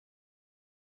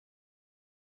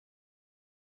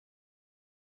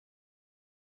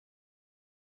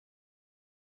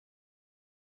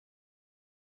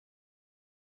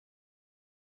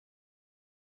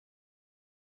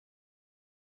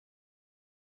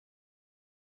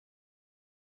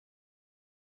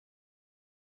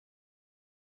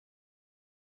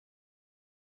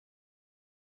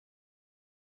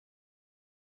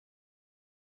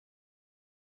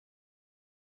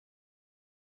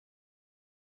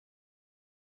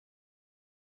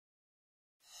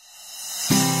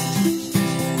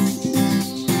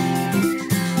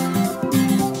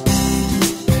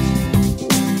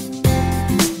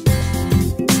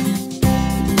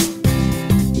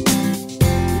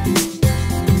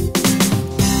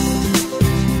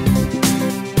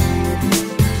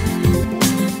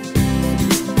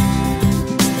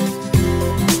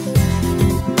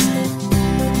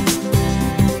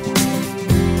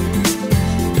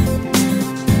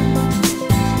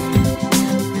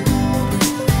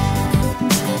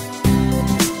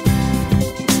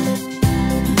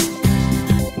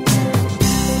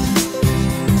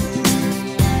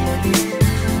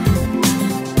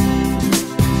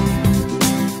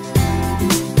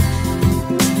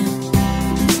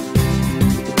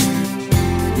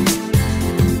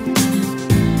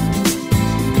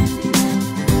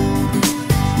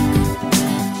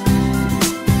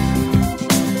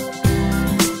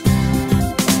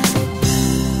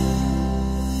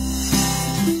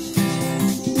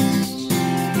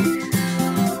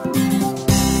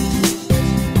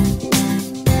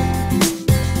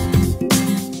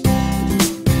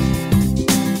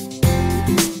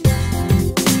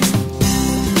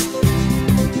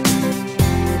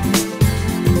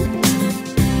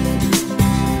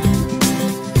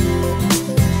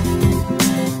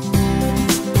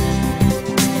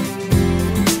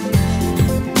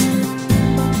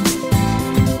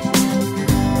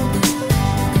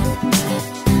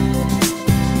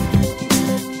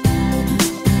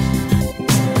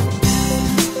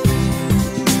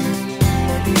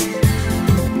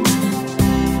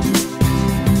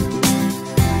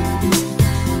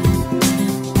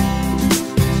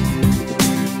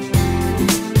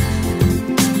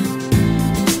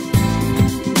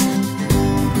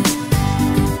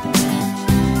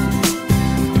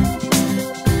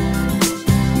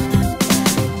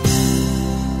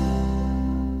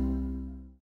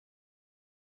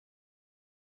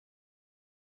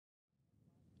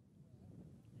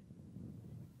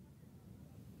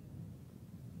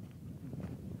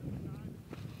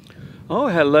Oh,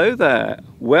 hello there.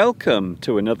 Welcome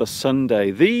to another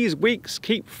Sunday. These weeks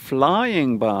keep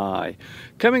flying by.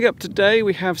 Coming up today,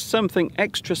 we have something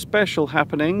extra special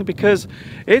happening because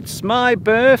it's my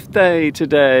birthday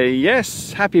today.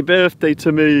 Yes, happy birthday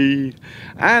to me.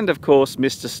 And of course,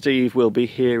 Mr. Steve will be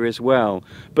here as well.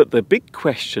 But the big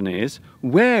question is,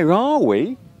 where are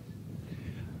we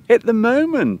at the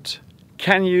moment?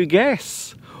 Can you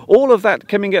guess? All of that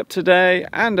coming up today,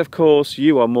 and of course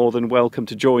you are more than welcome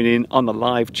to join in on the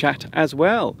live chat as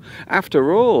well.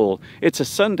 After all, it's a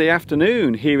Sunday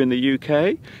afternoon here in the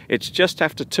UK. It's just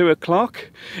after 2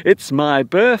 o'clock. It's my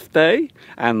birthday,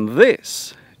 and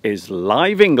this is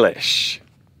Live English.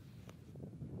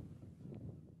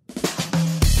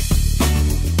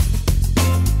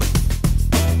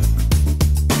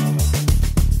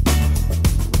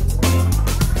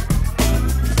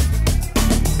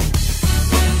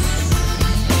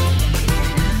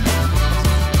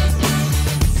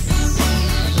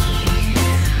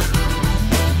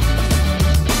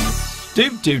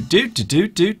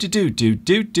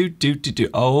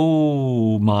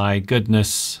 Oh my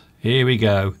goodness, here we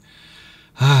go.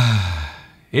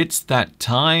 It's that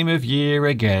time of year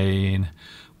again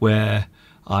where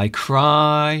I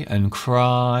cry and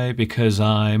cry because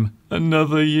I'm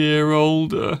another year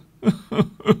older.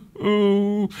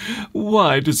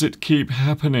 Why does it keep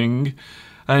happening?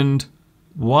 And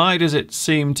why does it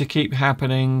seem to keep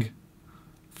happening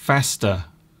faster?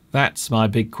 That's my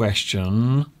big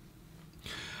question.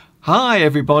 Hi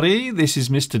everybody, this is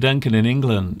Mr. Duncan in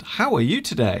England. How are you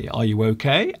today? Are you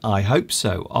okay? I hope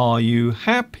so. Are you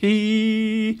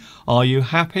happy? Are you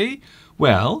happy?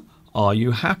 Well, are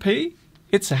you happy?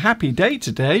 It's a happy day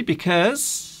today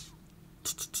because...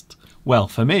 Well,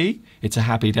 for me, it's a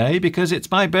happy day because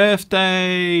it's my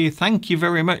birthday. Thank you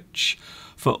very much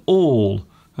for all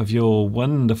of your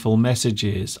wonderful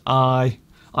messages. I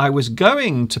was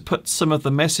going to put some of the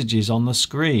messages on the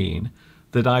screen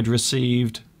that I'd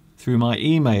received through my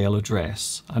email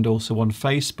address and also on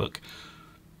Facebook.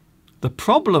 The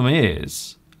problem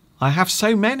is I have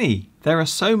so many. There are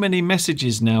so many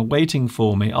messages now waiting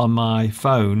for me on my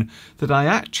phone that I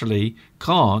actually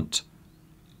can't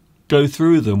go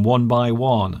through them one by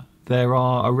one. There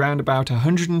are around about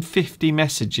 150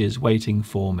 messages waiting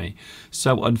for me.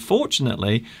 So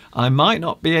unfortunately, I might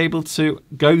not be able to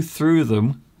go through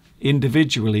them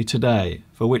individually today,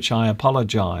 for which I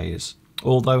apologise.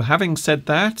 Although having said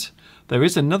that, there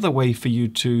is another way for you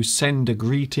to send a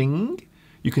greeting.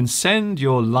 You can send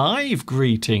your live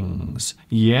greetings.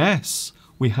 Yes,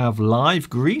 we have live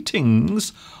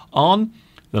greetings on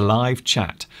the live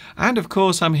chat. And of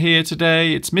course I'm here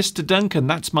today. It's Mr. Duncan,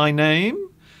 that's my name.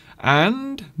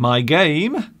 And my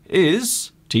game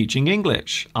is teaching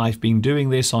English. I've been doing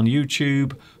this on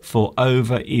YouTube for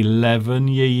over 11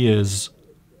 years.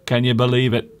 Can you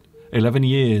believe it? 11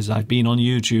 years I've been on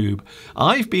YouTube.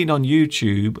 I've been on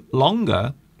YouTube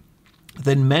longer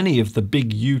than many of the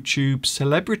big YouTube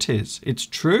celebrities. It's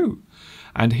true.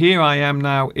 And here I am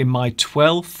now in my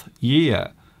 12th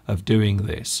year of doing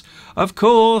this. Of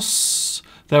course,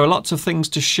 there are lots of things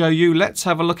to show you. Let's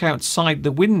have a look outside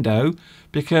the window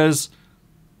because,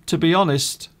 to be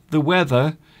honest, the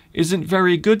weather isn't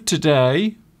very good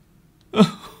today.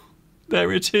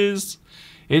 There it is.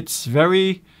 It's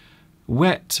very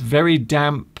wet, very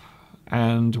damp,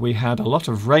 and we had a lot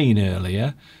of rain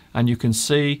earlier, and you can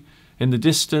see in the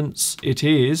distance it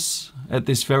is at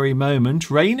this very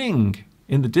moment raining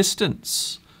in the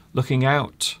distance looking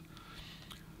out.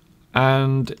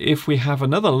 And if we have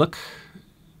another look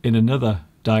in another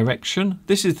direction,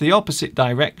 this is the opposite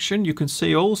direction. You can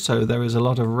see also there is a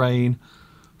lot of rain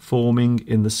forming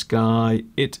in the sky.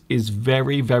 It is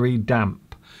very, very damp.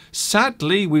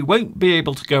 Sadly, we won't be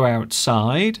able to go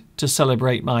outside to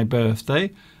celebrate my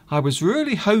birthday. I was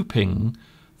really hoping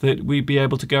that we'd be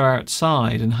able to go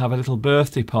outside and have a little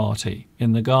birthday party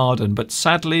in the garden. But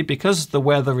sadly, because the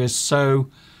weather is so,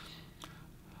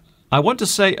 I want to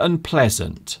say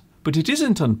unpleasant, but it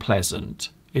isn't unpleasant.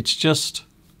 It's just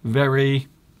very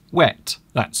wet,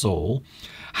 that's all.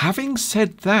 Having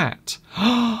said that,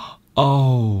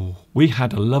 oh, we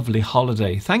had a lovely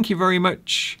holiday. Thank you very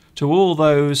much to all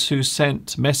those who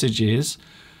sent messages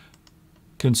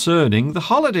concerning the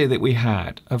holiday that we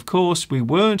had. Of course, we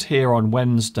weren't here on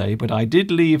Wednesday, but I did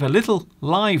leave a little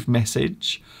live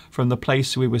message from the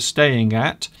place we were staying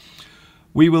at.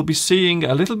 We will be seeing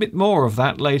a little bit more of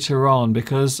that later on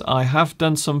because I have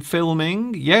done some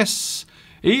filming. Yes,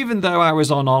 even though I was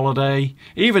on holiday,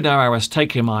 even though I was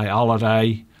taking my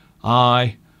holiday,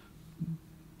 I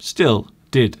still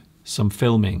did some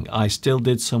filming. I still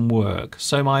did some work.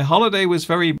 So my holiday was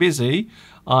very busy.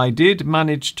 I did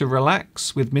manage to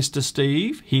relax with Mr.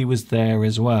 Steve. He was there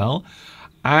as well.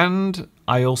 And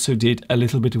I also did a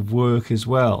little bit of work as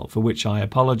well, for which I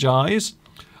apologise.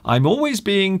 I'm always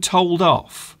being told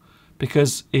off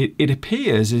because it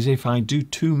appears as if I do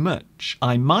too much.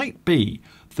 I might be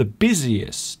the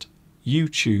busiest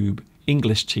YouTube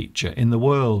English teacher in the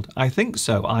world. I think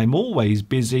so. I'm always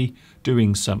busy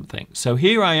doing something. So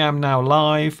here I am now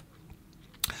live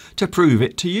to prove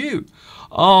it to you.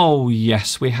 Oh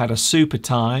yes, we had a super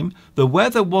time. The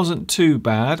weather wasn't too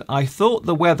bad. I thought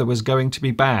the weather was going to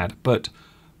be bad, but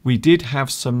we did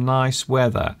have some nice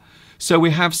weather. So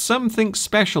we have something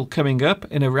special coming up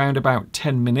in around about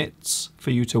 10 minutes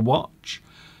for you to watch.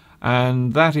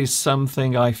 And that is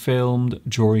something I filmed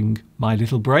during my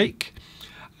little break.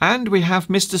 And we have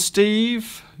Mr.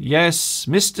 Steve. Yes,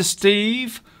 Mr.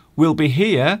 Steve will be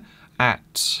here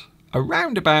at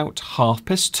around about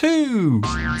 2:30.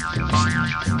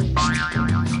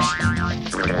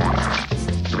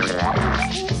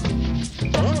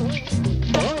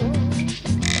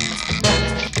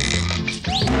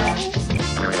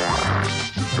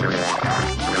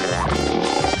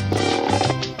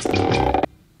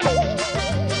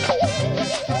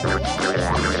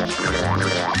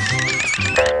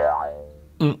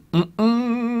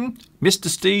 Mr.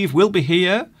 Steve will be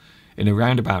here in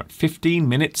around about 15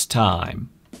 minutes' time.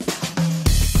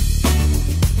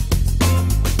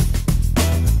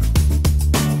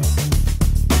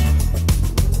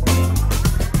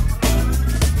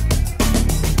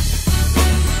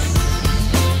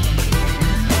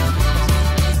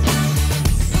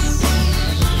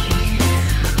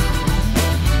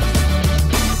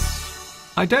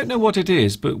 I don't know what it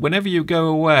is, but whenever you go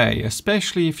away,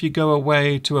 especially if you go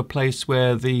away to a place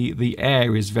where the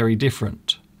air is very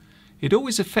different, it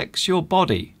always affects your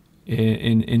body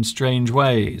in strange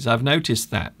ways. I've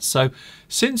noticed that. So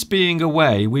since being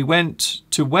away, we went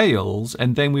to Wales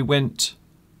and then we went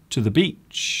to the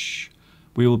beach.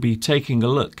 We will be taking a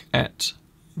look at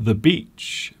the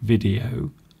beach video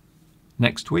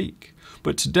next week.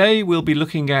 But today we'll be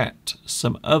looking at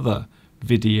some other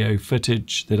video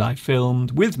footage that I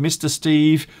filmed with Mr.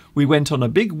 Steve. We went on a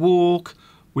big walk.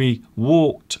 We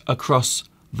walked across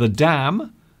the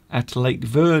dam at Lake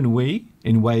Vyrnwy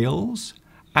in Wales,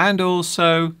 and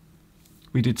also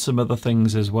we did some other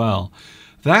things as well.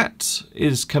 That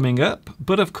is coming up,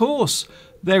 but of course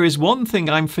there is one thing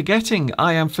I'm forgetting.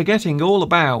 I am forgetting all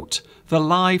about the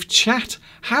live chat.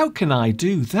 How can I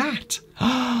do that?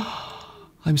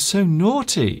 I'm so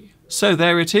naughty. So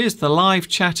there it is. The live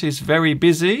chat is very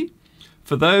busy.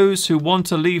 For those who want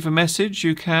to leave a message,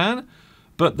 you can.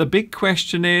 But the big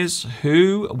question is,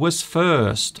 who was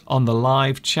first on the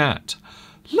live chat?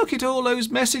 Look at all those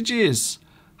messages.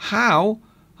 How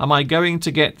am I going to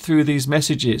get through these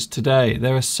messages today?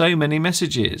 There are so many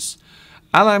messages.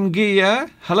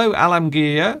 Alamgia, hello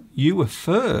Alamgia, you were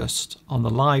first on the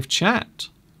live chat.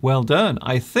 Well done.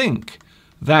 I think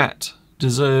that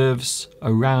deserves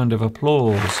a round of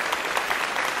applause.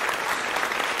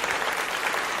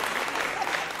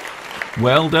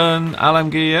 Well done,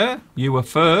 Alamgia. You were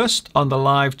first on the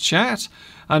live chat.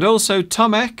 And also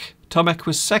Tomek. Tomek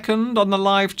was second on the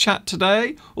live chat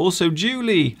today. Also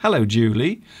Julie. Hello,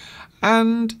 Julie.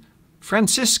 And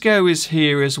Francisco is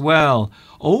here as well.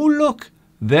 Oh, look.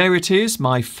 There it is.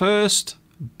 My first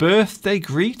birthday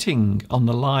greeting on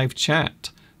the live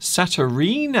chat.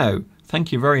 Saturino.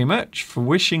 Thank you very much for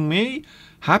wishing me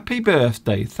happy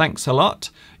birthday. Thanks a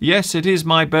lot. Yes, it is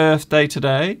my birthday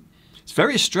today. It's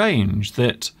very strange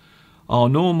that our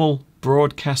normal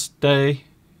broadcast day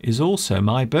is also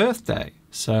my birthday.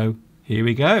 So here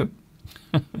we go.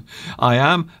 I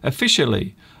am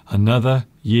officially another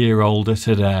year older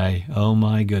today. Oh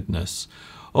my goodness.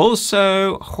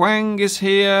 Also, Huang is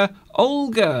here.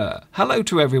 Olga. Hello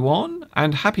to everyone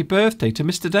and happy birthday to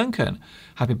Mr. Duncan.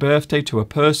 Happy birthday to a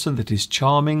person that is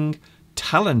charming,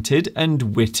 talented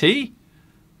and witty.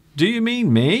 Do you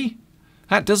mean me?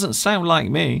 That doesn't sound like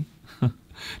me.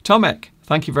 Tomek,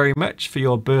 thank you very much for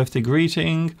your birthday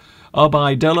greeting.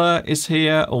 Obaidullah is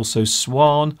here, also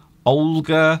Swan,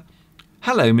 Olga.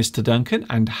 Hello, Mr. Duncan,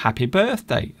 and happy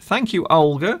birthday. Thank you,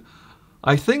 Olga.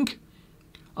 I think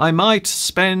I might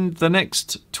spend the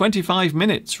next 25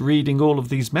 minutes reading all of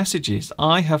these messages.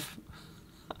 I've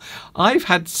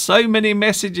had so many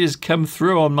messages come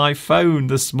through on my phone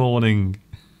this morning.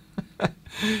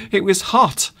 It was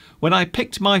hot. When I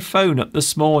picked my phone up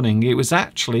this morning, it was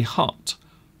actually hot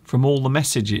from all the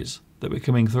messages that were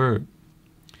coming through.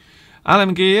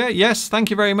 Alan Gear, yes, thank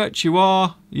you very much. You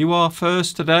are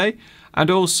first today. And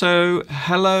also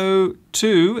hello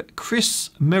to Chris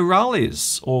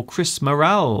Morales or Chris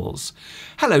Morales.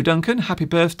 Hello Duncan, happy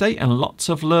birthday and lots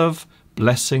of love,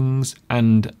 blessings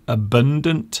and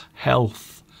abundant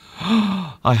health.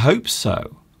 I hope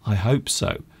so. I hope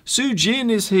so. Sue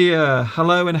Jin is here.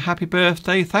 Hello and happy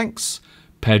birthday. Thanks.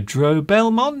 Pedro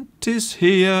Belmont is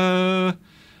here.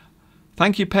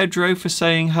 Thank you, Pedro, for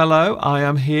saying hello. I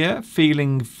am here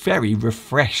feeling very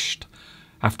refreshed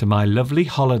after my lovely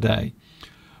holiday.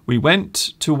 We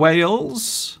went to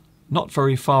Wales, not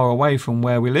very far away from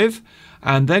where we live,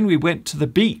 and then we went to the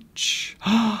beach.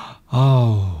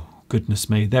 Oh, goodness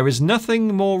me. There is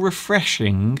nothing more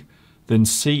refreshing than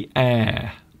sea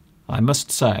air, I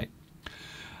must say.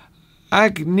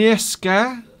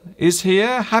 Agnieszka is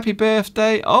here. Happy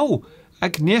birthday. Oh,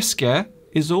 Agnieszka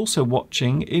is also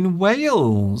watching in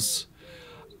Wales.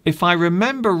 If I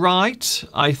remember right,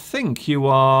 I think you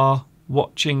are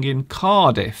watching in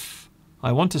Cardiff.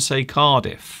 I want to say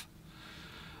Cardiff.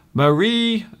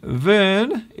 Marie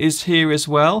Verne is here as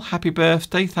well. Happy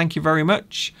birthday. Thank you very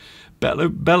much.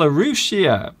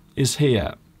 Belarusia is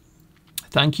here.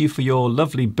 Thank you for your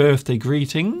lovely birthday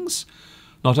greetings.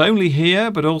 Not only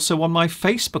here, but also on my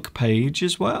Facebook page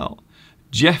as well.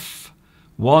 Jeff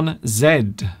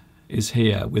 1Z is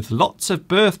here with lots of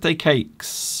birthday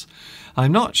cakes.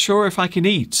 I'm not sure if I can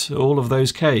eat all of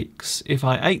those cakes. If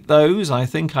I ate those, I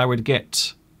think I would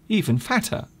get even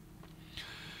fatter.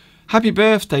 Happy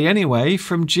birthday anyway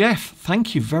from Jeff.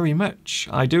 Thank you very much.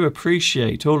 I do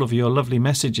appreciate all of your lovely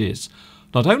messages.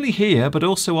 Not only here, but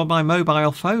also on my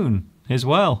mobile phone as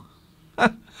well.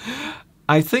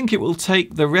 I think it will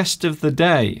take the rest of the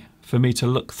day for me to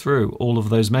look through all of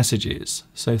those messages.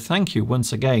 So thank you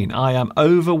once again. I am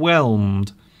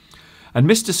overwhelmed. And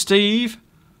Mr. Steve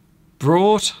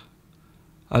brought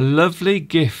a lovely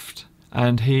gift,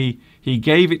 and he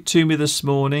gave it to me this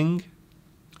morning,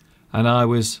 and I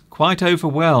was quite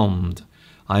overwhelmed.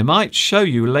 I might show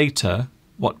you later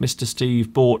what Mr.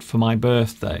 Steve bought for my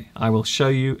birthday. I will show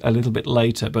you a little bit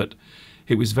later, but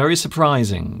it was very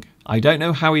surprising. I don't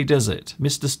know how he does it.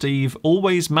 Mr. Steve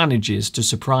always manages to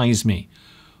surprise me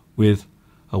with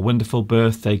a wonderful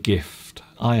birthday gift.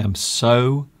 I am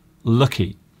so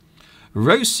lucky.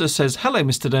 Rosa says, hello,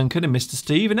 Mr. Duncan and Mr.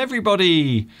 Steve and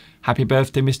everybody. Happy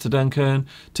birthday, Mr. Duncan.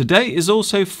 Today is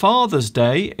also Father's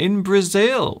Day in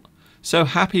Brazil. So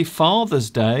happy Father's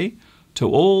Day to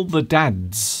all the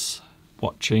dads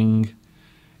watching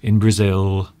in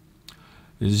Brazil.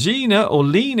 Gina or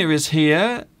Lena is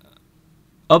here,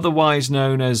 otherwise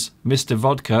known as Mr.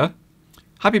 Vodka.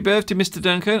 Happy birthday, Mr.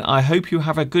 Duncan. I hope you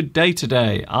have a good day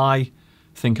today. I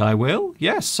think I will.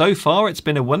 Yes, so far it's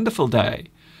been a wonderful day.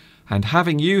 And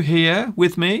having you here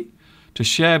with me to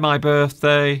share my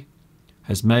birthday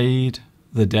has made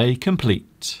the day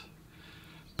complete.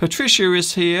 Patricia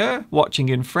is here, watching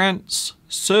in France.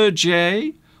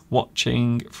 Sergey,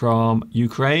 watching from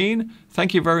Ukraine.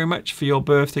 Thank you very much for your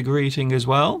birthday greeting as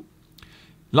well.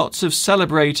 Lots of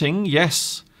celebrating,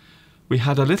 yes. We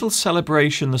had a little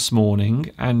celebration this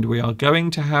morning, and we are going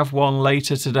to have one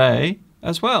later today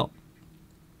as well.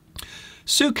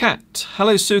 Sukat,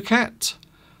 hello Sukat.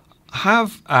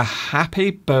 Have a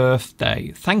happy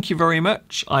birthday. Thank you very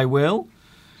much. I will.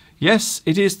 Yes,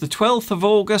 it is the 12th of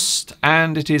August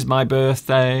and it is my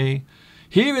birthday.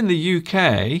 Here in the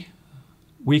UK,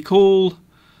 we call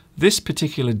this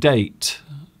particular date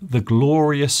the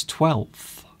glorious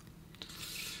 12th,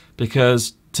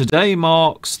 because today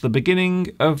marks the beginning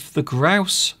of the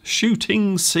grouse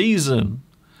shooting season.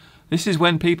 This is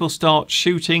when people start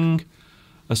shooting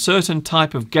a certain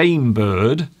type of game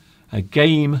bird, a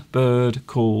game bird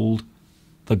called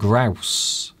the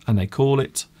grouse, and they call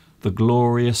it the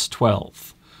glorious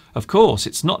 12th. Of course,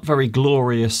 it's not very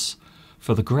glorious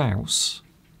for the grouse.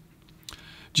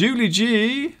 Julie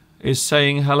G is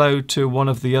saying hello to one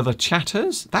of the other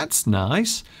chatters. That's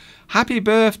nice. Happy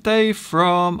birthday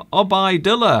from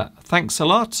Obaidullah. Thanks a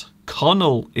lot.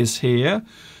 Connell is here.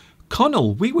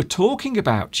 Connell, we were talking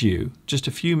about you just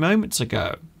a few moments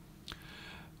ago.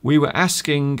 We were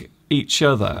asking each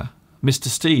other, Mr.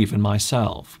 Steve and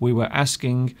myself, we were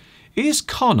asking, is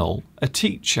Connell a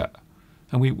teacher?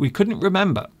 And we couldn't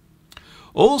remember.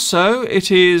 Also,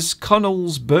 it is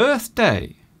Connell's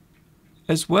birthday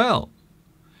as well.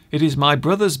 It is my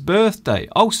brother's birthday.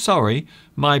 Oh, sorry,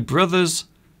 my brother's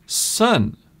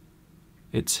son.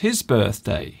 It's his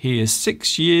birthday. He is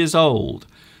 6 years old.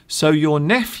 So your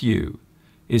nephew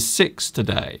is 6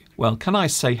 today. Well, can I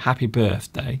say happy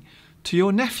birthday to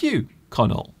your nephew,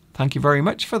 Connell? Thank you very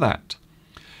much for that.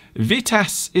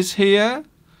 Vitas is here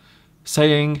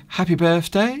saying happy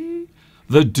birthday.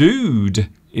 The Dude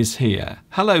is here.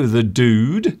 Hello, The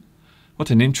Dude. What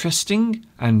an interesting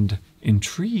and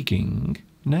intriguing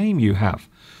name you have.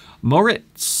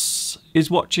 Moritz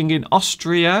is watching in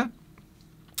Austria.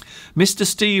 Mr.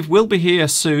 Steve will be here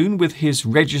soon with his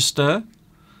register,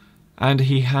 and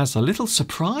he has a little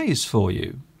surprise for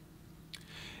you.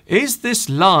 Is this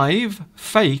live,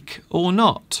 fake or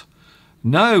not?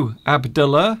 No,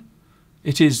 Abdullah,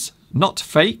 it is not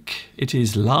fake. It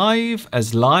is live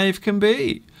as live can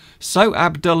be. So,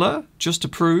 Abdullah, just to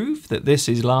prove that this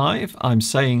is live, I'm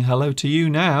saying hello to you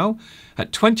now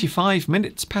at 25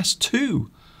 minutes past 2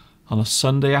 on a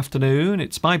Sunday afternoon.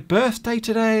 It's my birthday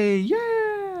today.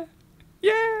 Yeah!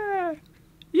 Yeah!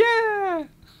 Yeah!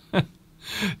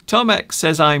 Tomek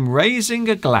says, I'm raising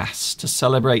a glass to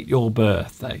celebrate your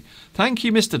birthday. Thank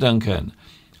you, Mr. Duncan.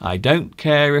 I don't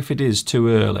care if it is too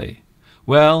early.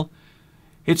 Well,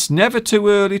 it's never too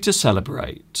early to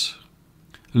celebrate.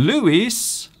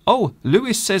 Louis,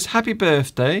 Louis says, happy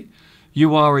birthday.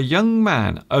 You are a young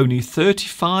man, only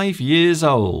 35 years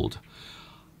old.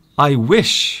 I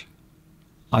wish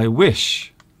I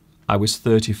was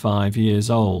 35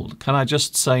 years old. Can I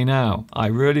just say now, I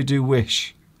really do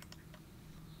wish.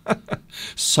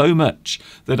 So much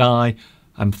that I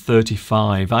am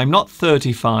 35. I'm not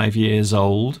 35 years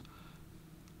old.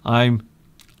 I'm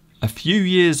a few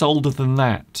years older than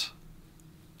that.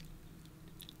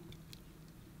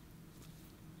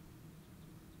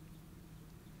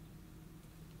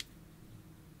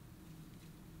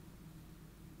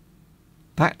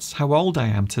 That's how old I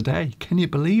am today. Can you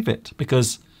believe it?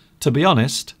 Because, to be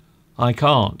honest, I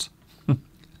can't.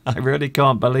 I really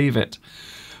can't believe it.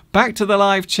 Back to the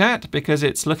live chat because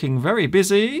it's looking very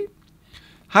busy.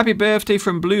 Happy birthday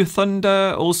from Blue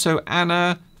Thunder. Also,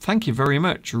 Anna, thank you very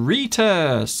much.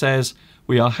 Rita says,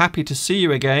 we are happy to see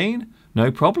you again.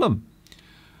 No problem.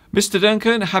 Mr.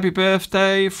 Duncan, happy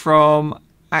birthday from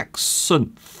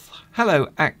Axunth. Hello,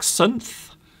 Axunth.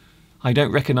 I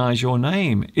don't recognise your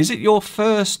name. Is it your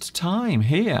first time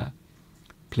here?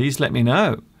 Please let me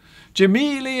know.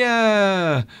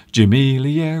 Jamelia!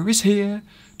 Jamelia is here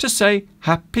to say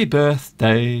happy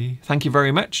birthday. Thank you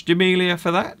very much, Jamelia, for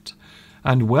that.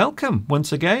 And welcome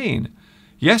once again.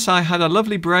 Yes, I had a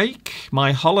lovely break.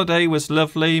 My holiday was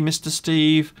lovely. Mr.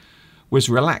 Steve was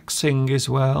relaxing as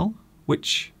well,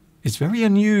 which is very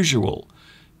unusual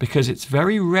because it's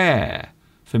very rare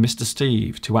for Mr.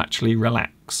 Steve to actually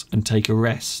relax and take a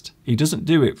rest. He doesn't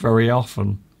do it very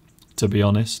often, to be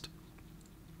honest.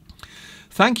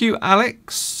 Thank you,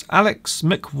 Alex. Alex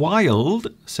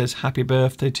McWild says happy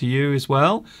birthday to you as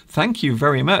well. Thank you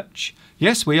very much.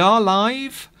 Yes, we are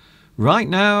live right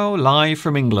now, live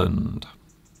from England.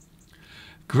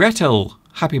 Gretel,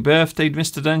 happy birthday,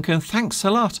 Mr. Duncan. Thanks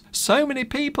a lot. So many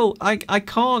people. I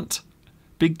can't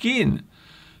begin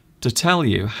to tell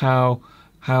you how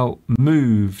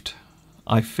moved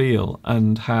I feel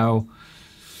and how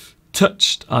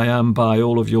touched I am by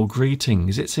all of your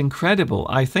greetings. It's incredible.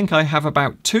 I think I have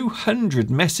about 200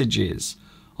 messages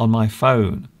on my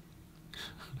phone.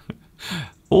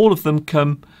 all of them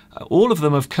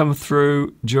have come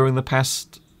through during the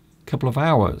past couple of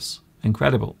hours.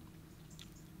 Incredible.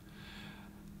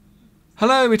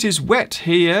 Hello, it is wet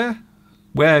here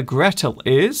where Gretel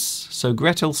is. So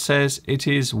Gretel says it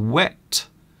is wet.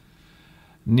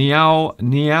 Niao,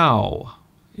 niao.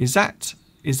 Is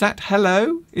that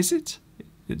hello? Is it?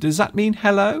 Does that mean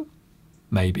hello?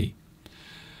 Maybe.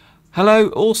 Hello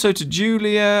also to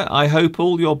Julia. I hope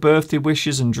all your birthday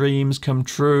wishes and dreams come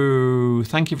true.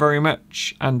 Thank you very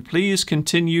much. And please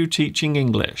continue teaching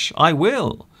English. I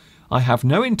will. I have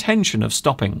no intention of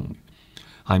stopping.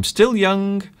 I'm still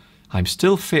young, I'm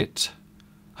still fit,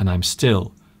 and I'm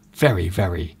still very,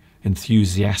 very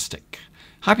enthusiastic.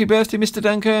 Happy birthday, Mr.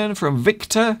 Duncan, from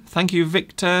Victor. Thank you,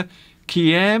 Victor.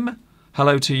 Kiem,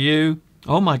 hello to you.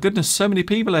 Oh my goodness, so many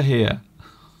people are here.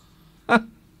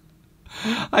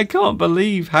 I can't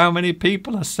believe how many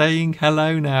people are saying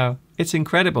hello now. It's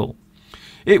incredible.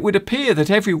 It would appear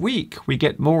that every week we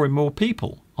get more and more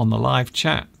people on the live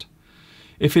chat.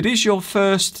 If it is your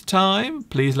first time,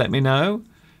 please let me know.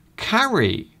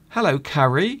 Carrie, hello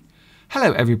Carrie.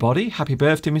 Hello everybody, happy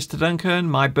birthday Mr. Duncan.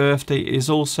 My birthday is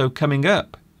also coming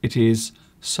up. It is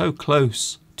so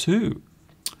close too.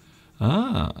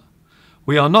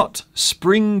 We are not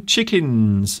spring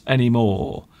chickens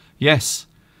anymore. Yes,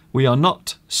 we are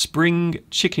not spring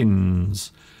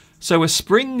chickens. So a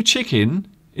spring chicken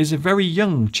is a very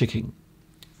young chicken.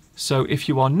 So if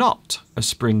you are not a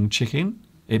spring chicken,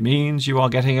 it means you are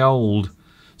getting old.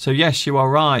 So yes, you are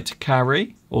right,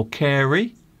 Carrie or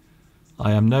Carey.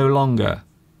 I am no longer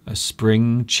a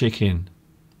spring chicken.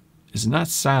 Isn't that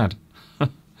sad?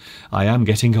 I am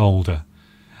getting older.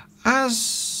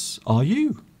 As are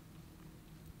you.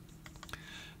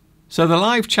 So the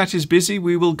live chat is busy.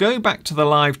 We will go back to the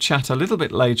live chat a little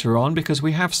bit later on because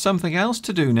we have something else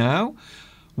to do now.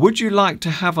 Would you like to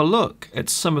have a look at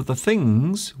some of the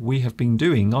things we have been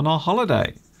doing on our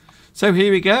holiday? So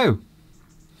here we go.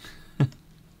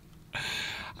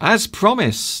 As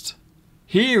promised,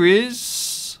 here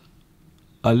is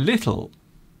a little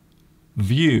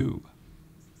view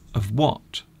of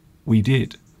what we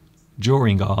did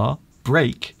during our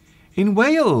break in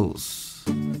Wales.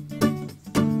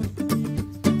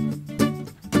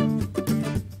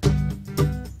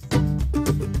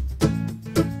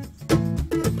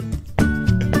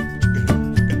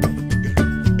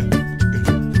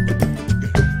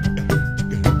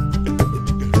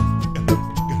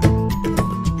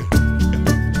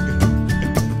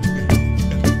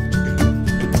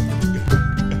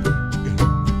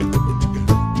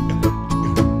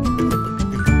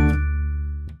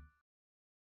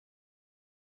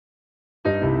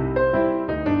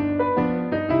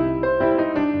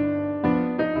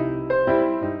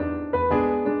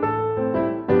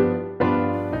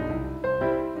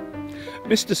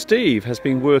 Mr. Steve has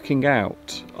been working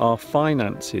out our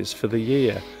finances for the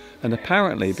year, and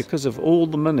apparently because of all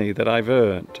the money that I've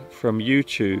earned from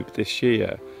YouTube this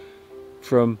year,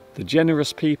 from the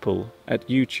generous people at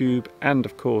YouTube and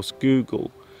of course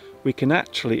Google, we can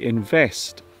actually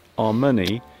invest our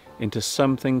money into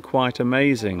something quite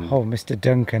amazing. Oh, Mr.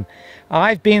 Duncan,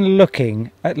 I've been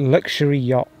looking at luxury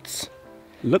yachts.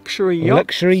 Luxury yachts?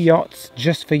 Luxury yachts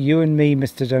just for you and me,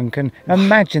 Mr. Duncan.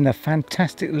 Imagine the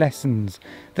fantastic lessons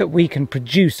that we can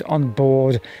produce on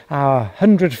board our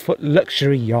 100-foot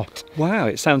luxury yacht. Wow,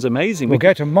 it sounds amazing. We'll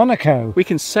go to Monaco. We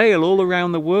can sail all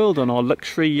around the world on our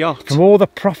luxury yacht. From all the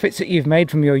profits that you've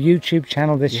made from your YouTube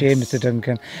channel this year, Mr.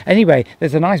 Duncan. Anyway,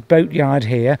 there's a nice boatyard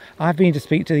here. I've been to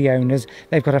speak to the owners.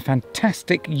 They've got a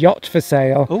fantastic yacht for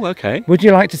sale. Oh, okay. Would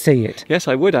you like to see it? Yes,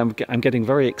 I would. I'm getting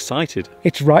very excited.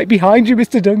 It's right behind you,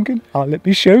 Mr. Duncan. Let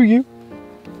me show you.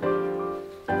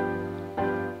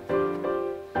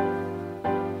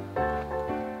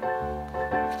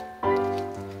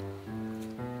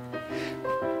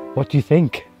 What do you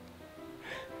think?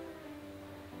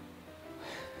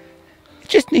 It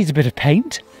just needs a bit of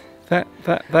paint.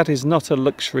 That is not a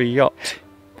luxury yacht.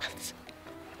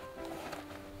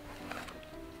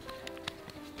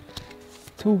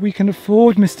 It's all we can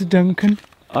afford, Mr. Duncan.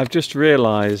 I've just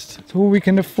realised. It's all we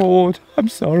can afford. I'm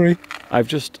sorry. I've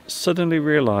just suddenly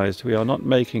realised we are not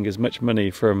making as much money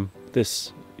from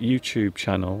this YouTube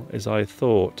channel as I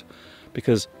thought,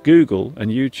 because Google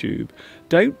and YouTube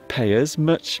don't pay us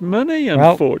much money,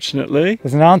 unfortunately. Well,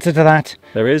 there's an answer to that.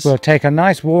 There is. We'll take a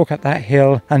nice walk up that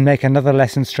hill and make another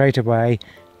lesson straight away.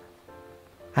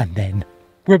 And then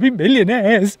we'll be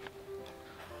millionaires.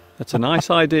 That's a nice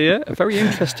idea, a very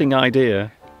interesting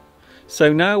idea.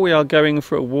 So now we are going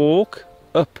for a walk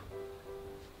up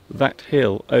that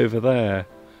hill over there.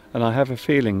 And I have a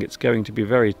feeling it's going to be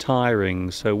very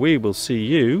tiring. So we will see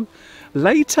you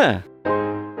later.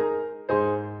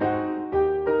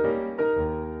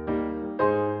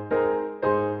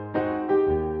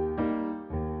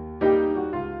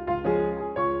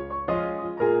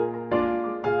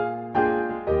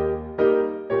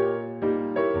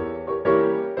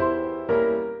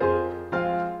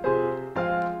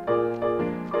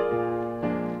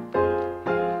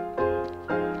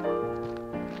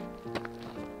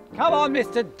 Come on,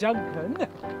 Mr. Duncan.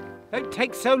 Don't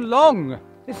take so long.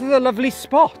 This is a lovely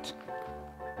spot.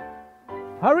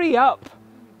 Hurry up.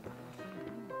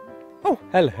 Oh,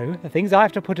 hello. The things I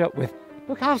have to put up with.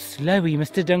 Look how slowy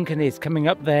Mr. Duncan is coming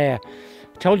up there.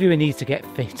 I told you he needs to get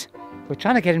fit. We're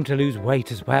trying to get him to lose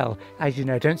weight as well. As you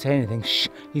know, don't say anything. Shh.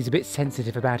 He's a bit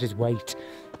sensitive about his weight.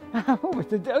 Oh,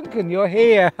 Mr. Duncan, you're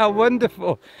here. How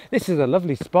wonderful. This is a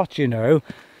lovely spot, you know.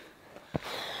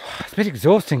 It's a bit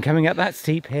exhausting coming up that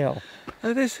steep hill.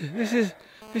 Oh, this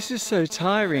is so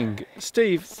tiring.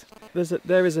 Steve,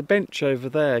 there is a bench over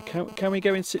there. Can we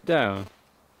go and sit down?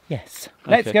 Yes.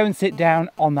 Let's go and sit down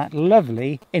on that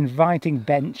lovely, inviting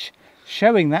bench,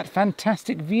 showing that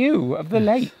fantastic view of the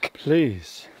lake.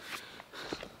 Please.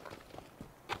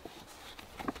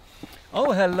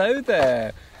 Oh, hello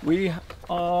there. We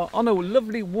are on a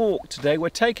lovely walk today. We're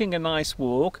taking a nice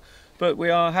walk, but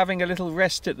we are having a little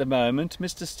rest at the moment.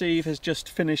 Mr. Steve has just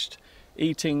finished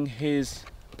eating his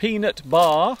peanut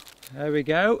bar. There we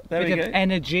go. There we go. Bit of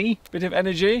energy. Bit of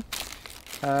energy.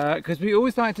 Because we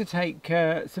always like to take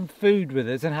some food with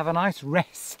us and have a nice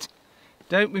rest.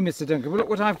 Don't we, Mr. Duncan? Well, look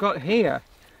what I've got here.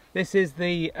 This is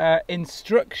the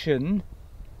instruction.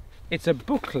 It's a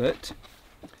booklet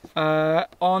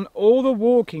On all the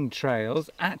walking trails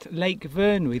at Lake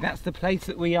Vyrnwy. That's the place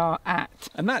that we are at.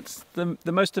 And that's the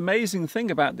most amazing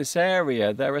thing about this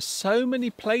area. There are so many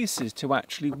places to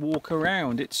actually walk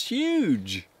around. It's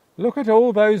huge. Look at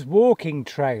all those walking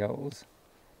trails.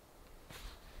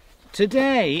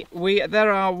 Today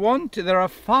there are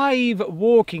 5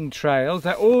 walking trails.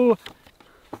 They're all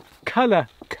colour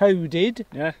coded.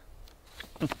 Yeah.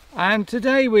 And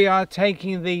today we are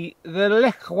taking the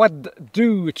Lechwad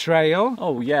Du trail.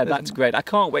 Oh yeah, that's great. I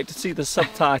can't wait to see the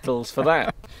subtitles for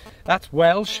that. That's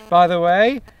Welsh, by the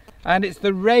way. And it's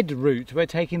the red route. We're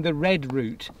taking the red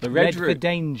route. The red for route.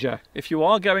 danger. If you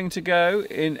are going to go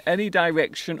in any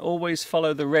direction, always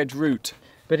follow the red route.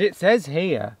 But it says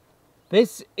here,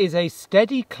 this is a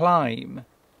steady climb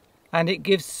and it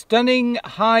gives stunning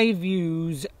high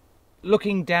views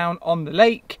looking down on the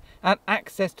lake and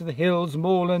access to the hills,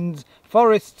 moorlands,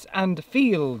 forests and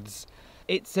fields.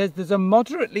 It says there's a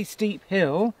moderately steep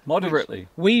hill. Moderately.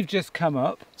 We've just come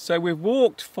up. So we've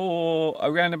walked for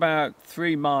around about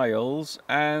 3 miles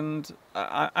and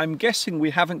I'm guessing we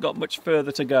haven't got much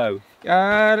further to go.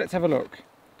 Let's have a look.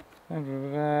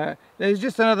 There's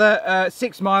just another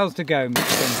 6 miles to go,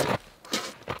 Mr. Duncan.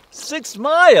 6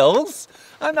 miles?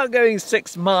 I'm not going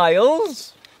 6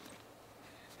 miles.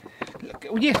 Look,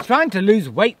 you're trying to lose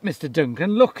weight, Mr.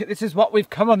 Duncan. Look, this is what we've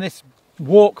come on this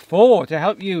walk for, to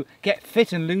help you get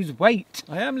fit and lose weight.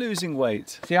 I am losing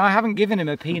weight. See, I haven't given him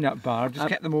a peanut bar. I've just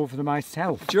kept them all for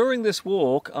myself. During this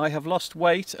walk, I have lost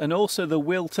weight and also the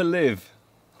will to live.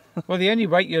 Well, the only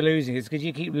weight you're losing is because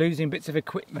you keep losing bits of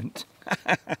equipment.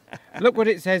 Look what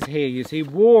it says here. You see,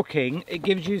 walking, it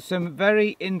gives you some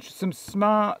some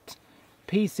smart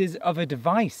pieces of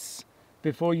advice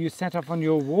before you set off on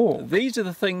your walk. These are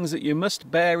the things that you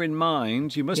must bear in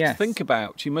mind. You must think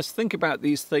about. You must think about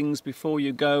these things before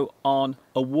you go on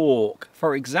a walk.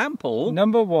 For example...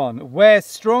 Number 1, wear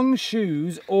strong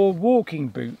shoes or walking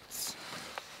boots.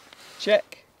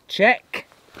 Check. Check.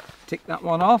 Tick that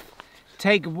one off.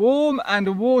 Take warm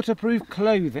and waterproof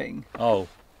clothing. Oh.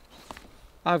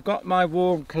 I've got my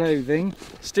warm clothing.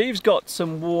 Steve's got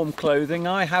some warm clothing.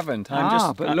 I haven't.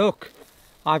 But look.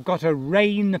 I've got a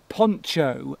rain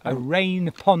poncho. A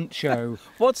rain poncho.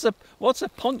 What's a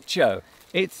poncho?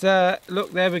 It's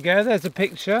look, there we go. There's a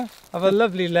picture of a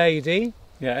lovely lady.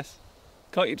 Yes.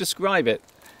 Can't you describe it?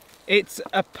 It's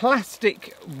a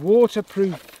plastic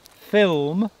waterproof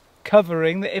film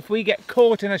covering that if we get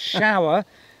caught in a shower,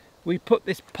 we put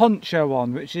this poncho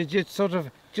on, which is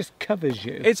just covers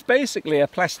you. It's basically a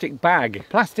plastic bag.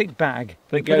 Plastic bag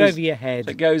that goes goes over your head.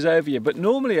 That goes over you. But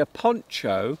normally a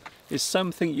poncho is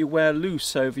something you wear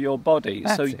loose over your body.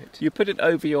 That's so it. You put it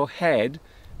over your head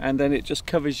and then it just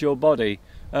covers your body.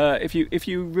 If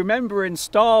you remember in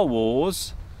Star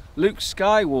Wars, Luke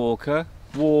Skywalker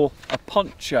wore a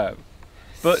poncho.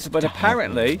 But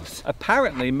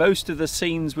apparently most of the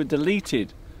scenes were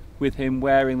deleted with him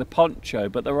wearing the poncho.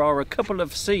 But there are a couple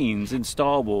of scenes in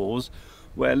Star Wars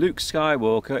where Luke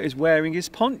Skywalker is wearing his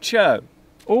poncho.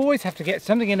 Always have to get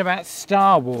something in about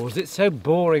Star Wars. It's so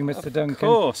boring, Mr. Duncan. Of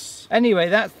course. Anyway,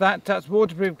 that's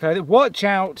waterproof clothing. Watch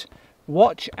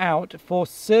out for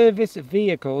service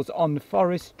vehicles on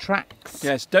forest tracks.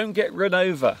 Yes, don't get run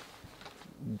over.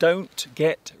 Don't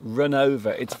get run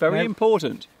over. It's very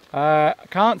important.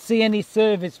 Can't see any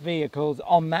service vehicles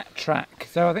on that track,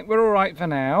 so I think we're all right for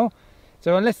now.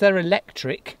 So unless they're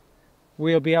electric,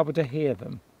 we'll be able to hear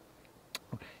them.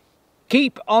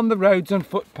 Keep on the roads and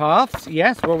footpaths.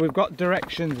 Yes, well, we've got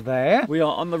directions there. We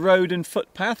are on the road and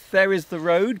footpath. There is the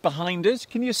road behind us.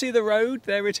 Can you see the road?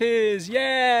 There it is.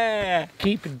 Yeah!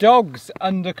 Keep dogs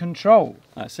under control.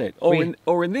 That's it.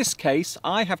 Or in this case,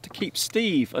 I have to keep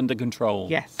Steve under control.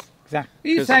 Yes,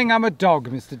 exactly. Are you saying I'm a dog,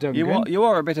 Mr. Duncan? You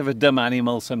are a bit of a dumb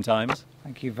animal sometimes.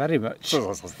 Thank you very much.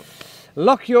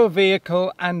 Lock your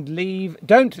vehicle and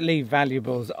don't leave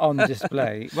valuables on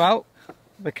display. Well,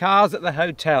 the car's at the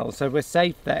hotel, so we're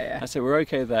safe there. I say we're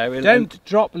okay there. Don't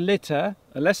drop litter.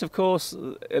 Unless of course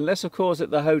at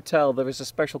the hotel there is a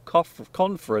special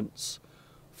conference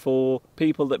for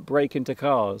people that break into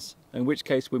cars, in which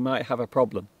case we might have a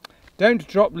problem. Don't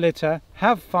drop litter,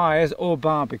 have fires or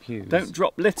barbecues. Don't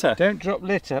drop litter. Don't drop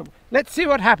litter. Let's see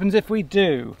what happens if we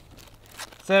do.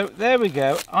 So there we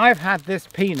go. I've had this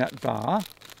peanut bar.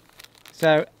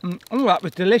 So, oh, that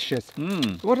was delicious.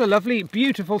 What a lovely,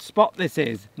 beautiful spot this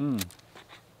is. Ooh.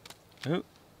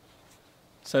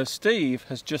 So Steve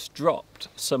has just dropped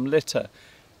some litter.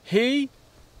 He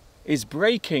is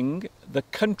breaking the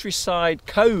countryside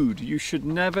code. You should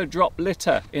never drop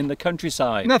litter in the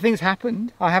countryside. Nothing's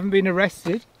happened. I haven't been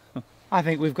arrested. I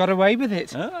think we've got away with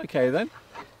it. Oh, okay then.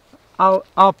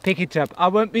 I'll pick it up. I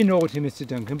won't be naughty, Mr.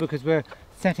 Duncan, because we're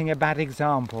setting a bad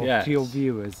example Yes. to your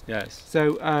viewers. Yes.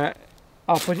 So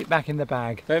I'll put it back in the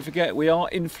bag. Don't forget, we are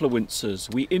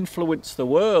influencers. We influence the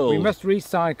world. We must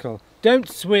recycle. Don't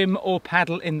swim or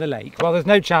paddle in the lake. Well, there's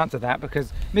no chance of that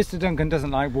because Mr. Duncan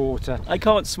doesn't like water. I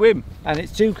can't swim. And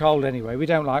it's too cold anyway. We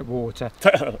don't like water.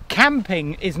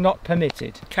 Camping is not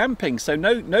permitted. Camping, so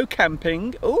no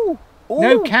camping. Ooh. Ooh.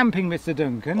 No camping, Mr.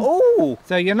 Duncan. Ooh.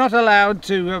 So you're not allowed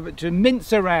to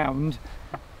mince around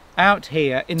out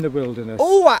here in the wilderness.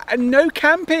 Oh, and no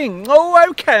camping. Oh,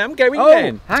 okay, I'm going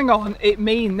then. Hang on. It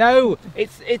means no.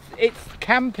 It's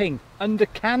camping under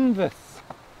canvas.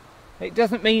 It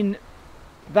doesn't mean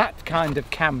that kind of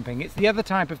camping. It's the other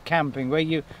type of camping where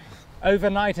you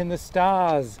overnight in the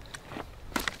stars.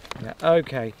 Yeah,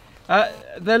 okay.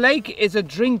 The lake is a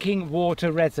drinking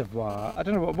water reservoir. I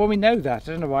don't know well, we know that.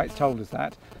 I don't know why it's told us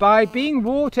that. By being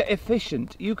water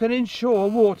efficient, you can ensure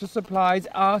water supplies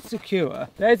are secure.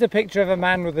 There's a picture of a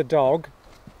man with a dog.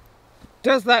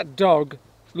 Does that dog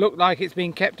look like it's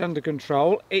being kept under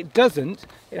control? It doesn't.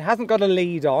 It hasn't got a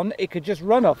lead on. It could just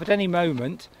run off at any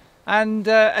moment and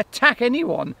attack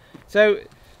anyone. So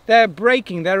they're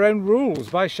breaking their own rules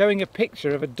by showing a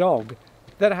picture of a dog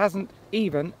that hasn't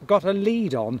even got a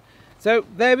lead on. So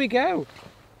there we go.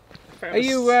 Are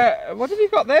you? What have you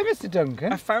got there, Mr.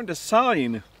 Duncan? I found a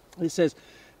sign. It says,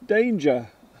 "Danger,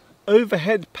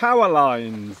 overhead power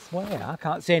lines." Where? I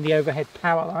can't see any overhead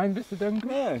power lines, Mr. Duncan.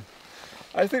 No,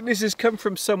 I think this has come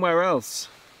from somewhere else.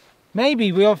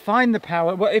 Maybe we'll find the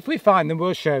power. Well, if we find them,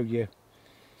 we'll show you.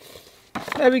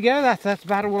 There we go. That's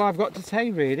about all I've got to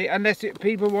say, really. Unless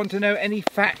people want to know any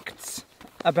facts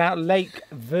about Lake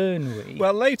Vyrnwy.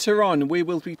 Well, later on we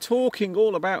will be talking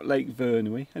all about Lake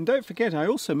Vyrnwy, and don't forget I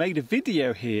also made a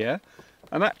video here,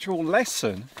 an actual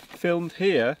lesson filmed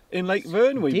here in Lake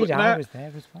Vyrnwy. Indeed, I was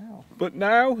there as well. But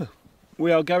now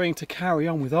we are going to carry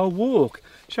on with our walk.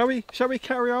 Shall we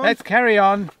carry on? Let's carry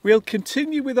on. We'll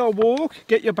continue with our walk.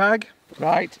 Get your bag.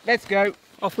 Right, let's go.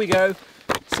 Off we go.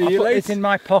 See you I'll put later. this in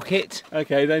my pocket.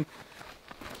 Okay then.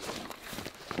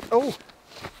 Oh.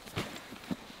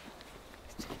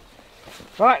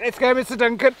 Right, let's go, Mr.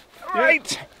 Duncan.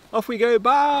 Right. Yep. Off we go.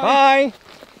 Bye. Bye.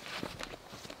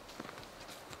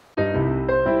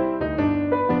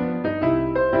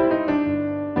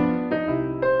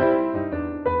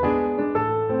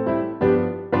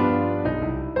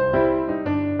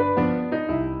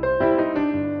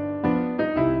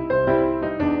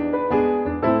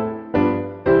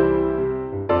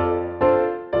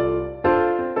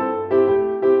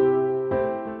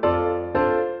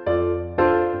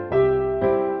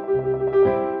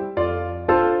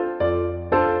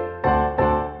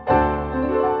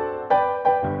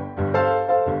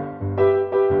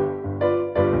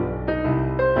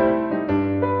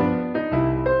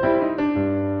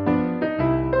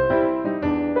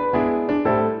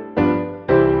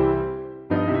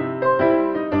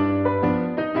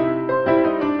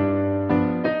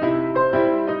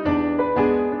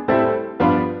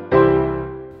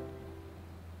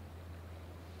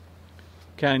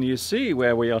 Can you see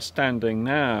where we are standing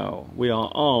now? We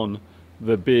are on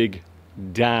the big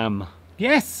dam.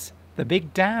 Yes, the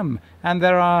big dam. And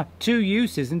there are two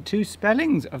uses and two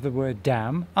spellings of the word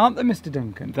dam, aren't there, Mr.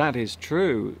 Duncan? That is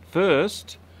true.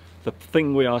 First, the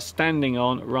thing we are standing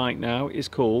on right now is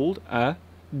called a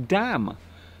dam.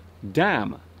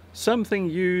 Dam, something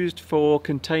used for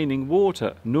containing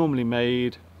water, normally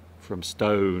made from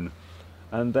stone.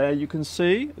 And there you can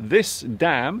see this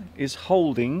dam is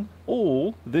holding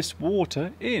all this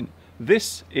water in.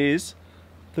 This is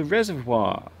the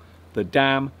reservoir. The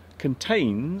dam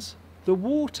contains the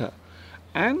water.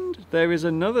 And there is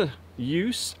another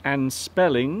use and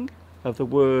spelling of the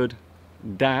word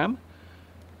dam,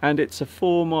 and it's a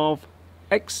form of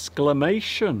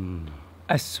exclamation.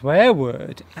 A swear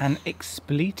word, an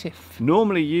expletive.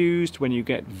 Normally used when you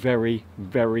get very,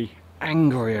 very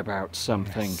angry about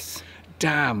something. Yes.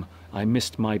 Damn, I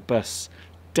missed my bus.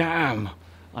 Damn,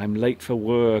 I'm late for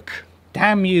work.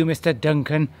 Damn you, Mr.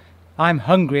 Duncan. I'm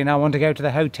hungry and I want to go to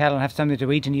the hotel and have something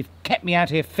to eat, and you've kept me out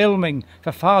here filming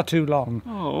for far too long.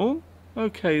 Oh,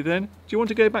 okay then. Do you want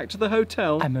to go back to the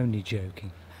hotel? I'm only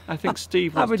joking. I think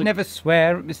Steve I wants would to... never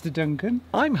swear at Mr. Duncan.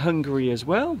 I'm hungry as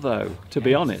well, though, to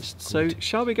be Yes, honest. So good.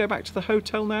 shall we go back to the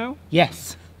hotel now?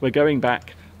 Yes. We're going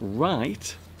back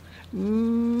right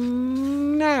now.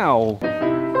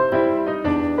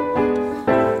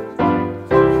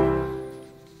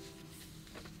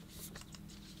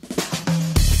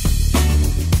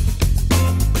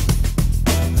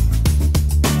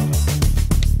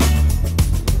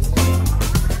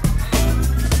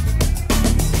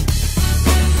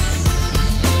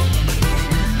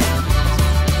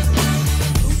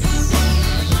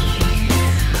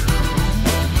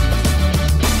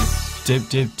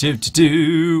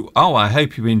 Oh, I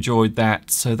hope you enjoyed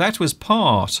that. So that was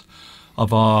part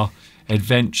of our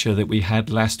adventure that we had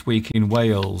last week in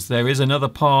Wales. There is another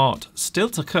part still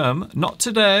to come. Not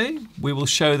today. We will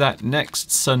show that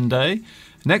next Sunday.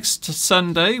 Next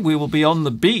Sunday we will be on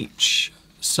the beach.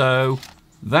 So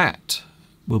that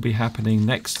will be happening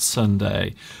next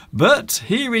Sunday. But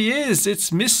here he is.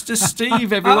 It's Mr.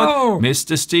 Steve, everyone. Oh.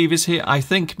 Mr. Steve is here. I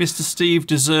think Mr. Steve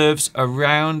deserves a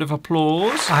round of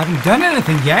applause. I haven't done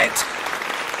anything yet.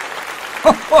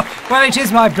 Well, it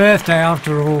is my birthday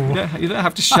after all. You don't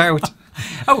have to shout.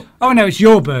 Oh no, it's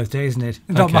your birthday, isn't it?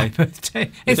 Not Okay. my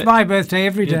birthday. It's my birthday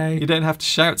every day. You don't have to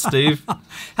shout, Steve.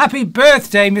 Happy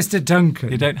birthday, Mr.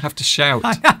 Duncan. You don't have to shout.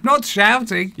 I'm not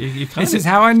shouting. You kind This of, is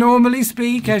how I normally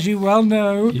speak, as you well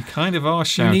know. you kind of are You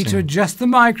shouting. need to adjust the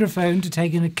microphone to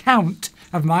take an account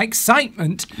of my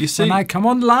excitement You see- when I come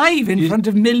on live in front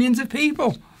of millions of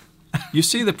people. You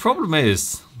see, the problem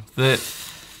is that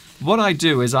what I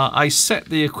do is I set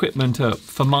the equipment up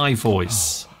for my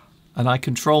voice and I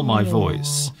control my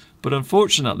voice. But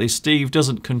unfortunately, Steve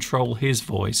doesn't control his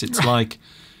voice. It's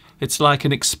like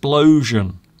an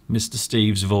explosion, Mr.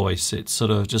 Steve's voice. It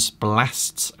sort of just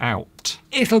blasts out.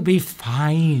 It'll be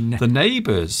fine. The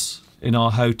neighbours in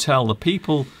our hotel, the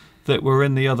people that were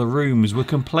in the other rooms, were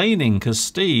complaining because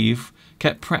Steve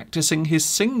kept practicing his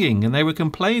singing and they were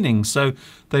complaining. So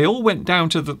they all went down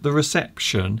to the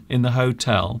reception in the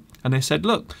hotel and they said,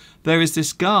 look, there is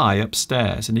this guy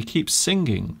upstairs and he keeps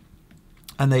singing.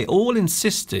 And they all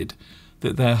insisted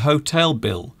that their hotel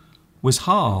bill was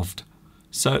halved.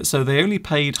 So they only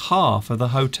paid half of the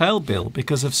hotel bill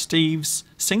because of Steve's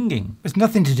singing. It's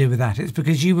nothing to do with that. It's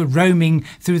because you were roaming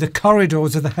through the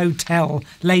corridors of the hotel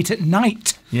late at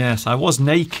night. Yes, I was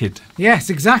naked. Yes,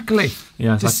 exactly.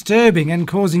 Yes, Disturbing and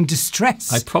causing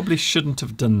distress. I probably shouldn't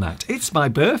have done that. It's my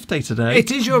birthday today. It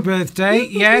is your birthday,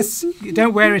 yes.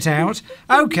 Don't wear it out.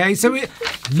 Okay, so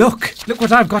look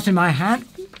what I've got in my hand.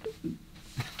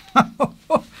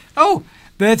 Oh,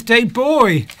 birthday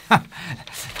boy.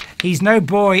 He's no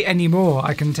boy anymore,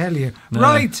 I can tell you. No,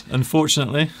 Right.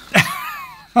 Unfortunately.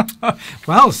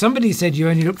 Well, somebody said you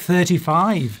only look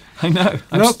 35. I know.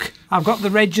 Look, I've got the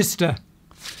register.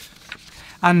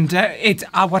 And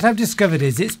what I've discovered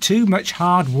is it's too much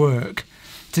hard work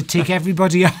to tick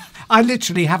everybody up. I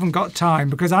literally haven't got time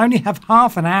because I only have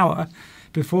half an hour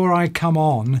before I come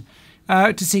on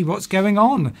to see what's going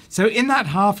on. So in that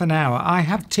half an hour, I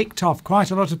have ticked off quite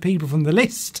a lot of people from the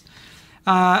list.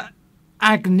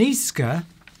 Agnieszka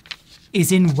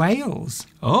is in Wales.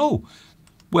 Oh,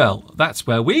 well, that's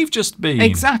where we've just been.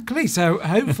 Exactly. So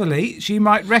hopefully she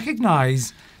might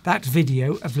recognise that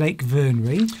video of Lake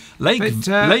Vyrnwy. Lake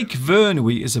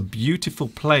Vyrnwy is a beautiful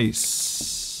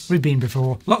place. We've been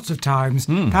before, lots of times.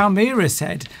 Palmyra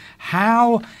said,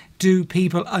 how do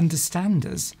people understand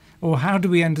us? Or how do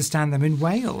we understand them in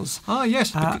Wales? Ah,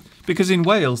 yes, because in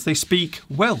Wales they speak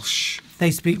Welsh.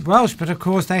 They speak Welsh, but of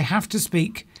course they have to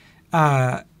speak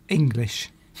English.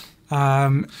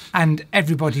 And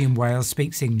everybody in Wales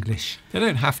speaks English. They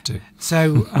don't have to.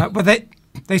 So, well,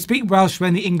 they speak Welsh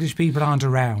when the English people aren't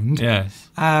around. Yes.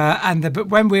 But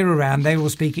when we're around, they will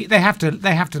speak it. They have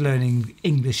to learn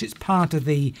English. It's part of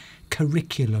the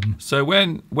curriculum. So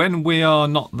when we are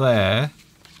not there,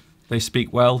 they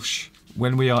speak Welsh.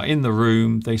 When we are in the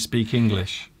room, they speak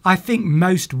English. I think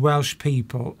most Welsh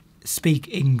people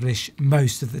speak English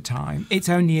most of the time. It's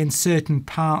only in certain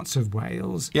parts of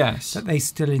Wales that they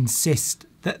still insist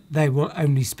that they will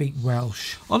only speak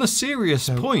Welsh. On a serious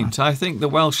point, I think the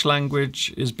Welsh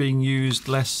language is being used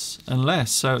less and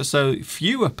less. So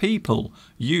fewer people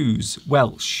use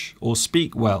Welsh or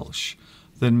speak Welsh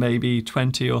than maybe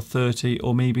 20 or 30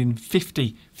 or maybe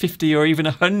 50 or even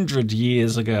 100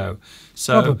 years ago.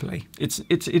 So probably.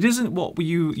 It isn't what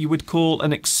you would call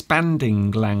an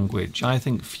expanding language. I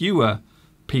think fewer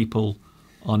people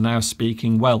are now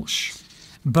speaking Welsh.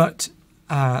 But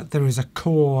there is a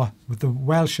core. The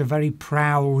Welsh are very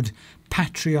proud,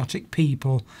 patriotic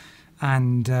people,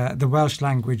 and the Welsh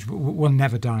language will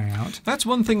never die out. That's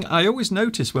one thing I always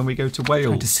notice when we go to Wales.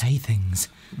 Trying to say things.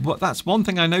 That's one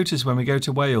thing I notice when we go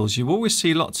to Wales. You always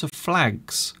see lots of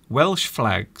flags, Welsh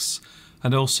flags,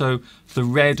 and also the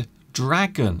red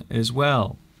dragon as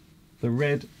well. The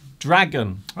red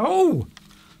dragon. Oh!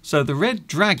 So the red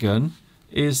dragon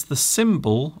is the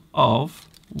symbol of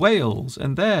Wales,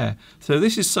 and there. So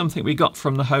this is something we got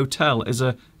from the hotel as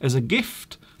a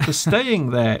gift for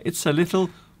staying there. It's a little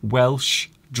Welsh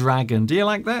dragon. Do you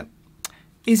like that?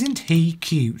 Isn't he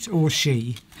cute, or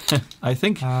she? I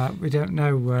think. We don't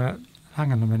know.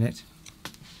 Hang on a minute.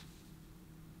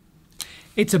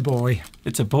 It's a boy.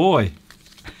 It's a boy.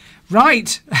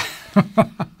 Right.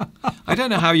 I don't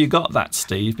know how you got that,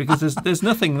 Steve, because there's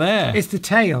nothing there. It's the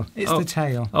tail. It's the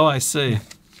tail. Oh, I see.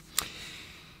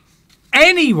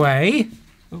 Anyway,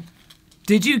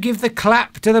 did you give the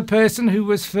clap to the person who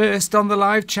was first on the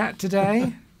live chat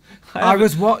today? I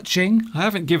was watching. I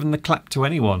haven't given the clap to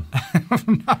anyone.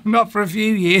 Not for a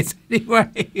few years,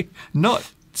 anyway.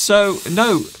 Not so.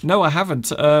 No, I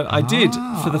haven't. I did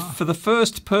for the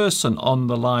first person on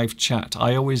the live chat.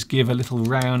 I always give a little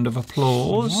round of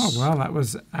applause. Oh well, that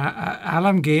was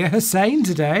Alamgir Hussain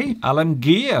today.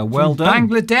 Alamgir, well done.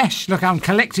 Bangladesh. Look, I'm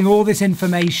collecting all this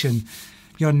information.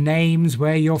 Your names,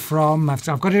 where you're from. I've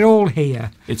got it all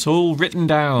here. It's all written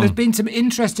down. There's been some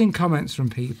interesting comments from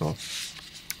people.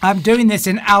 I'm doing this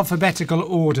in alphabetical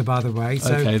order, by the way.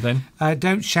 So, okay, then.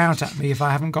 Don't shout at me if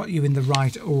I haven't got you in the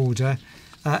right order.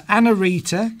 Anna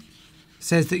Rita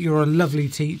says that you're a lovely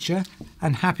teacher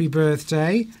and happy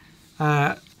birthday.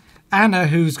 Anna,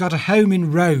 who's got a home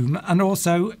in Rome and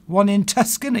also one in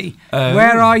Tuscany.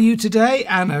 Where are you today,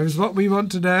 Anna, is what we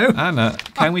want to know. Anna,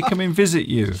 can we come and visit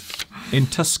you in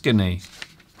Tuscany?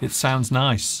 It sounds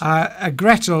nice.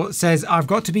 Gretel says, I've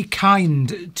got to be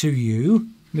kind to you,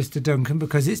 Mr. Duncan,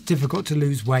 because it's difficult to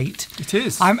lose weight. It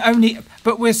is.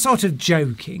 But we're sort of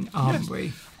joking, aren't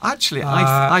we? Actually,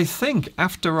 I think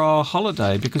after our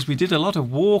holiday, because we did a lot of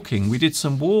walking, we did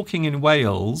some walking in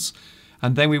Wales,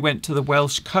 and then we went to the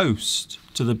Welsh coast,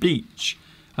 to the beach,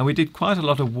 and we did quite a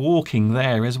lot of walking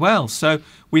there as well. So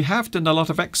we have done a lot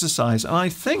of exercise, and I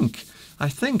think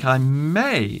I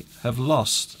may have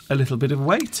lost a little bit of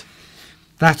weight.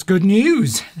 That's good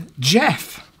news.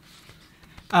 Jeff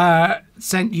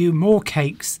sent you more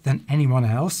cakes than anyone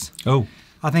else. Oh.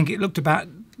 I think it looked about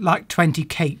like 20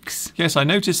 cakes. Yes, I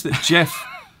noticed that Jeff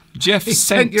he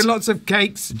sent you lots of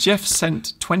cakes. Jeff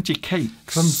sent 20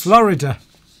 cakes. From Florida.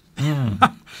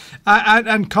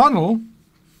 And Connell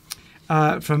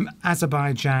from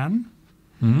Azerbaijan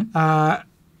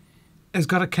has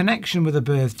got a connection with a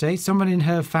birthday. Someone in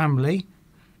her family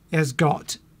has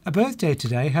got a birthday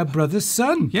today. Her brother's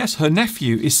son. Yes, her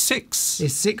nephew is 6.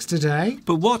 Is 6 today.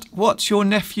 But what's your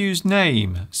nephew's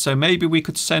name? So maybe we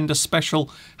could send a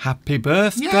special happy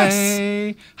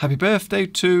birthday. Yes. Happy birthday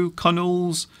to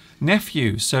Connell's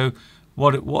nephew. So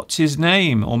what's his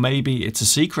name? Or maybe it's a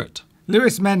secret.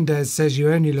 Luis Mendez says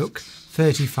you only look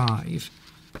 35.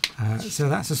 So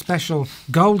that's a special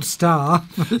gold star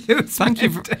for Luis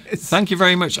Mendez. Thank you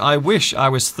very much. I wish I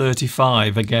was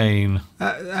 35 again.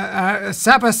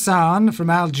 Sabasan from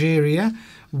Algeria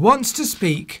wants to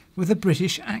speak with a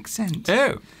British accent.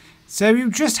 Oh. So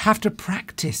you just have to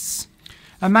practice.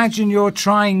 Imagine you're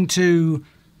trying to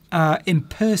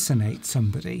impersonate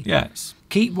somebody. Yes.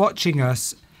 Keep watching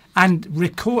us and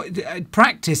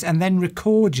practice and then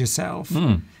record yourself.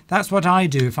 That's what I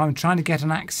do if I'm trying to get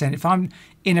an accent. If I'm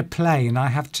in a play and I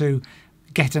have to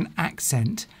get an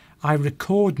accent, I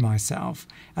record myself,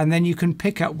 and then you can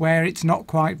pick up where it's not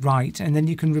quite right, and then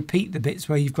you can repeat the bits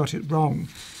where you've got it wrong.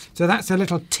 So that's a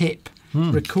little tip.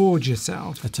 Record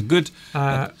yourself. That's a good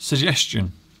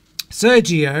suggestion.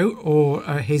 Sergio, or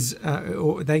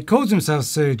they call themselves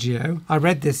Sergio. I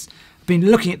read this. I've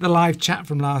been looking at the live chat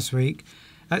from last week.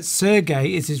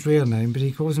 Sergey is his real name, but he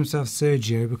calls himself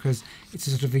Sergio because it's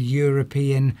a sort of a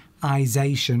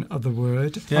Europeanization of the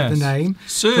word, of the name.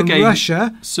 Sergey, from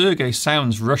Russia. Sergey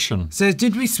sounds Russian. Says,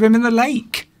 did we swim in the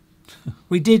lake?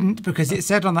 We didn't, because it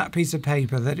said on that piece of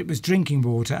paper that it was drinking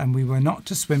water and we were not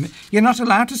to swim. You're not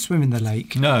allowed to swim in the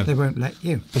lake. No. They won't let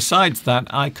you. Besides that,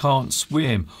 I can't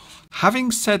swim.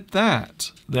 Having said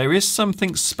that, there is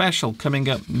something special coming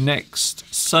up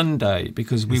next Sunday,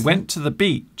 because we went to the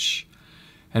beach.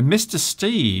 And Mr.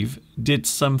 Steve did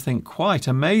something quite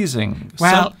amazing.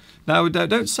 Well, now,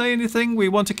 don't say anything. We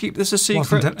want to keep this a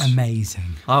secret. Wasn't it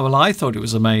amazing? Oh, well, I thought it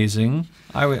was amazing.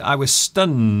 I was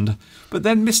stunned. But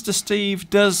then Mr. Steve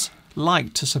does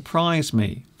like to surprise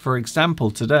me. For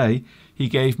example, today, he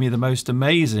gave me the most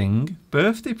amazing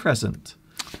birthday present.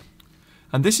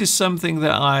 And this is something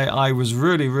that I was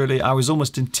I was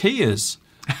almost in tears.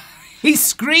 He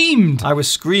screamed. I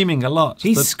was screaming a lot.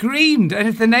 He screamed, and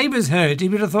if the neighbours heard, he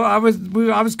would have thought I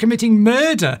was committing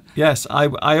murder. Yes,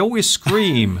 I always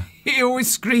scream. He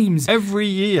always screams. Every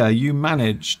year you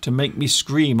manage to make me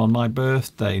scream on my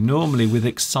birthday, normally with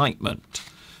excitement.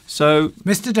 So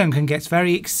Mr. Duncan gets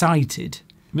very excited.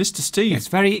 Mr. Steve gets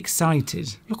very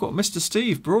excited. Look what Mr.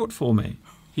 Steve brought for me.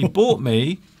 He bought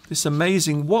me this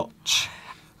amazing watch,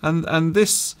 and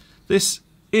this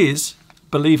is,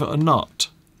 believe it or not,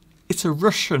 it's a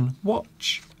Russian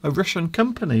watch, a Russian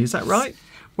company. Is that right?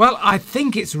 Well, I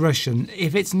think it's Russian.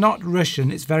 If it's not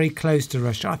Russian, it's very close to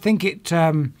Russia. I think it's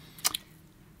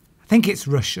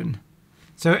Russian.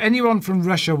 So anyone from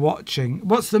Russia watching,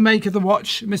 what's the make of the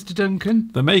watch, Mr.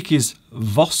 Duncan? The make is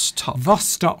Vostok.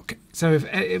 Vostok. So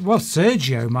if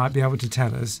Sergio might be able to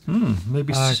tell us.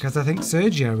 Maybe. Because I think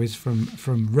Sergio is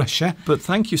from Russia. But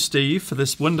thank you, Steve, for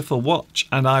this wonderful watch,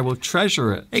 and I will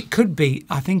treasure it. It could be.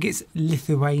 I think it's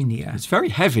Lithuania. It's very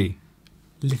heavy.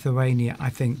 Lithuania, I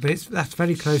think, but that's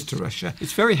very close to Russia.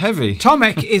 It's very heavy.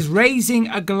 Tomek is raising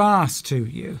a glass to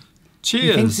you. Cheers.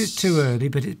 He thinks it's too early,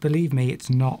 but believe me, it's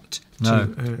not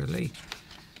too early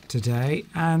today.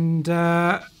 And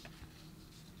oh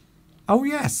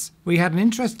yes, we had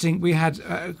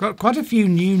got quite a few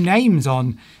new names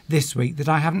on this week that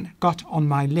I haven't got on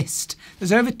my list.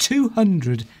 There's over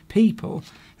 200 people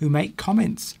who make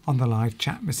comments on the live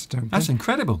chat, Mr. Duncan. That's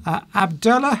incredible.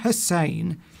 Abdullah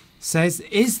Hussein says,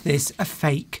 "Is this a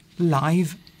fake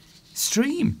live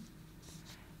stream?"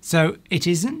 So it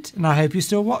isn't, and I hope you're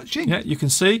still watching. Yeah, you can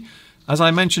see, as I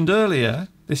mentioned earlier,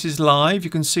 this is live. You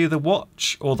can see the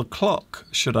watch, or the clock,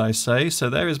 should I say. So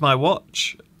there is my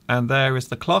watch, and there is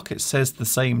the clock. It says the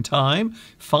same time,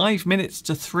 5 minutes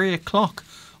to 3 o'clock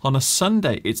on a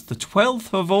Sunday. It's the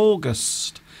 12th of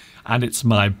August, and it's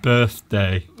my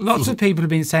birthday. Lots of people have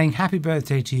been saying happy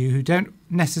birthday to you who don't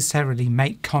necessarily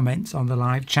make comments on the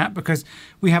live chat, because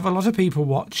we have a lot of people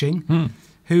watching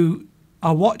who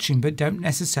are watching but don't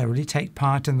necessarily take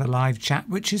part in the live chat,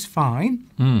 which is fine.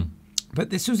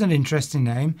 But this was an interesting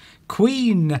name.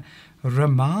 Queen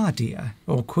Ramadia,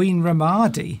 or Queen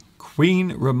Ramadi.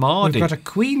 Queen Ramadi. We've got a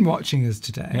queen watching us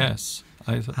today. Yes.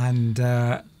 And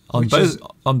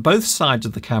on both sides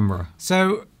of the camera.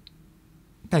 So,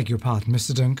 beg your pardon,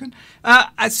 Mr. Duncan.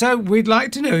 So we'd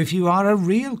like to know if you are a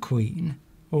real queen,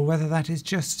 or whether that is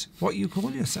just what you call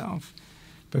yourself.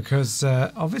 Because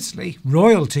obviously,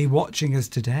 royalty watching us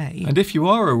today. And if you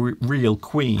are a real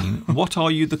queen, what are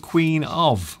you the queen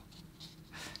of?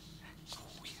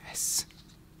 Oh, yes.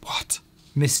 What?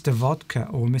 Mr. Vodka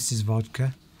or Mrs.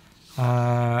 Vodka.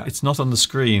 It's not on the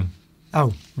screen.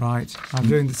 Oh, right. I'm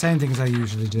doing the same thing as I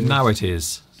usually do. Now it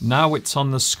is. Now it's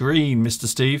on the screen, Mr.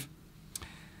 Steve.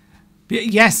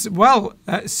 Yes, well,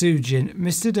 Sujin,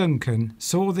 Mr. Duncan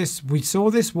we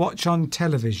saw this watch on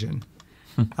television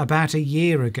about a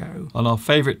year ago. On our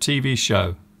favourite TV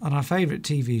show.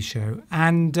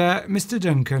 And Mr.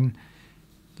 Duncan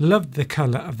loved the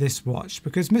colour of this watch,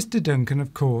 because Mr. Duncan,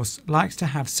 of course, likes to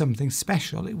have something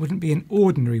special. It wouldn't be an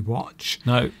ordinary watch.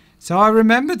 No. So I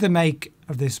remembered the make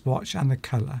of this watch and the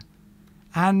colour.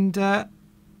 And I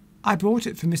bought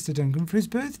it for Mr. Duncan for his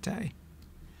birthday.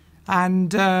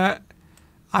 And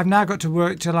I've now got to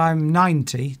work till I'm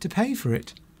 90 to pay for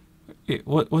it.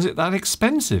 Was it that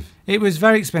expensive? It was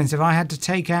very expensive. I had to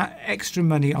take out extra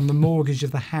money on the mortgage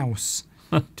of the house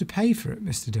to pay for it,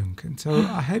 Mr. Duncan. So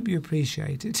I hope you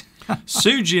appreciate it.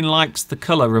 Sujin likes the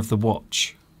colour of the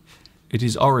watch. It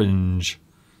is orange.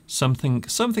 Something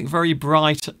very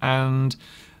bright and,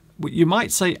 you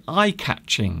might say,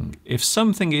 eye-catching. If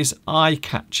something is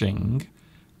eye-catching,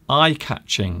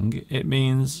 it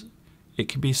means it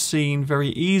can be seen very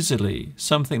easily.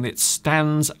 Something that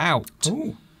stands out.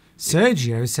 Ooh.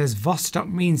 Sergio says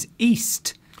Vostok means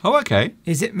east. Oh, okay.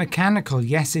 Is it mechanical?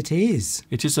 Yes, it is.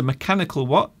 It is a mechanical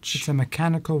watch. It's a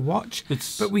mechanical watch.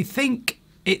 But we think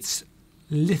it's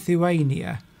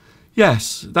Lithuania.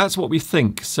 Yes, that's what we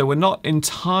think. So we're not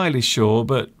entirely sure,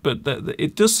 but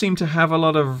it does seem to have a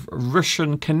lot of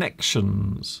Russian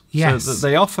connections. Yes. So that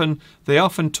they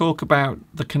often talk about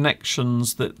the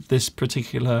connections that this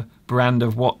particular brand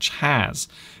of watch has.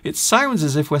 It sounds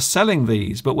as if we're selling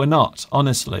these, but we're not,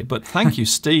 honestly. But thank you,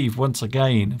 Steve, once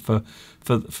again for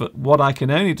what I can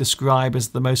only describe as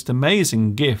the most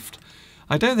amazing gift.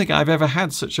 I don't think I've ever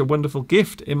had such a wonderful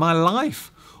gift in my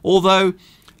life. Although,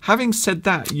 having said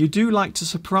that, you do like to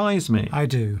surprise me. I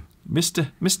do. Mr.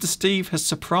 Steve has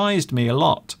surprised me a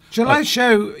lot. Shall I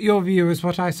show your viewers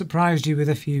what I surprised you with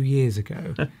a few years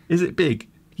ago? Is it big?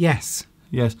 Yes.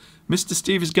 Yes. Mr.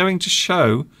 Steve is going to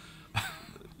show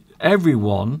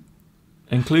everyone,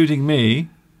 including me,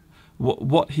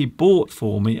 what he bought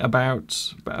for me about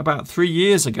 3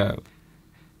 years ago.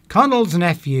 Connell's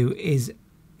nephew is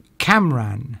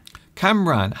Camran.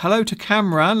 Camran. Hello to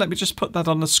Camran. Let me just put that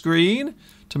on the screen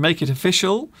to make it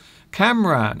official.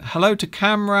 Camran. Hello to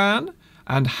Camran.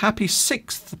 And happy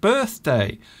 6th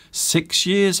birthday. 6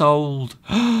 years old.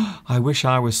 I wish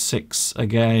I was 6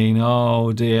 again.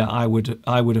 Oh dear. I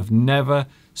would have never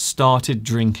started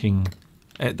drinking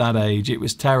at that age. It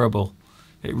was terrible.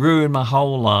 It ruined my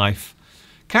whole life.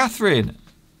 Catherine,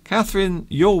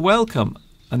 you're welcome.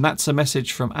 And that's a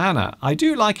message from Anna. I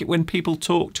do like it when people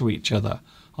talk to each other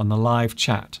on the live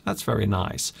chat. That's very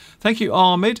nice. Thank you,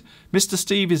 Ahmed. Mr.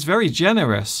 Steve is very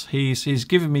generous. He's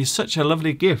given me such a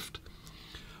lovely gift.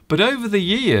 But over the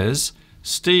years,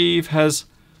 Steve has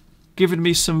given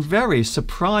me some very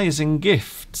surprising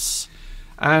gifts.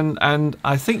 And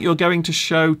I think you're going to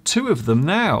show 2 of them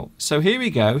now. So here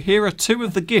we go. Here are 2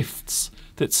 of the gifts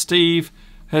that Steve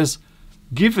has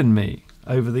given me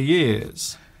over the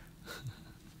years.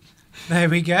 There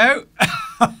we go.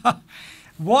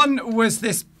 One was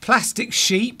this plastic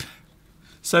sheep.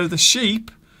 So the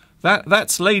sheep,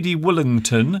 that's Lady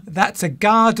Wollongton. That's a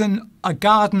garden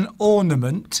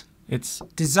ornament. It's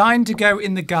designed to go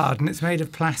in the garden. It's made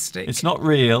of plastic. It's not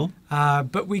real.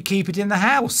 But we keep it in the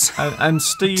house. And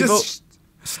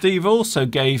Steve also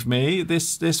gave me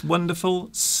this wonderful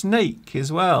snake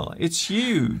as well. It's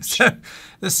huge. So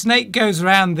the snake goes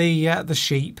around the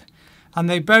sheep, and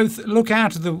they both look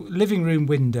out of the living room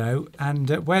window. And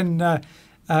when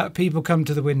people come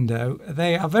to the window,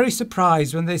 they are very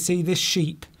surprised when they see this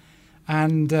sheep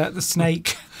and the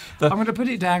snake. I'm going to put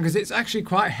it down because it's actually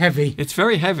quite heavy. It's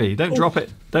very heavy. Don't drop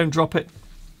it. Don't drop it.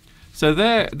 So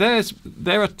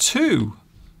there are 2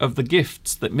 of the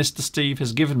gifts that Mr. Steve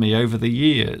has given me over the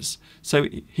years. So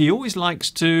he always likes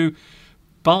to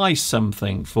buy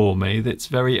something for me that's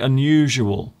very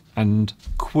unusual and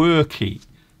quirky.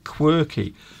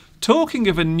 Talking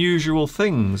of unusual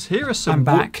things, here are some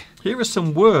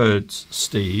words,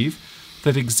 Steve,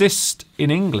 that exist in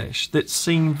English that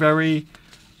seem very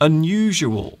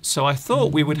unusual. So I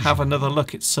thought we would have another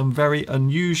look at some very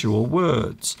unusual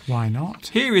words. Why not?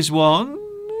 Here is one.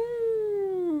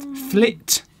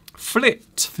 Flit.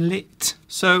 Flit.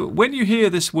 So when you hear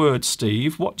this word,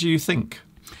 Steve, what do you think?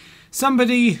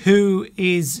 Somebody who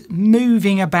is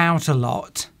moving about a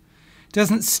lot,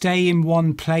 doesn't stay in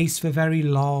one place for very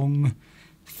long,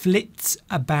 flits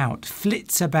about.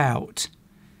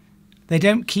 They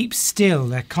don't keep still,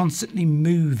 they're constantly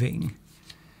moving.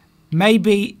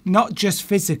 Maybe not just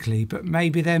physically, but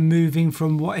maybe they're moving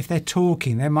from if they're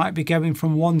talking, they might be going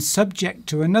from one subject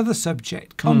to another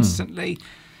subject constantly.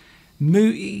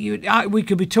 We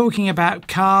could be talking about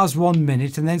cars 1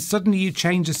 minute, and then suddenly you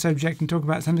change the subject and talk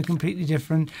about something completely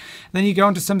different. Then you go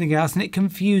on to something else, and it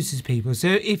confuses people.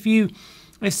 So if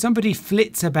somebody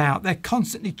flits about, they're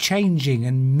constantly changing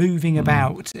and moving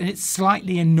about, and it's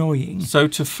slightly annoying. So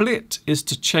to flit is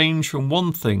to change from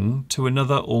one thing to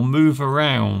another or move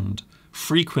around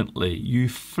frequently. You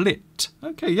flit.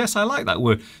 Okay, yes, I like that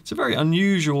word. It's a very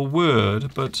unusual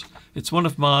word, but it's one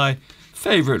of my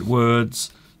favourite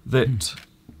words that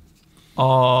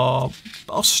are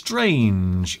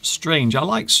strange. I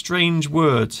like strange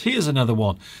words. Here's another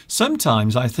one.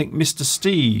 Sometimes I think Mr.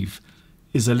 Steve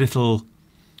is a little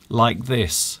like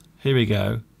this. Here we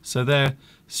go. So there,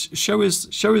 show us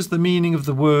the meaning of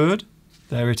the word.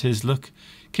 There it is. Look,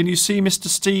 can you see Mr.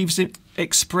 Steve's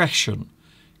expression?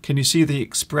 Can you see the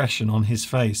expression on his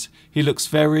face? He looks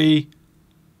very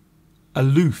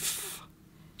aloof.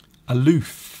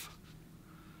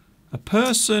 A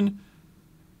person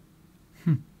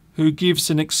who gives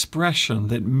an expression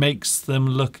that makes them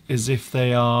look as if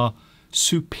they are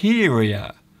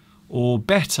superior or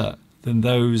better than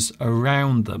those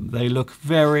around them. They look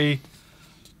very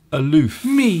aloof.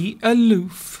 Me,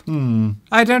 aloof?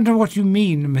 I don't know what you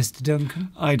mean, Mr. Duncan.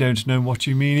 I don't know what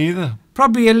you mean either.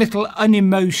 Probably a little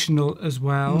unemotional as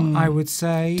well, I would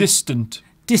say. Distant.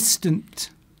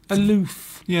 Aloof.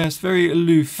 Yes, very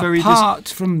aloof. Very apart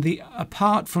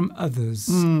from others.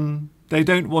 They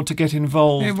don't want to get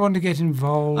involved. They want to get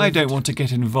involved. I don't want to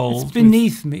get involved. It's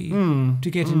beneath me to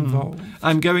get involved.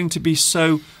 I'm going to be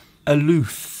so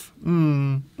aloof.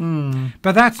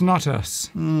 But that's not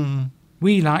us.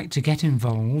 We like to get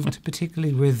involved,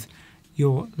 particularly with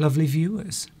your lovely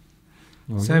viewers.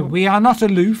 So we are not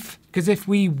aloof, because if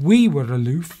we were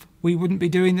aloof, we wouldn't be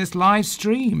doing this live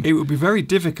stream. It would be very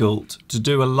difficult to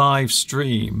do a live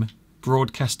stream,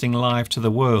 broadcasting live to the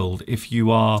world, if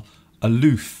you are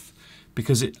aloof,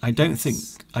 because I don't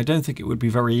think it would be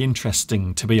very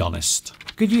interesting, to be honest.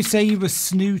 Could you say you were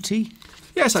snooty?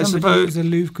 Yes, I suppose. Somebody who was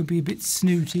aloof could be a bit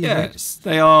snooty. Yes,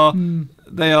 they are.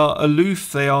 They are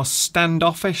aloof. They are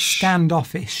standoffish.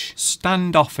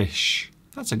 Standoffish.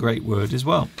 That's a great word as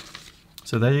well.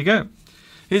 So there you go.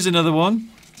 Here's another one.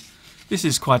 This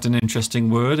is quite an interesting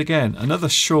word. Again, another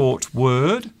short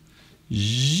word.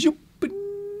 Jinx.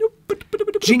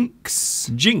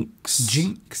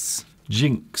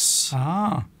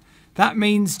 Ah, that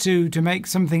means to make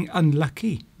something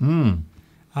unlucky.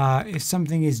 If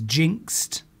something is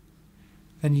jinxed,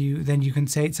 then you can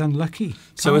say it's unlucky,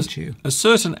 can't you? A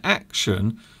certain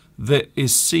action that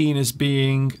is seen as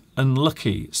being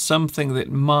unlucky, something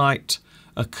that might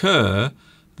occur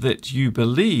that you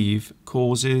believe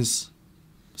causes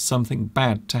something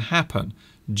bad to happen.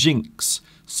 Jinx.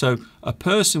 So a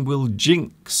person will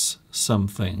jinx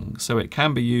something. So it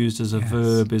can be used as a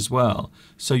verb as well.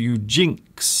 So you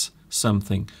jinx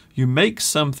something. You make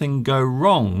something go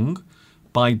wrong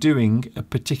by doing a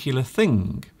particular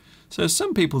thing. So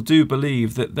some people do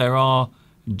believe that there are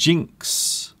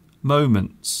jinx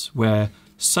moments where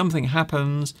something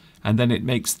happens and then it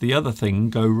makes the other thing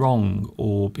go wrong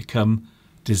or become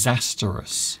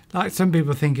disastrous. Like some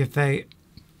people think if they,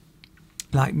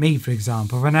 like me for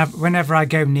example, whenever I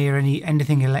go near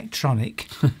anything electronic,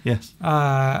 yes,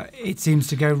 it seems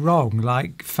to go wrong,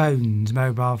 like phones,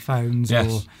 mobile phones,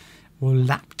 yes, or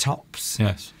laptops.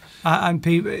 Yes. And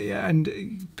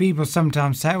people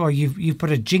sometimes say, well, you've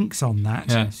put a jinx on that.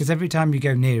 Yes. Because every time you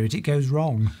go near it, it goes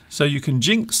wrong. So you can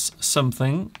jinx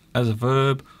something as a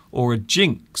verb, or a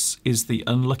jinx is the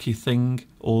unlucky thing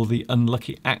or the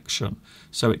unlucky action.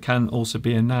 So it can also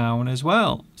be a noun as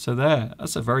well. So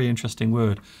that's a very interesting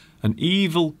word. An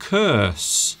evil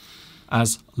curse,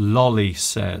 as Lolly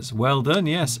says. Well done,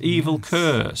 yes, evil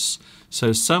curse.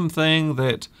 So something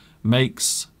that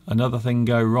makes another thing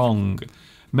go wrong.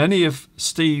 Many of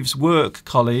Steve's work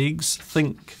colleagues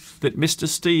think that Mr.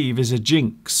 Steve is a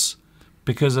jinx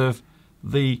because of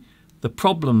the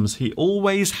problems he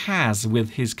always has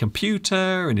with his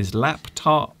computer and his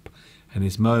laptop and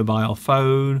his mobile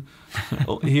phone.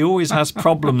 He always has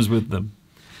problems with them.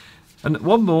 And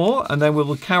one more, and then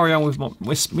we'll carry on with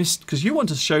because you want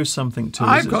to show something to us.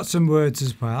 I've got some words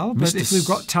as well, but if we've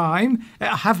got time,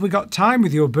 have we got time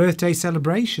with your birthday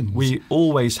celebrations? We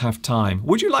always have time.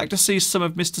 Would you like to see some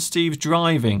of Mr. Steve's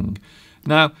driving?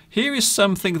 Now, here is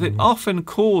something that often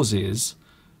causes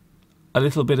a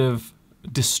little bit of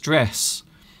distress.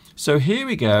 So here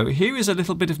we go. Here is a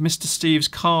little bit of Mr. Steve's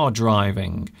car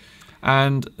driving.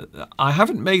 And I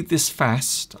haven't made this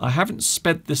fast. I haven't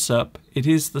sped this up. It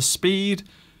is the speed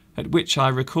at which I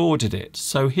recorded it.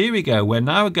 So here we go. We're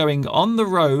now going on the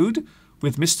road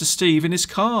with Mr. Steve in his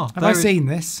car. Have I seen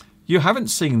this? You haven't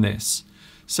seen this.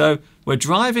 So we're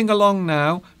driving along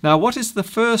now. Now, what is the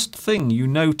first thing you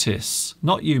notice?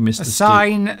 Not you, Mr. Steve. A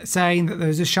sign saying that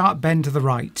there's a sharp bend to the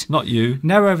right. Not you.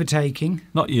 No overtaking.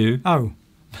 Not you. Oh.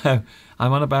 No,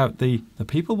 I'm on about the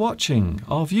people watching,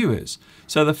 our viewers.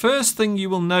 So the first thing you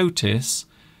will notice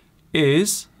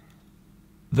is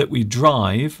that we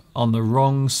drive on the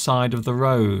wrong side of the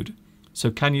road.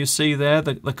 So can you see there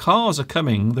that the cars are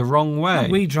coming the wrong way?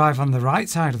 We drive on the right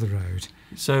side of the road.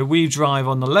 So we drive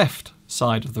on the left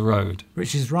side of the road.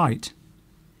 Which is right.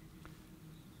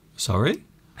 Sorry?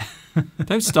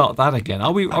 Don't start that again.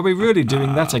 Are we really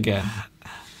doing that again?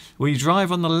 We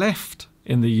drive on the left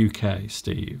in the UK,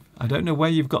 Steve. I don't know where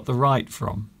you've got the right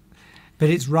from. But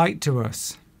it's right to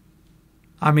us.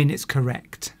 I mean, it's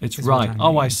correct. It's right. I mean.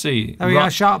 Oh, I see. Oh, yeah,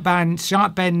 sharp bend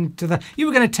to the... You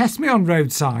were going to test me on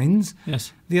road signs.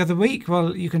 Yes. The other week.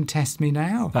 Well, you can test me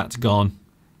now. That's gone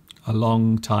a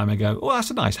long time ago. Oh, that's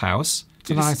a nice house.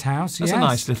 It's a nice house, yes. That's a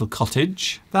nice little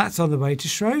cottage. That's on the way to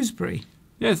Shrewsbury.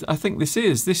 Yes, I think this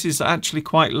is. This is actually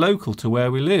quite local to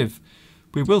where we live.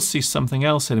 We will see something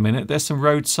else in a minute. There's some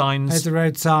road signs. There's a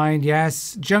road sign,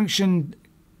 yes. Junction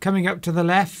coming up to the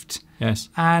left. Yes.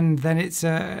 And then it's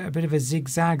a bit of a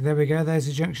zigzag. There we go. There's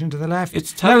a junction to the left.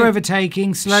 It's no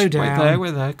overtaking. Slow down.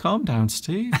 Wait there. Calm down,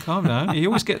 Steve. Calm down. He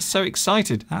always gets so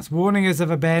excited. That's warning us of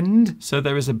a bend. So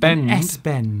there is a bend. An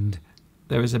S-bend.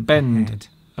 There is a bend. Ahead.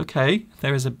 Okay.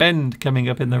 There is a bend coming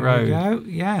up in the road. There we go.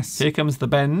 Yes. Here comes the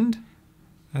bend.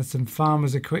 There's some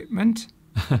farmer's equipment.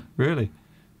 Really?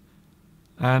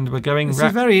 And we're going... This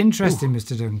is very interesting,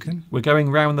 Mr. Duncan. We're going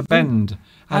round the bend.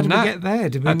 How did we get there?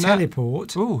 Did we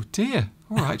teleport? Oh, dear.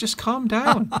 All right, just calm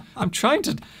down. I'm trying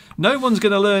to... No one's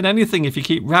going to learn anything if you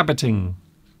keep rabbiting.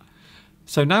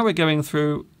 So now we're going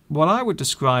through what I would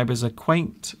describe as a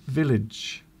quaint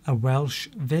village. A Welsh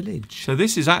village. So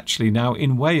this is actually now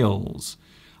in Wales.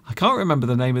 I can't remember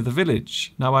the name of the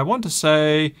village. Now, I want to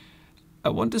say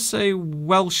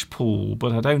Welshpool,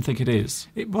 but I don't think it is.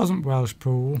 It wasn't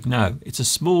Welshpool. No, it's a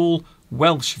small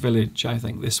Welsh village, I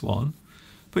think, this one.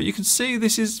 But you can see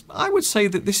I would say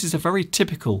that this is a very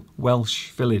typical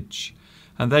Welsh village.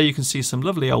 And there you can see some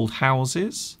lovely old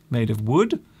houses made of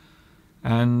wood.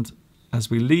 And as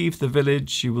we leave the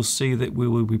village, you will see that we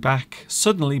will be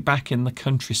suddenly back in the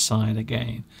countryside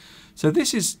again. So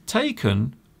this is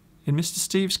taken in Mr.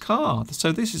 Steve's car.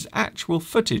 So this is actual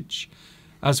footage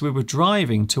as we were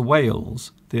driving to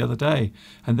Wales the other day.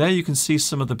 And there you can see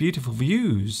some of the beautiful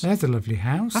views. There's a lovely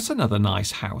house. That's another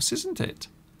nice house, isn't it?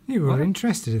 You were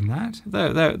interested in that.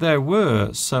 There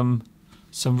were some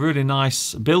really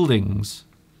nice buildings.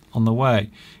 on the way.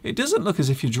 It doesn't look as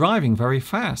if you're driving very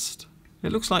fast.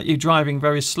 It looks like you're driving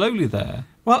very slowly there.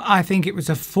 Well, I think it was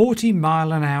a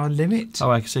 40-mile-an-hour limit.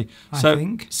 Oh, I see. I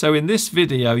think. So in this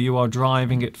video, you are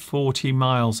driving at 40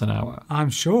 miles an hour. I'm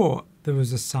sure there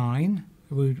was a sign.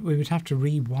 We would have to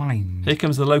rewind. Here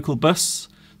comes the local bus.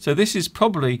 So this is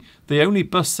probably the only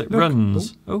bus that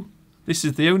runs. Oh, this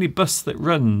is the only bus that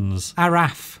runs.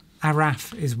 Araf.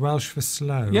 Araf is Welsh for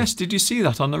slow. Yes, did you see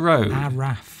that on the road?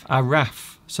 Araf.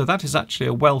 Araf. So that is actually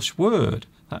a Welsh word.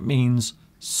 That means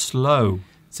slow.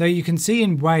 So you can see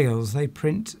in Wales they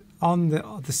print on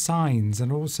the signs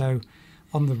and also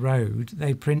on the road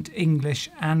they print English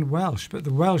and Welsh, but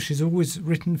the Welsh is always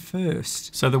written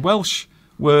first. So the Welsh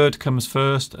word comes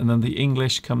first and then the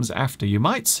English comes after. You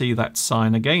might see that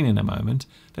sign again in a moment.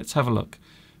 Let's have a look.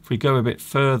 If we go a bit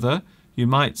further, you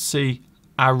might see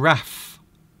Araf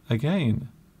again.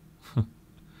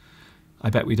 I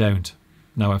bet we don't.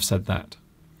 Now I've said that.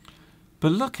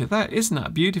 But look at that, isn't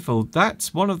that beautiful?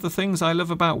 That's one of the things I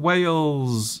love about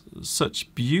Wales.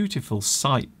 Such beautiful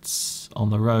sights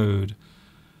on the road.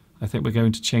 I think we're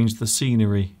going to change the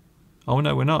scenery. Oh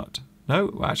no, we're not.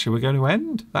 No, actually we're going to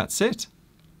end. That's it.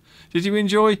 Did you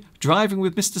enjoy driving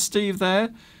with Mr. Steve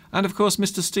there? And of course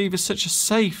Mr. Steve is such a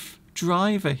safe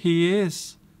driver. He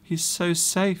is. He's so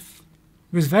safe.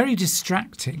 It was very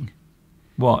distracting.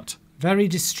 What? Very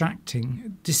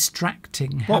distracting.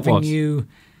 Distracting. What having was? You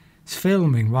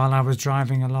filming while I was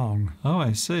driving along. Oh,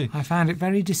 I see. I found it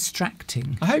very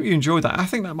distracting. I hope you enjoyed that. I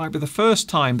think that might be the first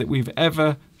time that we've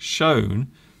ever shown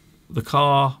the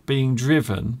car being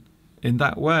driven in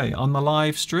that way on the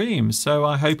live stream. So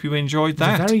I hope you enjoyed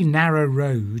that. It's a very narrow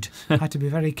road. I had to be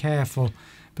very careful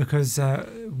because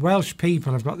Welsh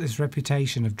people have got this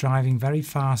reputation of driving very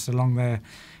fast along their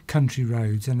country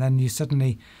roads, and then they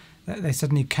suddenly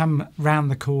come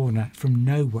round the corner from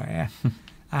nowhere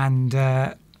and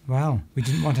well, we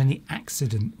didn't want any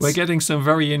accidents. We're getting some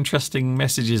very interesting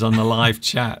messages on the live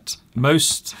chat.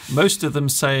 Most of them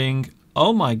saying,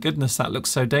 "Oh my goodness, that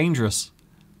looks so dangerous,"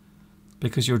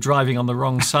 because you're driving on the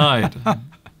wrong side.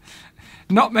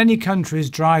 Not many countries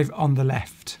drive on the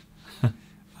left.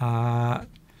 I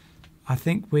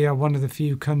think we are one of the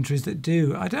few countries that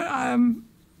do. I don't.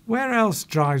 Where else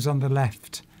drives on the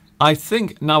left? I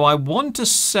think now I want to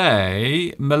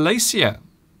say Malaysia.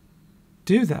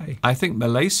 Do they? I think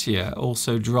Malaysia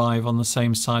also drive on the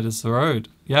same side as the road.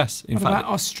 Yes, in what fact.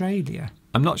 about Australia?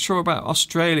 I'm not sure about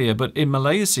Australia, but in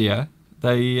Malaysia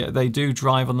they do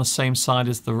drive on the same side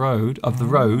as the road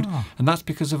and that's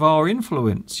because of our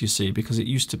influence. You see, because it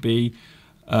used to be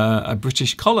a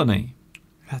British colony.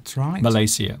 That's right.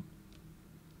 Malaysia.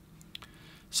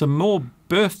 Some more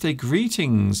birthday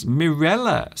greetings.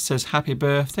 Mirella says happy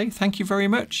birthday. Thank you very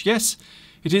much. Yes,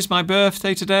 it is my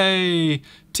birthday today.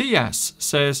 Tias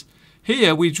says,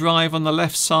 here we drive on the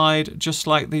left side just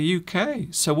like the UK.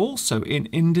 So also in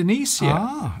Indonesia.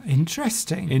 Ah,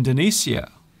 interesting.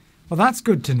 Indonesia. Well, that's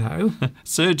good to know.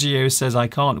 Sergio says, I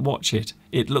can't watch it.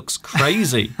 It looks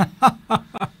crazy.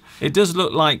 It does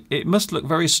look like, it must look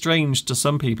very strange to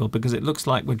some people because it looks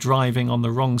like we're driving on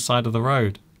the wrong side of the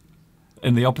road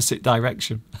in the opposite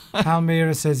direction.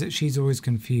 Palmyra says that she's always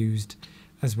confused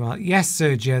as well. Yes,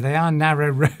 Sergio, they are narrow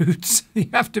roads. You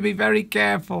have to be very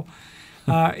careful.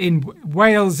 In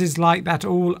Wales is like that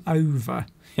all over.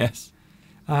 Yes.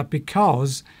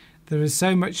 Because there is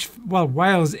so much... Well,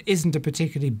 Wales isn't a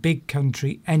particularly big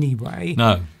country anyway.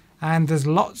 No. And there's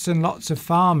lots and lots of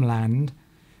farmland.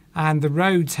 And the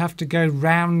roads have to go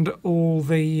round all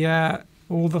the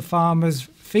farmers'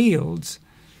 fields.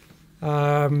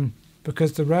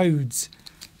 Because the roads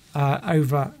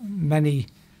over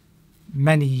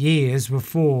many years were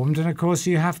formed, and of course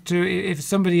you have to, if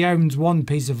somebody owns one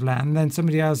piece of land, then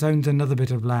somebody else owns another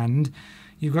bit of land.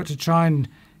 You've got to try and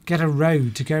get a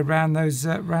road to go round those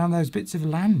bits of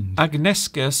land.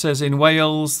 Agneska says in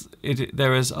Wales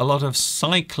there is a lot of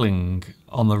cycling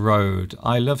on the road.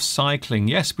 I love cycling.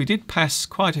 Yes, we did pass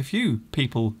quite a few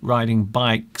people riding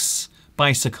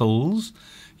bicycles.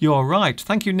 You're right.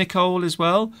 Thank you, Nicole, as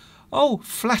well. Oh,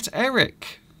 Flat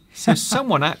Eric. So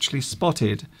someone actually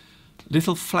spotted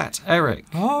little Flat Eric.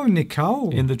 Oh,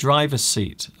 Nicole. In the driver's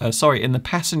seat. In the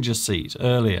passenger seat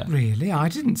earlier. Really? I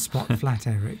didn't spot Flat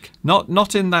Eric.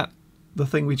 Not in the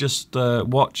thing we just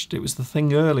watched. It was the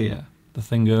thing earlier. The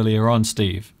thing earlier on,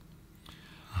 Steve.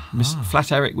 Miss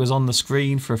Flat Eric was on the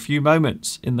screen for a few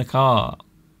moments in the car.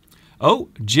 Oh,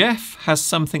 Jeff has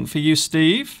something for you,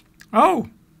 Steve. Oh.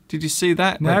 Did you see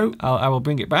that? No. I will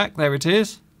bring it back. There it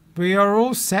is. We are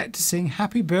all set to sing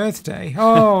happy birthday.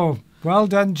 Oh, Well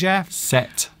done, Jeff.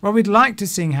 Set. Well, we'd like to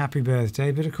sing Happy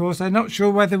Birthday, but of course I'm not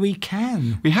sure whether we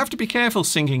can. We have to be careful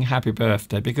singing Happy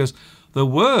Birthday because the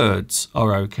words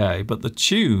are okay, but the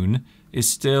tune is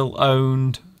still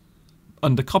owned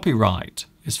under copyright,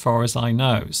 as far as I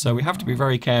know. So we have to be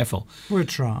very careful. We'll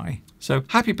try. So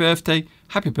happy birthday,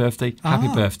 happy birthday,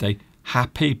 happy birthday,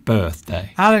 happy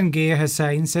birthday. Alan Gear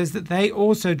Hussain says that they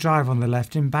also drive on the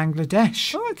left in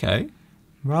Bangladesh. Oh, okay.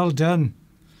 Well done.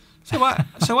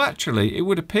 So actually, it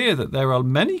would appear that there are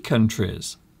many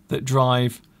countries that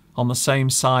drive on the same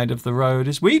side of the road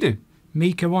as we do.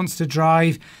 Mika wants to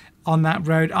drive on that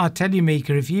road. I'll tell you,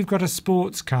 Mika, if you've got a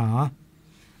sports car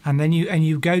and then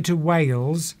you go to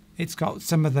Wales, it's got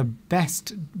some of the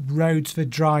best roads for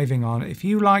driving on. If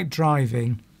you like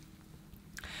driving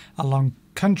along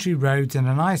country roads in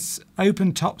a nice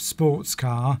open top sports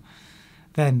car,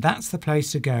 then that's the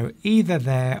place to go, either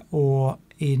there or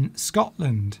in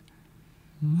Scotland.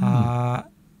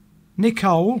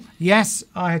 Nicole, yes,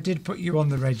 I did put you on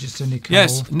the register, Nicole.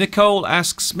 Yes, Nicole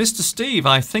asks, Mr. Steve,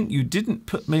 I think you didn't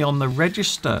put me on the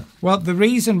register. Well, the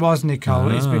reason was, Nicole,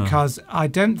 is because I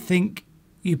don't think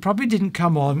you probably didn't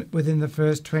come on within the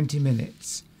first 20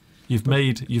 minutes. You've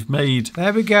made.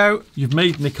 There we go. You've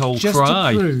made Nicole just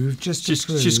cry. To prove, just to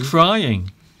prove. She's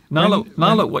crying. Now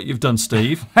look what you've done,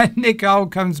 Steve. When Nicole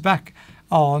comes back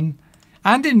on,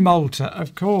 and in Malta,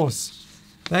 of course.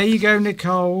 There you go,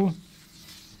 Nicole.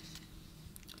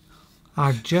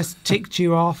 I've just ticked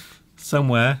you off.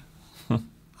 Somewhere.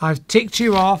 I've ticked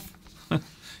you off.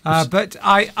 But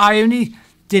I only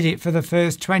did it for the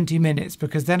first 20 minutes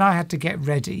because then I had to get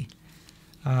ready.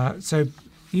 So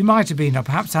you might have been up.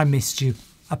 Perhaps I missed you.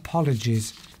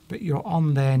 Apologies. But you're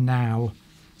on there now.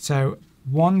 So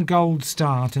 1 gold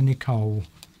star to Nicole.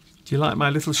 Do you like my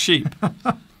little sheep?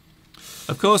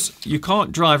 Of course, you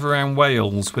can't drive around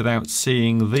Wales without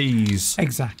seeing these.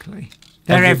 Exactly.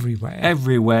 They're everywhere.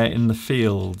 Everywhere in the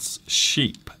fields.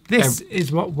 Sheep. This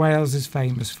is what Wales is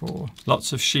famous for.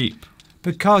 Lots of sheep.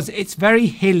 Because it's very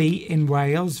hilly in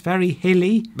Wales. Very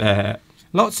hilly.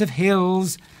 Lots of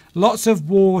hills. Lots of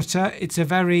water.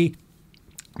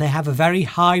 They have a very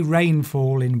high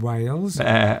rainfall in Wales.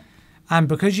 And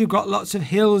because you've got lots of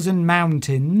hills and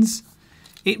mountains,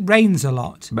 it rains a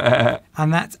lot.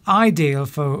 And that's ideal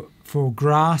for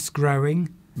grass growing.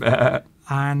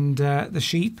 And the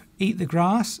sheep eat the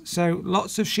grass. So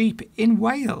lots of sheep in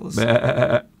Wales.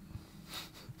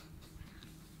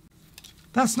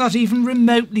 That's not even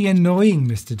remotely annoying,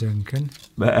 Mr. Duncan.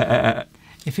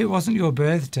 If it wasn't your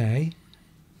birthday,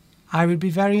 I would be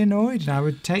very annoyed and I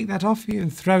would take that off you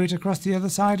and throw it across the other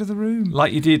side of the room.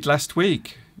 Like you did last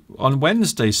week. On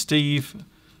Wednesday, Steve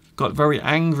got very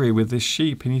angry with this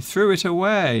sheep and he threw it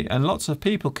away. And lots of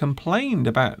people complained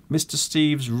about Mr.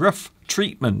 Steve's rough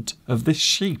treatment of this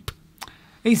sheep.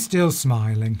 He's still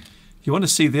smiling. You want to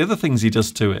see the other things he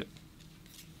does to it?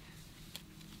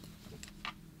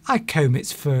 I comb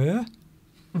its fur.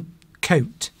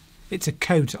 Coat. It's a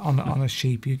coat on a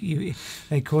sheep.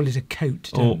 They call it a coat,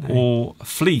 don't they? Or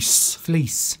fleece.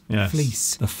 Fleece. Yes.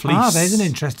 Fleece. The fleece. Ah, there's an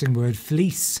interesting word.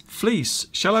 Fleece. Fleece.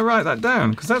 Shall I write that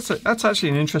down? Because that's actually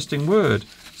an interesting word.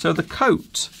 So the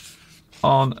coat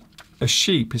on a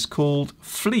sheep is called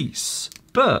fleece,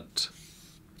 but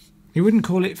you wouldn't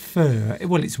call it fur.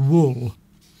 Well, it's wool.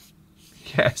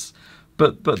 Yes,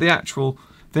 but the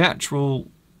actual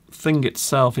thing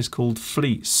itself is called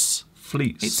fleece.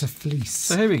 Fleece. It's a fleece.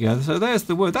 So here we go. So there's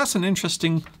the word. That's an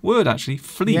interesting word, actually.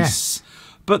 Fleece. Yes.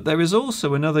 But there is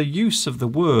also another use of the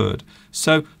word.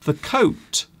 So the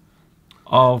coat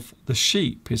of the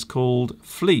sheep is called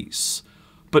fleece.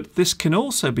 But this can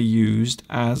also be used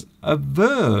as a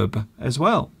verb as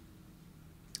well.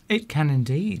 It can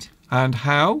indeed. And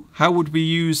how? How would we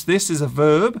use this as a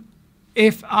verb?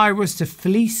 If I was to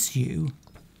fleece you,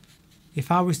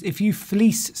 if you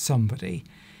fleece somebody,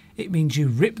 it means you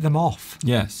rip them off.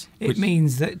 Yes. It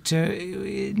means that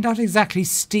not exactly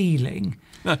stealing,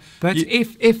 no, but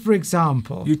if, for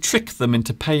example, you trick them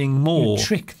into paying more. You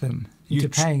trick them into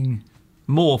paying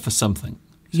more for something.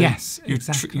 So yes,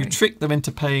 exactly. You trick them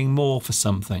into paying more for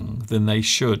something than they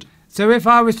should. So if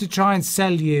I was to try and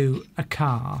sell you a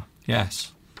car.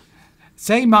 Yes.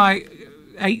 Say my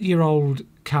 8-year-old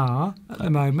car at the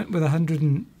moment with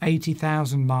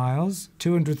 180,000 miles,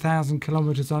 200,000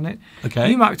 kilometres on it.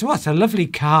 Okay. You might say, what's a lovely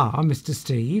car, Mr.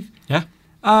 Steve? Yeah.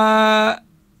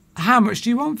 How much do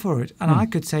you want for it? And I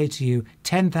could say to you,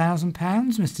 £10,000,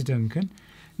 Mr. Duncan.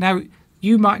 Now,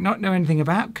 you might not know anything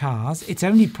about cars. It's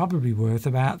only probably worth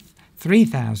about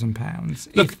 £3,000,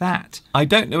 if that. I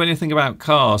don't know anything about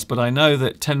cars, but I know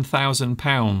that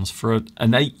 £10,000 for an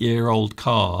 8-year-old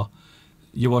car,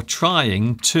 you are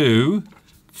trying to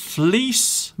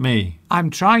fleece me. I'm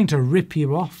trying to rip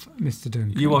you off, Mr.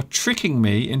 Duncan. You are tricking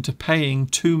me into paying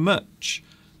too much.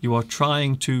 You are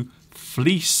trying to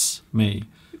fleece me.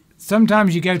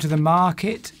 Sometimes you go to the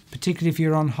market, particularly if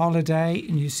you're on holiday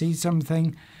and you see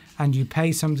something and you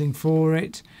pay something for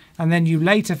it, and then you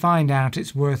later find out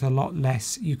it's worth a lot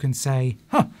less. You can say,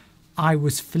 I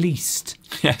was fleeced.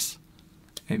 Yes.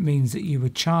 It means that you were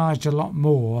charged a lot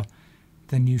more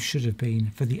than you should have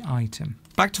been for the item.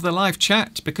 Back to the live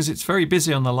chat, because it's very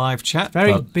busy on the live chat.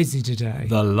 Very busy today.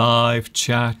 The live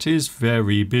chat is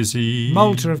very busy.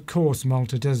 Malta, of course,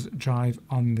 Malta does drive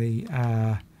on the...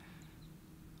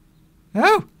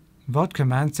 Oh! Vodka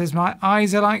Man says, my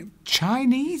eyes are like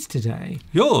Chinese today.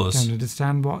 Yours? Don't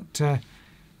understand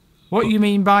what you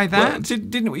mean by that. Well,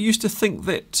 didn't we used to think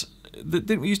that...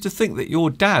 Didn't we used to think that your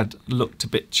dad looked a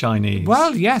bit Chinese?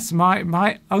 Well, yes,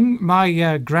 my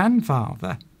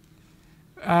grandfather...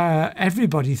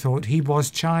 everybody thought he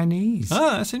was Chinese.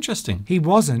 Ah, that's interesting. He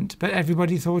wasn't, but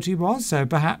everybody thought he was. So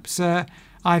perhaps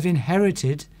I've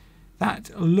inherited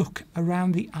that look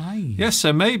around the eyes. Yes,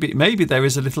 so maybe there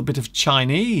is a little bit of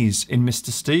Chinese in Mr.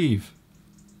 Steve.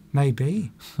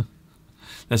 Maybe.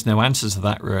 There's no answer to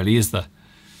that, really, is there?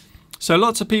 So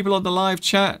lots of people on the live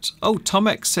chat. Oh,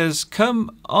 Tomek says, come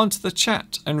onto the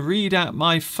chat and read out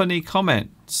my funny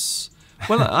comments.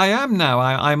 Well, I am now.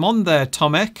 I'm on there,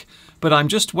 Tomek. But I'm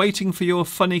just waiting for your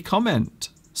funny comment.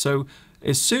 So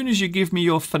as soon as you give me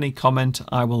your funny comment,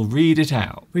 I will read it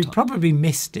out. We've probably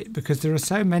missed it because there are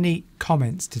so many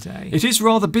comments today. It is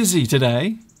rather busy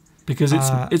today because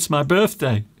it's my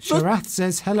birthday. Sharath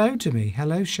says hello to me.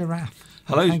 Hello, Sharath.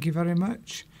 Hello. Thank you very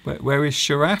much. Where is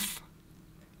Sharath?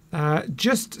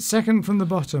 Just second from the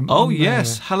bottom. Oh,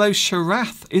 yes. Hello,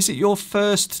 Sharath. Is it your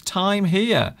first time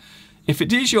here? If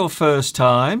it is your first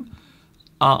time...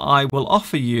 I will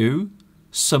offer you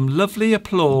some lovely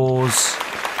applause.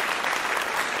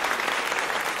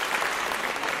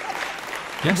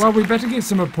 Yes. Well, we better give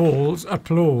some applause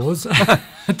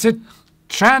to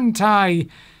Trantai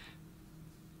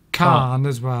Khan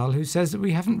as well, who says that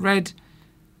we haven't read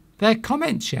their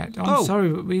comments yet. I'm sorry,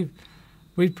 but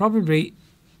you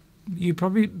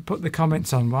probably put the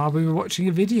comments on while we were watching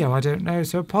a video. I don't know,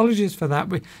 so apologies for that.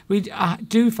 We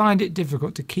do find it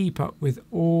difficult to keep up with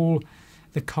all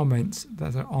the comments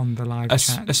that are on the live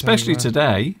chat. Especially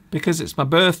today, because it's my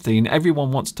birthday and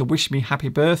everyone wants to wish me happy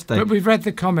birthday. But we've read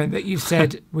the comment that you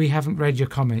said we haven't read your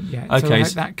comment yet. Okay, so I hope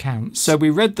that counts. So we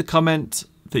read the comment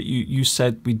that you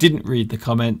said we didn't read the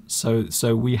comment.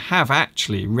 So we have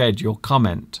actually read your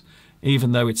comment,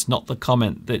 even though it's not the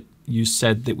comment that you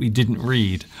said that we didn't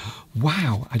read.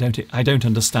 Wow, I don't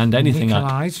understand anything.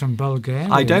 Nikolai's from Bulgaria.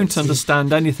 I don't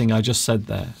understand anything I just said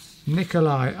there.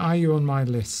 Nikolai, are you on my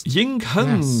list? Ying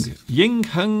Hung. Yes. Ying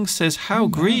Hung says, how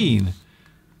green.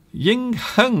 Ying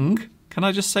Hung, can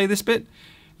I just say this bit?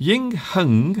 Ying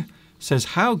Hung says,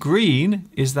 how green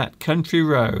is that country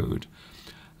road?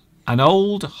 An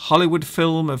old Hollywood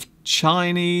film of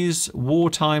Chinese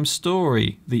wartime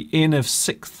story, The Inn of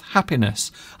Sixth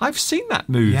Happiness. I've seen that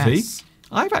movie. Yes.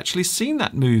 I've actually seen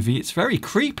that movie. It's very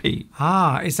creepy.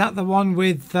 Ah, is that the one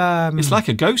with... It's like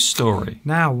a ghost story.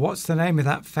 Now, what's the name of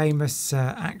that famous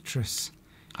actress?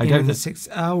 I don't know.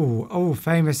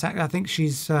 Famous actress. I think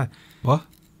she's... What?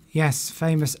 Yes,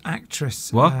 famous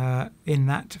actress. What? In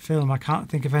that film. I can't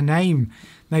think of her name.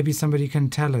 Maybe somebody can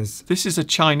tell us. This is a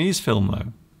Chinese film,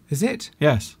 though. Is it?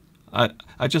 Yes.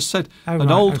 I just said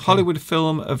old Hollywood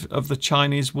film of the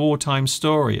Chinese wartime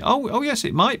story. Oh, yes,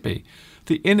 it might be.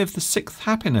 The Inn of the Sixth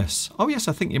Happiness. Oh, yes,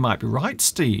 I think you might be right,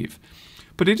 Steve.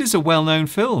 But it is a well-known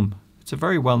film. It's a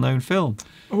very well-known film.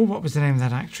 Oh, what was the name of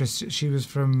that actress? She was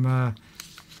from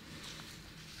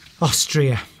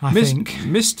Austria, I think.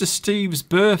 Mr. Steve's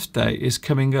birthday is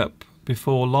coming up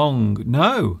before long.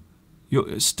 No,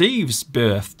 Steve's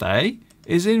birthday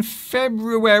is in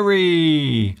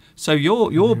February. So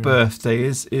your birthday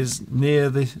is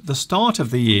near the start of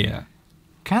the year.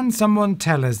 Can someone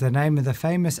tell us the name of the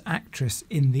famous actress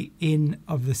in The Inn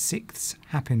of the Sixth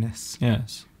Happiness?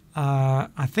 Yes.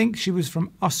 I think she was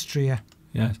from Austria.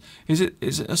 Yes.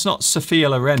 It's not Sophia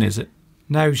Loren, is it?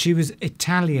 No, she was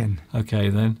Italian. Okay,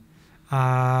 then.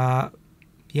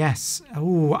 Yes.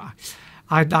 Oh,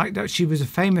 I like that. She was a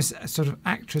famous sort of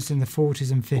actress in the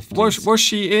 40s and 50s. Was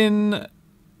she in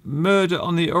Murder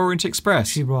on the Orient Express?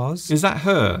 She was. Is that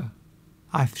her?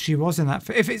 She was in that.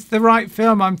 If it's the right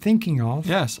film I'm thinking of.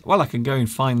 Yes. Well, I can go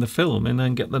and find the film and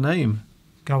then get the name.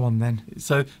 Go on then.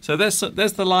 So there's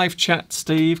the live chat,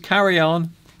 Steve. Carry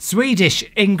on. Swedish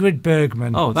Ingrid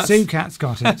Bergman. Oh, that's... Sue Cat's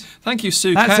got it. Thank you,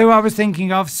 Sue Cat. That's who I was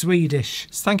thinking of, Swedish.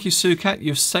 Thank you, Sue Cat.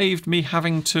 You've saved me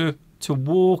having to to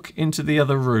walk into the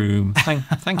other room.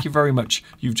 Thank you very much.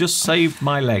 You've just saved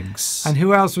my legs. And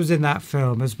who else was in that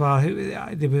film as well?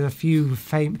 There were a few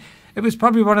famous. It was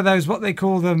probably one of those, what they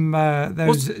call them,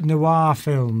 noir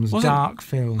films, dark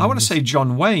films. I want to say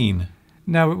John Wayne.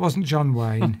 No, it wasn't John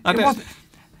Wayne.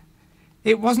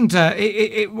 It wasn't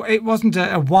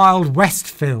a Wild West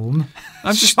film.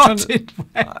 I'm just trying to,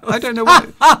 I don't know what.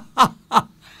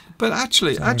 But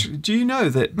actually, do you know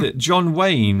that John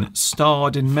Wayne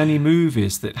starred in many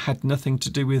movies that had nothing to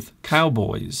do with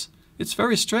cowboys? It's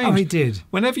very strange. Oh, he did.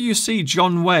 Whenever you see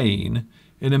John Wayne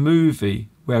in a movie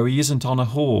where he isn't on a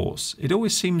horse, it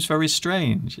always seems very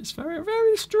strange. It's very,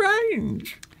 very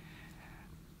strange.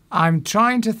 I'm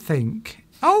trying to think.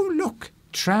 Oh, look.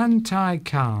 Tran Tai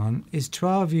Khan is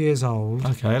 12 years old.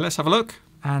 Okay, let's have a look.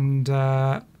 And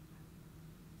I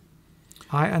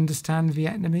understand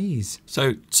Vietnamese.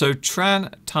 So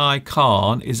Tran Tai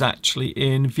Khan is actually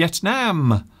in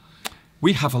Vietnam.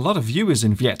 We have a lot of viewers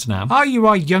in Vietnam. Are you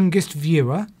our youngest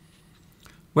viewer?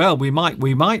 Well, we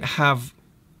might have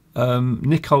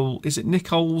Nicole. Is it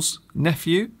Nicole's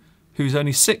nephew, who's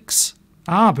only 6?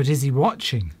 Ah, but is he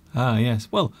watching? Ah, yes.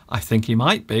 Well, I think he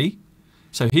might be.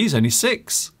 So he's only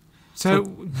 6. So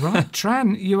right,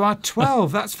 Tran, you are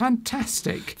 12. That's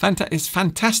fantastic. It's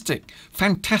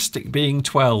fantastic being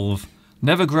 12.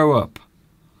 Never grow up.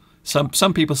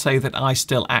 Some people say that I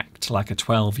still act like a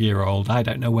 12-year-old. I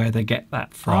don't know where they get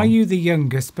that from. Are you the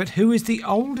youngest? But who is the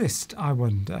oldest, I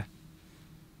wonder?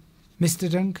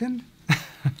 Mr. Duncan?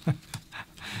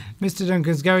 Mr.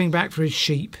 Duncan's going back for his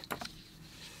sheep.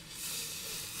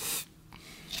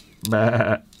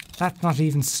 That's not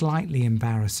even slightly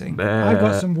embarrassing. I've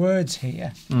got some words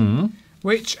here,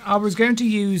 which I was going to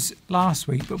use last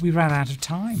week, but we ran out of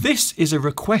time. This is a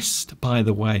request, by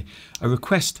the way. A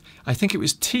request. I think it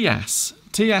was Tias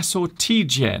or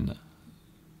Tijen.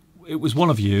 It was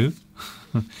one of you.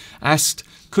 Asked,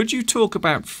 could you talk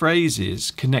about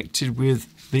phrases connected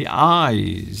with the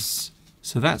eyes?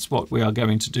 So that's what we are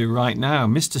going to do right now.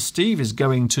 Mr. Steve is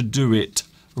going to do it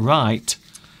right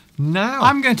now.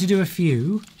 I'm going to do a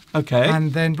few. Okay.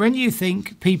 And then when you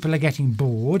think people are getting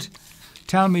bored,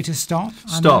 tell me to stop.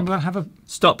 Stop. And then we'll have a...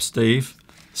 Stop, Steve.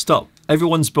 Stop.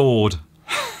 Everyone's bored.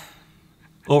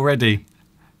 Already.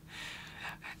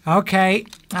 Okay.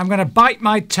 I'm going to bite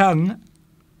my tongue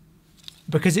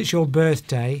because it's your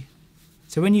birthday.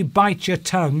 So when you bite your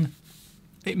tongue,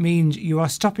 it means you are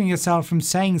stopping yourself from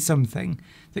saying something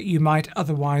that you might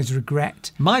otherwise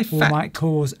regret or might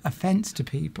cause offence to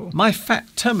people. My fat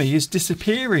tummy is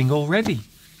disappearing already.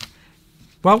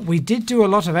 Well, we did do a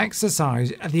lot of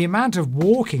exercise. The amount of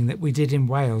walking that we did in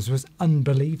Wales was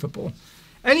unbelievable.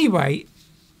 Anyway,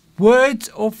 words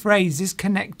or phrases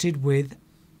connected with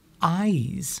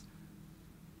eyes.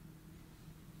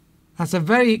 That's a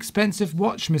very expensive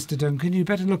watch, Mr. Duncan. You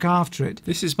better look after it.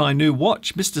 This is my new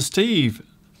watch. Mr. Steve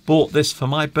bought this for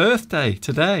my birthday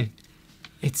today.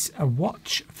 It's a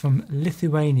watch from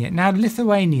Lithuania. Now,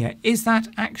 Lithuania, is that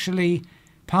actually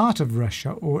part of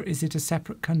Russia or is it a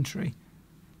separate country?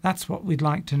 That's what we'd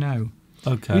like to know.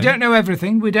 Okay. We don't know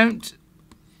everything. We don't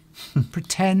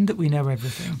pretend that we know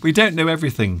everything. We don't know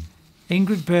everything.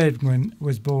 Ingrid Bergman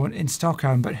was born in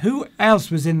Stockholm, but who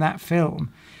else was in that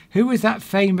film? Who was that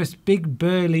famous big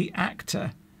burly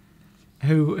actor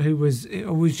who was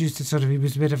always used to he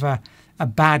was a bit of a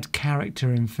bad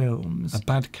character in films. A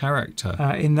bad character?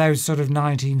 In those sort of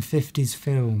 1950s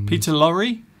films. Peter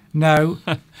Lorre? No.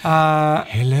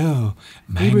 Hello,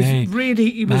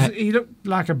 he looked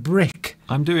like a brick.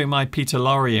 I'm doing my Peter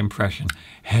Lorre impression.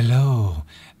 Hello,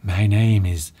 my name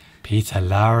is Peter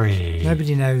Lorre.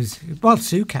 Nobody knows. Well,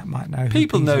 Sukat might know who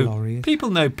Peter Lorre is. People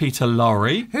know Peter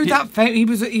Lorre.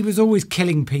 He was always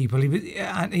killing people.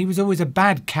 He was always a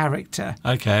bad character.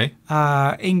 Okay.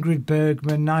 Ingrid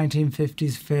Bergman,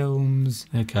 1950s films.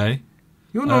 Okay.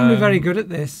 You're normally very good at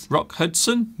this. Rock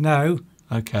Hudson? No.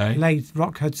 Okay.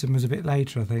 Rock Hudson was a bit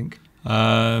later, I think. He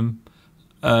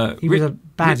was a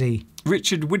baddie.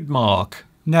 Richard Widmark.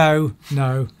 No.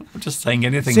 I'm just saying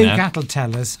anything Sue now. Cat will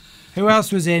tell us. Who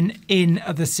else was in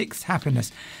The Sixth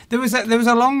Happiness? There was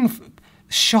a long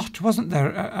shot, wasn't there,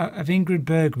 of Ingrid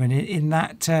Bergman in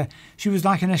that she was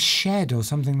like in a shed or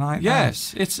something like that.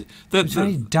 Yes, it was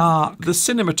very dark. The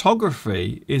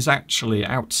cinematography is actually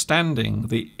outstanding.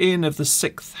 The Inn of the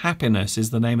Sixth Happiness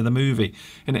is the name of the movie,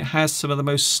 and it has some of the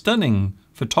most stunning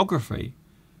photography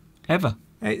ever.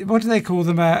 What do they call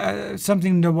them?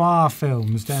 Something noir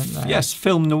films, don't they? Yes,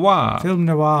 film noir. Film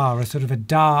noir, a sort of a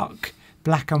dark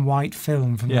black and white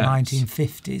film from the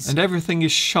 1950s. And everything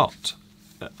is shot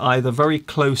either very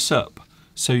close up,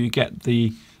 so you get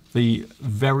the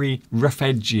very rough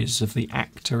edges of the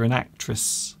actor and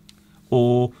actress,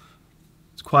 or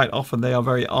quite often they are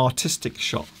very artistic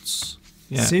shots.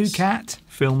 Yes. Sucat.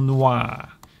 Film noir.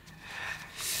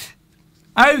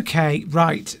 Okay,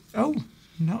 right. Oh,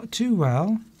 not too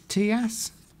well. Tias.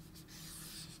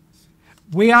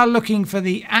 We are looking for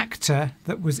the actor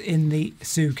that was in the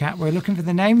Sucat. We're looking for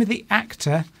the name of the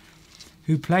actor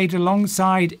who played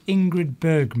alongside Ingrid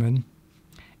Bergman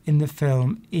in the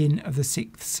film Inn of the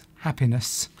Sixth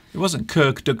Happiness. It wasn't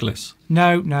Kirk Douglas.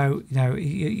 No.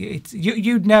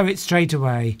 You'd know it straight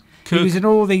away. He was in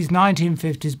all these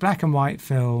 1950s black and white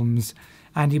films,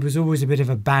 and he was always a bit of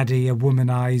a baddie, a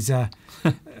womanizer,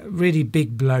 really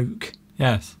big bloke.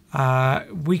 Yes.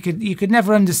 You could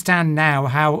never understand now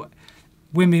how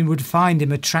women would find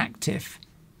him attractive,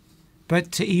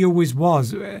 but he always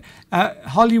was.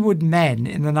 Hollywood men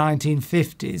in the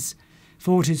 1950s,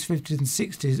 40s, 50s, and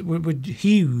 60s were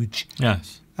huge.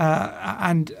 Yes.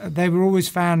 And they were always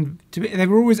found to be. They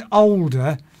were always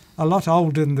older, a lot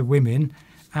older than the women,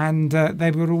 and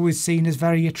they were always seen as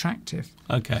very attractive.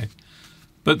 Okay,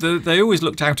 but they always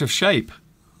looked out of shape.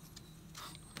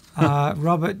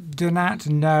 Robert Donat,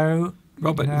 no.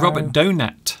 Robert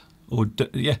Donat.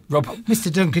 Robert. Mr.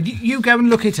 Duncan, you go and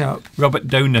look it up. Robert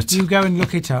Donut. You go and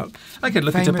look it up. I could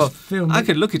look it up. I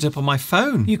could look it up on my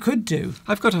phone. You could do.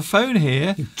 I've got a phone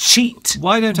here. You cheat.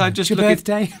 Why don't I just look look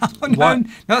birthday? Oh, no,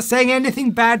 not saying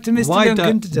anything bad to Mr.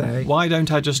 Duncan today. Why don't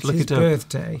I just look it up? It's his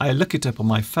birthday. I look it up on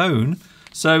my phone.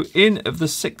 So, Inn of the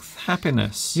Sixth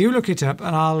Happiness. You look it up,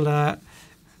 and I'll.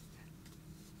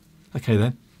 Okay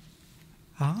then.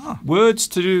 Words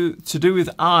to do with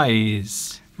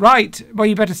eyes. Right. Well,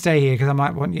 you better stay here because I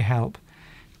might want your help.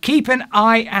 Keep an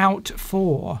eye out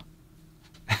for.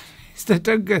 Mr.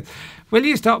 Duncan, will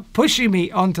you stop pushing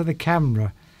me onto the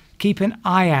camera? Keep an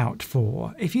eye out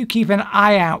for. If you keep an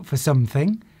eye out for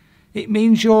something, it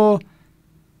means you're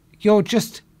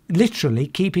just literally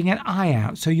keeping an eye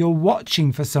out. So you're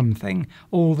watching for something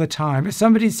all the time. If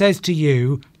somebody says to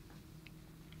you,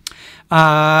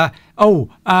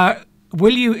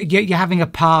 will you're having a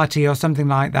party or something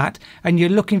like that, and you're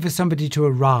looking for somebody to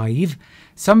arrive,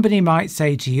 somebody might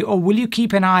say to you, will you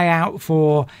keep an eye out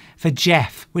for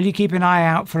Jeff? Will you keep an eye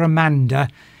out for Amanda?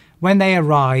 When they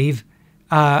arrive,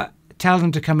 tell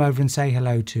them to come over and say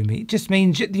hello to me. It just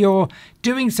means that you're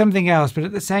doing something else, but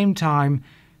at the same time,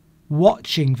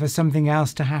 watching for something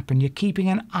else to happen. You're keeping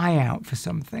an eye out for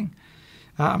something.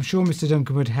 I'm sure Mr.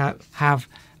 Duncan would have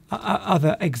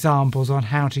other examples on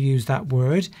how to use that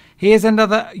word. Here's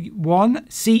another one.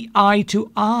 See eye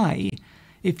to eye.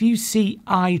 If you see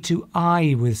eye to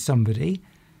eye with somebody,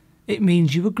 it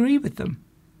means you agree with them.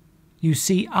 You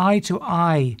see eye to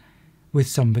eye with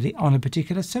somebody on a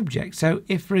particular subject. So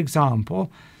if, for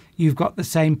example, you've got the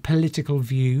same political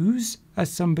views as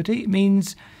somebody, it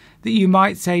means that you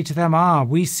might say to them,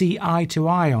 we see eye to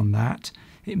eye on that.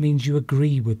 It means you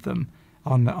agree with them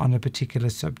on a particular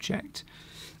subject.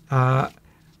 All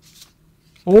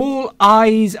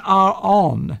eyes are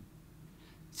on.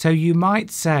 So you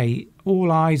might say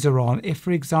all eyes are on if,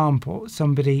 for example,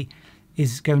 somebody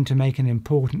is going to make an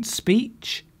important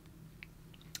speech.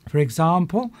 For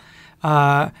example,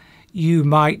 they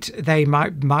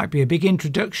might be a big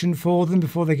introduction for them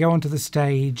before they go onto the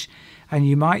stage, and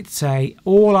you might say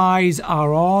all eyes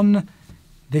are on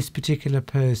this particular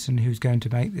person who's going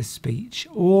to make this speech.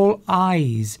 All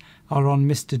eyes are on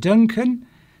Mr. Duncan,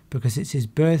 because it's his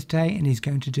birthday and he's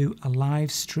going to do a live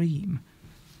stream.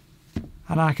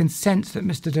 And I can sense that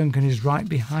Mr. Duncan is right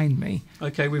behind me.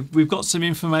 Okay, we've got some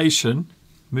information.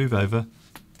 Move over.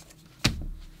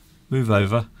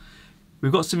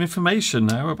 We've got some information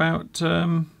now about...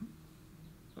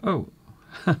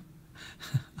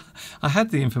 I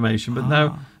had the information, but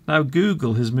now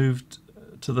Google has moved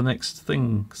to the next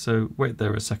thing. So wait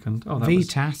there a second.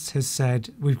 Vitas has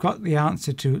said, we've got the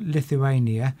answer to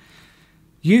Lithuania.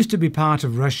 Used to be part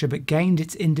of Russia, but gained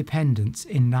its independence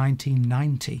in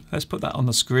 1990. Let's put that on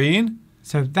the screen.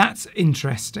 So that's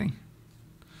interesting.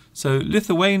 So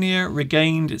Lithuania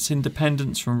regained its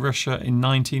independence from Russia in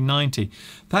 1990.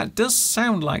 That does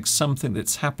sound like something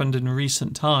that's happened in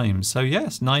recent times. So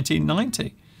yes,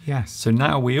 1990. Yes. So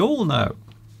now we all know.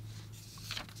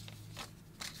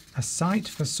 A sight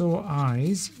for sore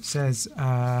eyes, says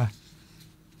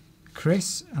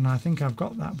Chris, and I think I've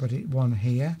got that one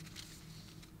here.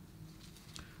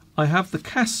 I have the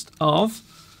cast of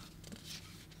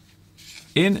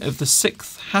Inn of the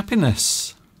Sixth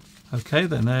Happiness. Okay,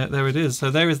 then there it is.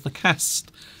 So there is the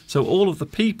cast. So all of the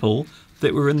people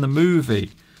that were in the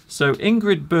movie. So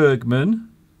Ingrid Bergman,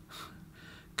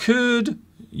 Kurt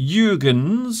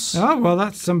Jürgens. Oh, well,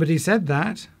 that's somebody said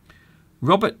that.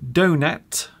 Robert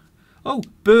Donat. Oh,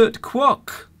 Bert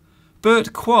Kwok.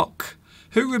 Bert Kwok.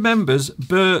 Who remembers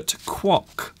Bert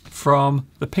Kwok from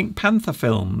the Pink Panther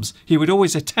films? He would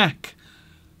always attack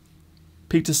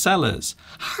Peter Sellers.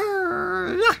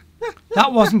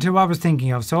 That wasn't who I was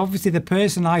thinking of. So obviously the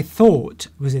person I thought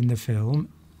was in the film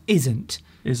isn't.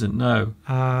 Isn't, no.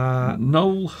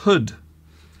 Noel Hood.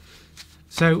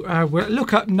 So we'll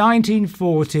look up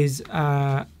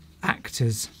 1940s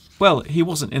actors. Well, he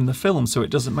wasn't in the film, so it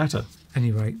doesn't matter.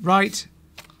 Anyway, right.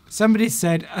 Somebody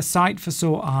said a sight for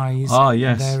sore eyes. Ah,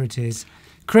 yes. There it is.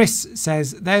 Chris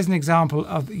says there's an example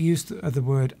of the use of the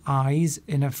word eyes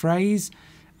in a phrase.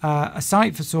 A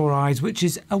sight for sore eyes, which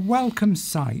is a welcome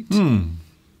sight.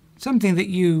 Something that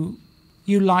you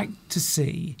like to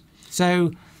see.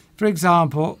 So, for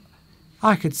example,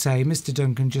 I could say Mr.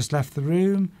 Duncan just left the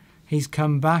room. He's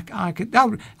come back. I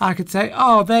could say,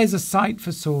 oh, there's a sight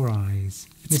for sore eyes.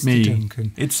 It's Mr. me.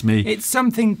 Duncan. It's me. It's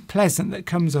something pleasant that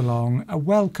comes along, a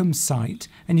welcome sight,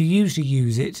 and you usually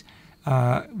use it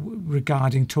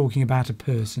regarding talking about a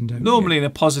person, don't you? Normally in a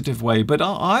positive way, but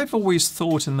I've always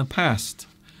thought in the past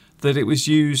that it was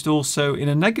used also in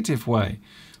a negative way,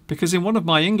 because in one of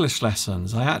my English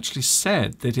lessons I actually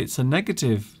said that it's a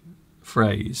negative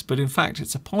phrase, but in fact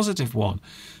it's a positive one.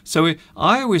 So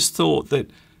I always thought that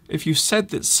if you said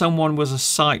that someone was a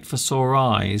sight for sore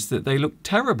eyes, that they looked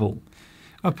terrible.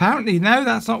 Apparently, no,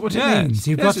 that's not what it means.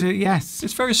 You've got to, yes.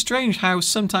 It's very strange how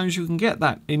sometimes you can get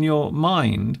that in your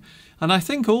mind. And I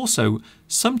think also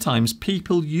sometimes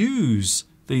people use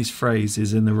these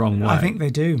phrases in the wrong way. I think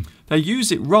they do. They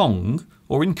use it wrong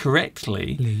or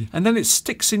incorrectly, and then it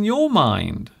sticks in your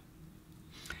mind.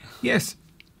 Yes.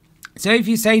 So if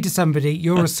you say to somebody,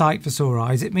 you're a sight for sore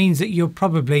eyes, it means that you're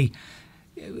probably,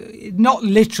 not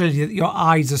literally that your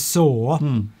eyes are sore,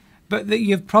 but that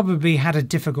you've probably had a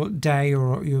difficult day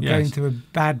or you're going through a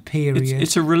bad period.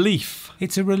 It's a relief.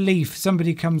 It's a relief.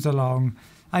 Somebody comes along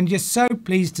and you're so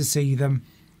pleased to see them.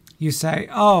 You say,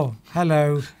 oh,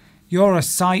 hello, you're a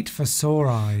sight for sore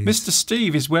eyes. Mr.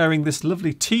 Steve is wearing this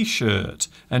lovely T-shirt,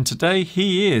 and today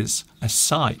he is a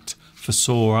sight for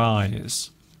sore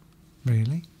eyes.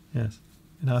 Really? Yes.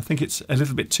 I think it's a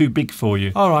little bit too big for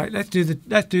you. All right, let's do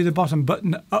the bottom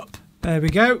button up. There we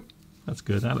go. That's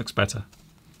good. That looks better.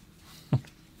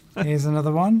 Here's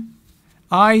another one.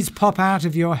 Eyes pop out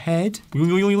of your head.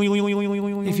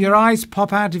 If your eyes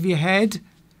pop out of your head,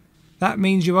 that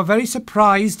means you are very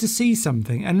surprised to see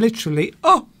something. And literally,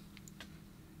 oh,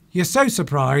 you're so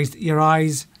surprised your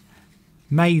eyes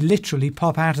may literally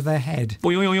pop out of their head.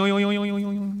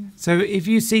 So if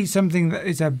you see something that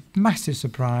is a massive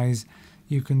surprise,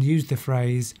 you can use the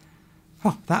phrase,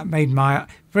 oh, that made my...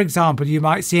 For example, you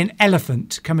might see an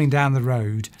elephant coming down the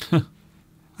road.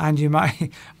 And you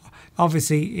might...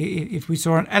 Obviously, if we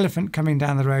saw an elephant coming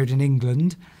down the road in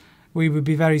England, we would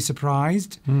be very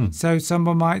surprised. So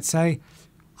someone might say,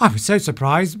 I was so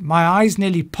surprised, my eyes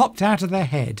nearly popped out of their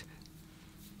head.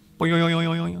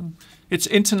 It's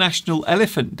International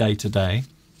Elephant Day today.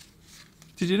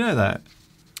 Did you know that?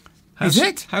 Is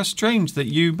it? How strange that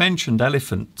you mentioned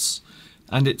elephants.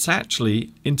 And it's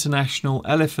actually International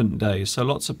Elephant Day. So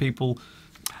lots of people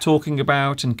talking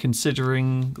about and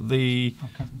considering the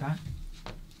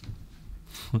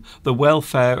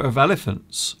welfare of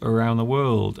elephants around the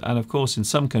world. And of course, in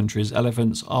some countries,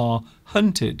 elephants are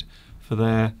hunted for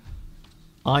their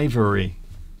ivory.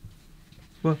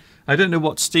 Well, I don't know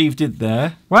what Steve did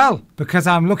there. Well, because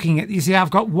I'm looking at... You see,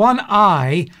 I've got one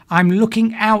eye I'm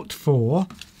looking out for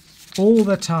all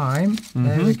the time.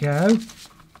 There we go.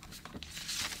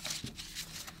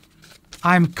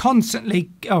 I'm constantly...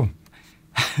 Oh.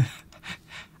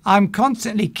 I'm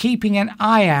constantly keeping an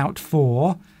eye out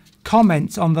for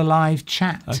comments on the live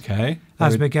chat. Okay.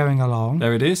 As we're going along.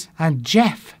 There it is. And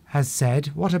Jeff has said,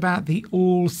 what about the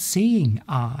all-seeing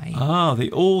eye? Ah,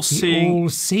 the all-seeing... The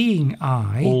all-seeing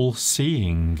eye.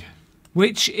 All-seeing.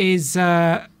 Which is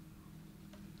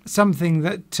something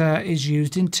that is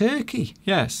used in Turkey.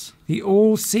 Yes. The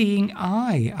all-seeing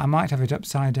eye. I might have it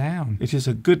upside down. It is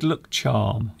a good luck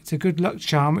charm. It's a good luck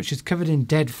charm which is covered in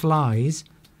dead flies.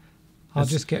 I'll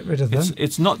just get rid of them.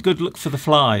 It's not good luck for the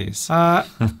flies.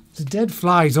 The dead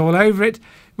flies all over it,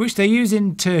 which they use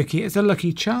in Turkey as a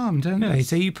lucky charm, don't they?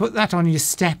 So you put that on your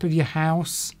step of your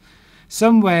house,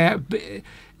 somewhere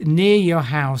near your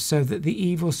house, so that the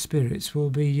evil spirits will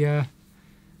be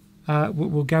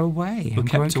will go away. Will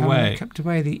kept away. Kept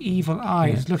away. The evil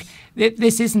eye is Yes.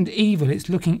 This isn't evil. It's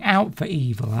looking out for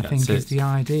evil. I think is the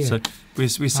idea. So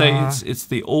we say it's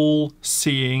the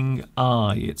all-seeing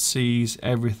eye. It sees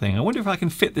everything. I wonder if I can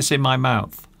fit this in my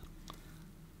mouth.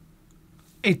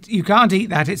 You can't eat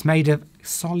that. It's made of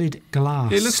solid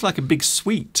glass. It looks like a big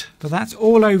sweet. But that's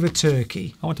all over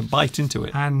Turkey. I want to bite into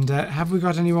it. And have we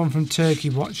got anyone from Turkey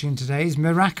watching today? Is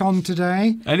Mirak on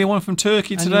today? Anyone from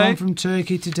Turkey today? Anyone from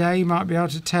Turkey today might be able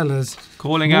to tell us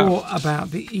more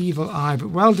about the evil eye. But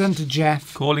well done to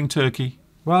Jeff. Calling Turkey.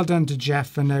 Well done to Jeff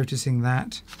for noticing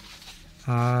that.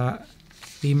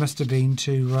 He must have been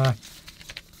to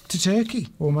Turkey,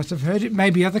 or must have heard it.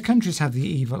 Maybe other countries have the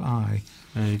evil eye.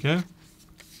 There you go.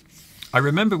 I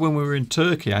remember when we were in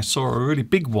Turkey, I saw a really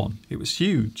big one. It was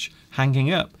huge, hanging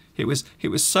up. It was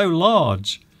so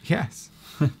large. Yes.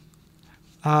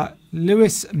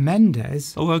 Luis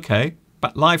Mendez. Oh, okay.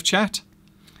 But live chat.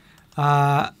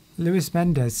 Luis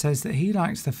Mendez says that he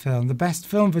likes the film. The best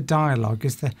film for dialogue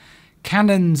is the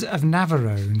Cannons of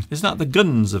Navarone. Isn't that the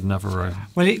Guns of Navarone?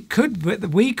 Well, it could.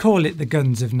 But we call it the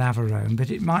Guns of Navarone, but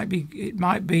it might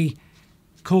be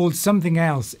called something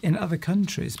else in other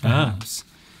countries, perhaps.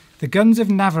 The Guns of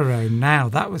Navarone. Now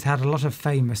that had a lot of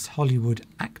famous Hollywood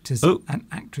actors and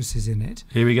actresses in it.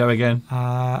 Here we go again.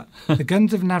 The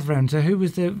Guns of Navarone. So who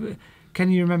was the?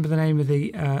 Can you remember the name of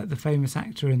the famous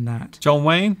actor in that? John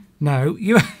Wayne? No,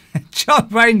 John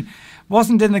Wayne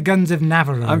wasn't in the Guns of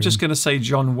Navarone. I'm just going to say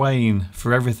John Wayne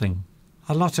for everything.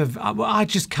 A lot of. I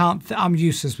just can't. I'm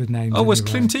useless with names. Oh, was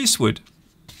Clint Eastwood?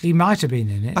 He might have been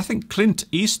in it. I think Clint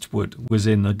Eastwood was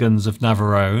in the Guns of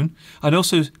Navarone, and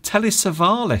also Telly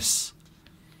Savalas.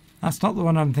 That's not the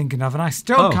one I'm thinking of, and I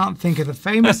still can't think of the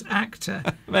famous actor.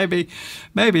 Maybe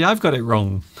I've got it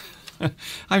wrong.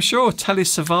 I'm sure Telly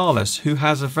Savalas, who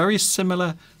has a very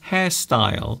similar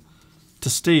hairstyle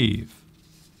to Steve.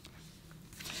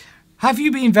 Have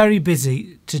you been very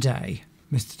busy today,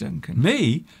 Mr. Duncan?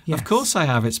 Me? Yes. Of course I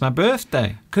have. It's my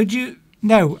birthday. Could you...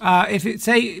 No, if it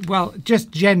just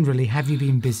generally, have you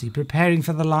been busy preparing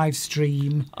for the live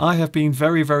stream? I have been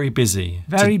very, very busy.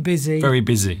 Very busy. Very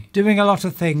busy. Doing a lot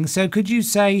of things. So could you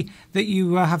say that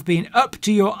you have been up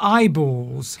to your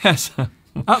eyeballs? Yes.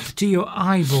 Up to your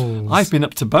eyeballs. I've been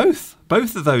up to both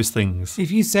of those things. If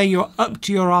you say you're up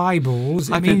to your eyeballs,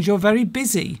 it means you're very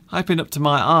busy. I've been up to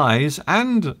my eyes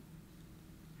and...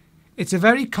 It's a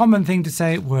very common thing to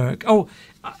say at work. Oh,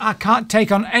 I can't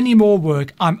take on any more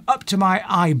work. I'm up to my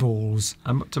eyeballs.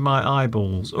 I'm up to my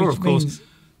eyeballs. Or, of course,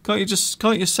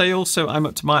 can't you say also I'm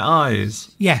up to my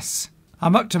eyes? Yes,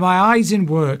 I'm up to my eyes in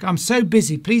work. I'm so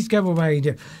busy. Please go away.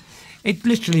 It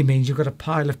literally means you've got a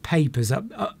pile of papers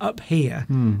up here,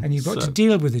 and you've got to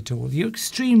deal with it all. You're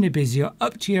extremely busy. You're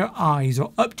up to your eyes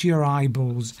or up to your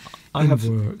eyeballs. I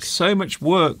have so much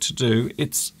work to do.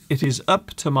 It is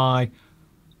up to my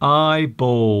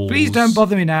eyeballs. Please don't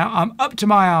bother me now. I'm up to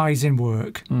my eyes in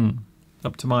work.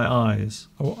 Up to my eyes.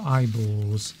 Or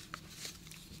eyeballs.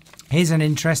 Here's an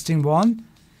interesting one.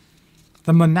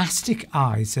 The monastic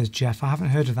eye, says Jeff. I haven't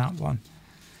heard of that one.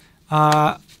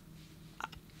 An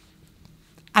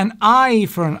eye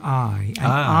for an eye.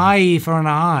 An eye for an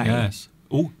eye. Yes.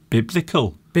 Oh,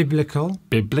 biblical. Biblical.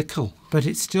 Biblical. But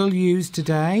it's still used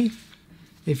today.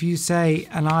 If you say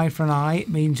an eye for an eye, it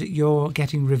means that you're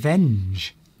getting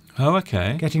revenge. Oh,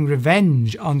 okay. Getting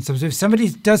revenge on something. So if somebody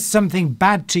does something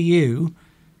bad to you,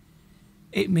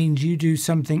 it means you do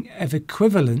something of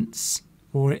equivalence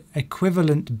or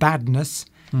equivalent badness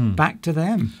back to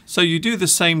them. So you do the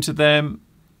same to them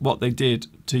what they did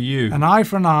to you. An eye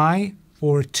for an eye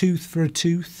or a tooth for a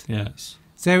tooth. Yes.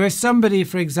 So if somebody,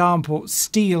 for example,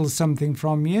 steals something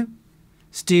from you,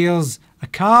 steals a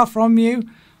car from you,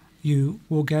 you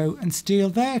will go and steal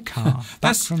their car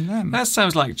back from them. That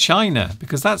sounds like China,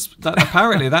 because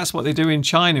apparently that's what they do in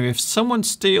China. If someone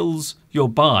steals your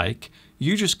bike,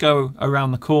 you just go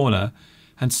around the corner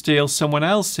and steal someone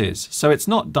else's. So it's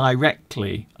not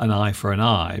directly an eye for an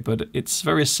eye, but it's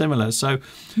very similar. So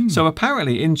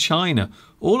apparently in China,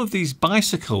 all of these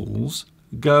bicycles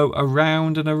go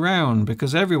around and around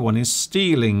because everyone is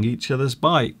stealing each other's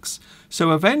bikes.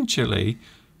 So eventually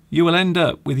you will end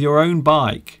up with your own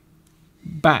bike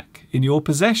back in your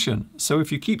possession. So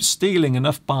if you keep stealing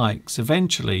enough bikes,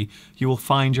 eventually you will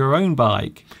find your own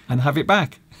bike and have it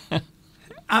back.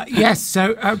 Yes,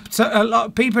 so a lot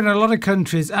of people in a lot of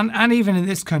countries, and even in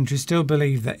this country, still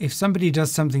believe that if somebody does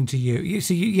something to you,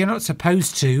 you're not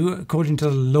supposed to, according to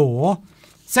the law.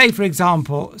 Say, for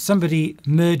example, somebody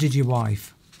murdered your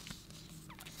wife.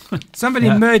 Somebody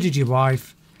murdered your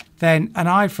wife, then an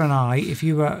eye for an eye. If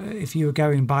you were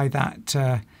going by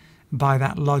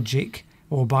that logic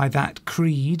or by that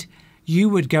creed, you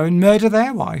would go and murder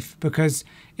their wife, because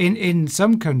in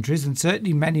some countries, and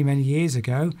certainly many, many years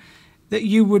ago, that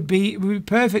it would be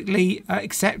perfectly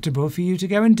acceptable for you to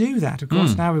go and do that. Of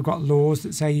course, now we've got laws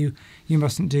that say you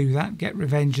mustn't do that, get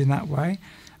revenge in that way.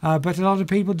 But a lot of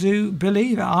people do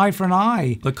believe it. Eye for an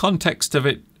eye. The context of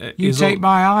it You take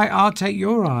my eye, I'll take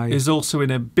your eye. is also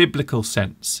in a biblical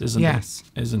sense, isn't Yes.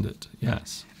 it? Isn't it?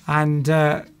 Yes. And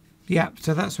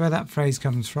so that's where that phrase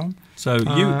comes from. So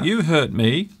you hurt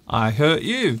me, I hurt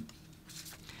you.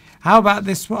 How about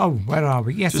this one? Oh, where are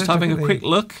we? Yes, Just let's having a look at quick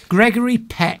look. Gregory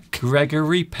Peck,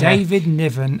 Gregory Peck. David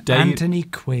Niven, Anthony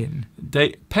Quinn.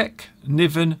 Peck,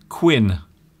 Niven, Quinn.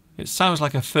 It sounds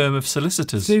like a firm of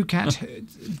solicitors.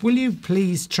 Zucat, will you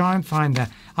please try and find that?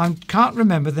 I can't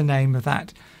remember the name of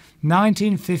that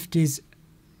 1950s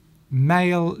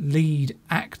male lead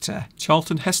actor.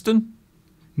 Charlton Heston?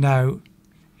 No,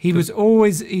 he was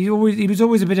always a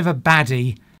bit of a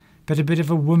baddie, but a bit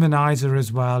of a womanizer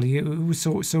as well. You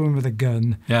saw him with a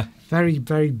gun. Yeah. Very,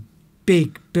 very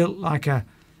big, built like a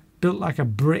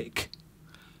brick.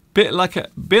 Built like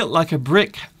a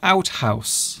brick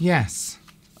outhouse. Yes.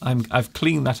 I've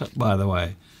cleaned that up, by the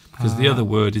way, because the other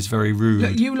word is very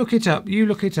rude. You look it up.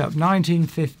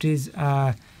 1950s.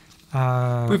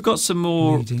 We've got some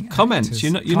more comments. Actors.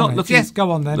 You're not looking. Yes,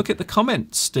 go on then. Look at the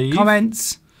comments, Steve.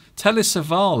 Comments. Telly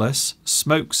Savalas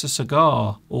smokes a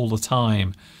cigar all the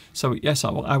time. So yes, I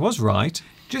was right.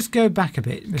 Just go back a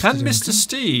bit, Mr. Can Duncan. Mr.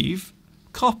 Steve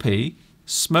copy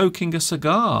smoking a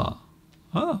cigar?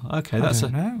 Oh, okay. That's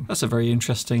a very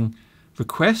interesting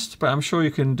request, but I'm sure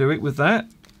you can do it with that.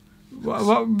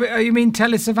 What you mean,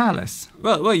 Telly Savalas?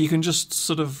 Well, you can just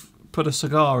sort of put a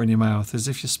cigar in your mouth as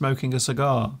if you're smoking a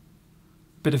cigar.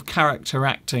 Bit of character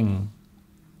acting.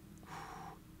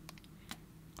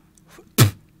 I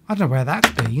don't know where that's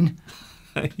been.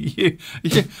 you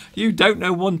don't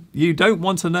know you don't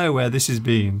want to know where this has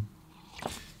been.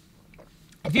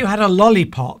 If you had a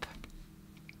lollipop,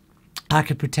 I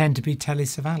could pretend to be Telly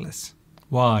Savalas.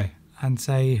 Why? And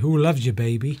say, "Who loves you,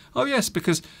 baby?" Oh yes,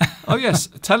 because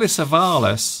Telly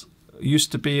Savalas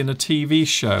used to be in a TV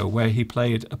show where he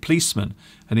played a policeman,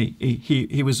 and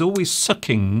he was always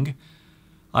sucking.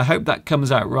 I hope that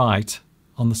comes out right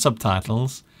on the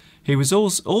subtitles. He was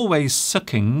always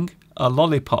sucking a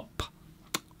lollipop.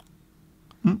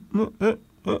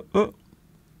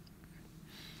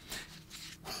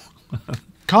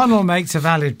 Connell makes a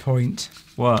valid point.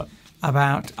 What?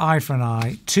 About eye for an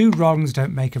eye. Two wrongs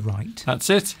don't make a right. That's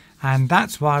it. And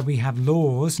that's why we have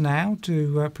laws now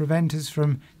to prevent us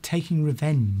from taking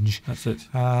revenge. That's it.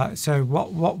 So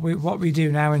what we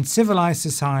do now in civilized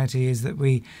society is that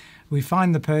we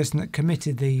find the person that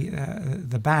committed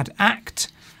the bad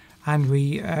act, and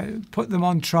we put them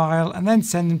on trial and then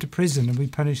send them to prison, and we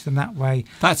punish them that way.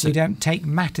 That's it. We don't take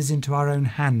matters into our own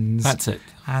hands. That's it.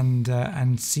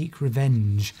 And seek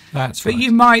revenge. That's right. But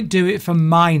you might do it for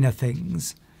minor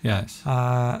things. Yes.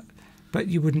 But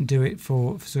you wouldn't do it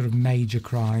for sort of major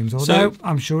crimes, although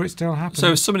I'm sure it still happens.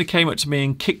 So if somebody came up to me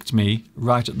and kicked me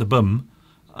right at the bum,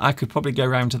 I could probably go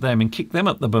round to them and kick them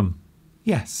at the bum.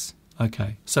 Yes.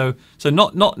 Okay. So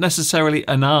not necessarily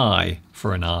an eye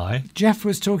for an eye. Jeff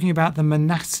was talking about the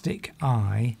monastic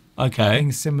eye. Okay.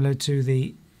 Being similar to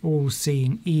the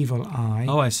all-seeing evil eye.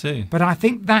 Oh, I see. But I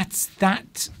think that's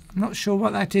that. I'm not sure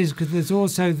what that is, because there's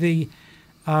also the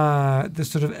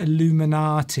sort of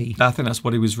Illuminati. I think that's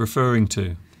what he was referring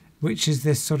to. Which is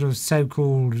this sort of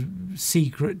so-called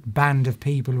secret band of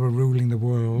people who are ruling the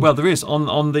world. Well, there is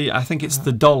on the. I think it's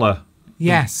the dollar.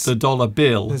 Yes. The dollar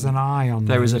bill. There's an eye on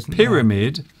there. There is a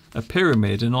pyramid,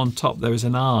 and on top there is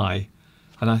an eye,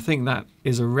 and I think that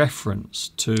is a reference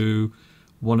to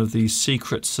one of these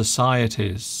secret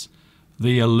societies,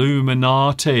 the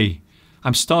Illuminati.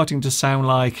 I'm starting to sound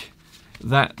like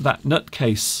that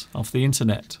nutcase off the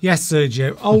internet. Yes,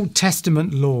 Sergio. Old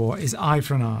Testament law is eye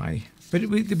for an eye, but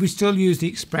we still use the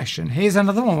expression. Here's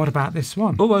another one. What about this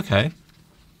one? Oh, okay.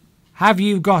 Have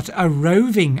you got a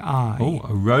roving eye? Oh,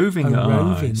 a roving eye.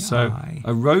 Roving so eye.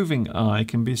 A roving eye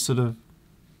can be sort of...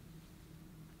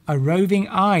 A roving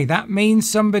eye. That means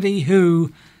somebody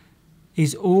who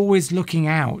is always looking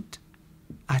out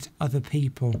at other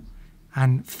people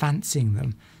and fancying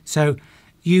them. So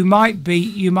you might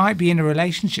be in a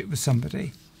relationship with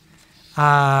somebody,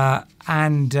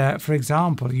 and for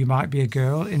example, you might be a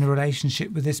girl in a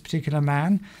relationship with this particular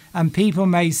man, and people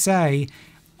may say,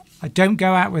 "Don't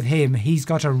go out with him. He's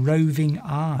got a roving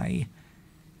eye."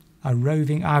 A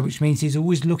roving eye, which means he's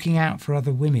always looking out for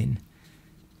other women.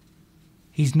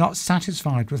 He's not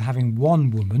satisfied with having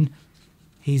one woman.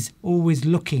 He's always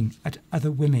looking at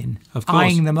other women, of course,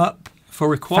 eyeing them up,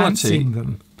 for equality. Fancying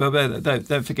them. But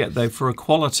don't forget, though, for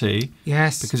equality,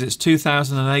 yes, because it's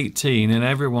 2018 and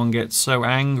everyone gets so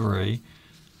angry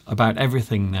about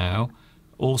everything now.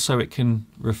 Also, it can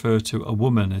refer to a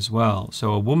woman as well.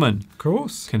 So a woman, of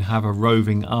course, can have a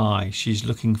roving eye. She's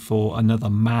looking for another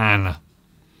man.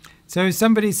 So if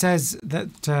somebody says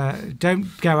that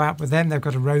don't go out with them, they've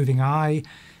got a roving eye,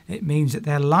 it means that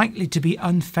they're likely to be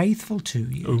unfaithful to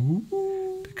you.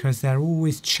 Ooh. Because they're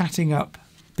always chatting up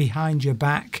behind your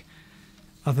back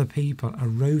other people. A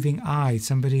roving eye,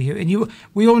 somebody who... And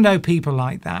we all know people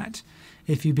like that.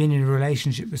 If you've been in a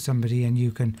relationship with somebody and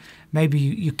you can... Maybe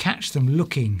you catch them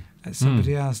looking at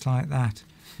somebody else like that.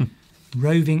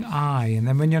 Roving eye. And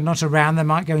then when you're not around, they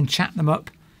might go and chat them up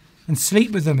and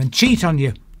sleep with them and cheat on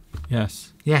you.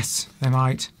 Yes. Yes, they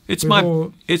might. It's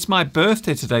my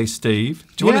birthday today, Steve.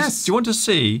 Do you want to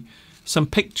see some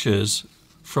pictures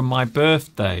from my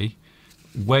birthday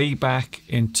way back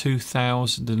in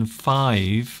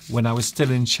 2005 when I was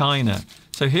still in China?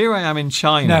 So here I am in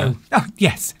China. No. Oh,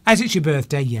 yes. As it's your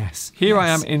birthday, yes. Here yes. I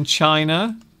am in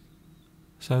China.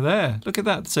 So there. Look at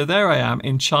that. So there I am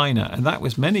in China. And that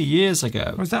was many years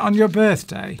ago. Was that on your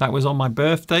birthday? That was on my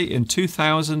birthday in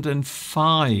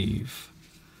 2005.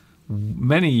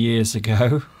 Many years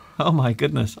ago. Oh my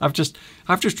goodness. I've just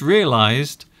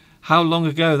realised how long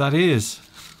ago that is.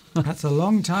 That's a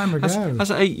long time ago.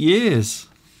 That's 8 years.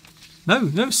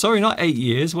 No, sorry, not 8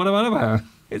 years. What am I about?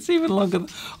 It's even longer.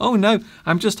 Oh no,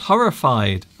 I'm just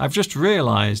horrified. I've just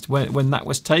realised when that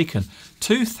was taken.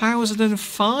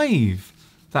 2005,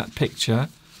 that picture.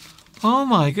 Oh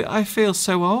my God, I feel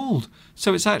so old.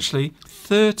 So it's actually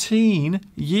 13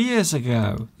 years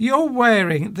ago. You're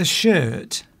wearing the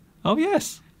shirt. Oh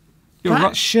yes.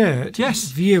 That shirt, yes,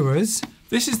 viewers.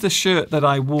 This is the shirt that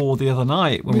I wore the other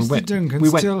night when Mr. Duncan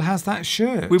still has that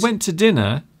shirt. We went to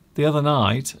dinner the other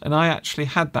night, and I actually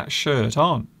had that shirt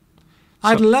on. So,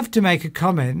 I'd love to make a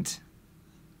comment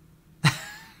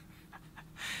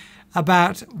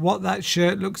about what that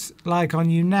shirt looks like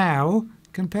on you now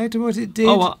compared to what it did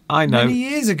I know. many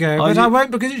years ago, but I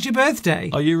won't because it's your birthday.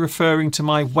 Are you referring to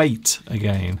my weight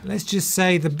again? Let's just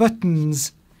say the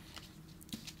buttons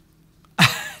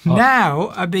now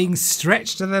are being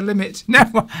stretched to their limit.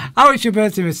 No, it's your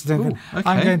birthday, Mr. Duncan. Ooh, okay.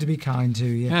 I'm going to be kind to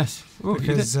you. Yes,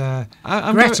 because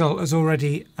Gretel has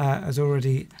already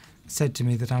said to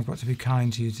me that I've got to be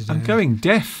kind to you today. I'm going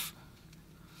deaf.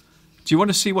 Do you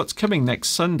want to see what's coming next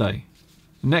Sunday?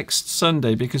 Next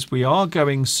Sunday, because we are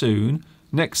going soon.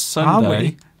 Next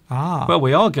Sunday. Are we? Well,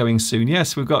 we are going soon.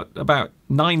 Yes, we've got about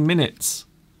 9 minutes.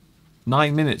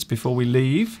 9 minutes before we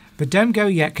leave. But don't go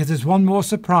yet, because there's one more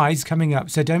surprise coming up,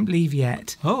 so don't leave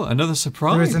yet. Oh, another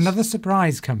surprise? There is another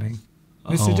surprise coming.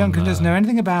 Mr. Duncan doesn't know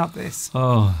anything about this.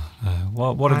 Oh, no.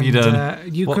 What have you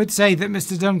done? You could say that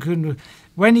Mr. Duncan,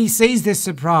 when he sees this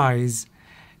surprise,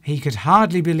 he could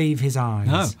hardly believe his eyes.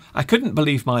 No, I couldn't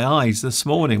believe my eyes this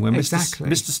morning when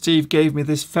Mr. Steve gave me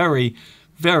this very,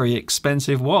 very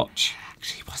expensive watch.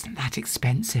 Actually, it wasn't that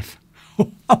expensive.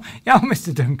 Oh,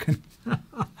 Mr. Duncan.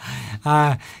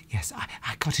 Yes,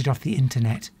 I got it off the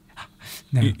internet.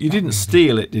 No, you didn't really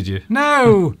steal it, did you?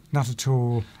 No, not at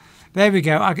all. There we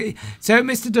go. So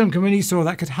Mr. Duncan, when he saw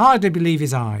that, could hardly believe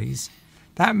his eyes.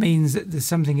 That means that there's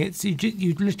something.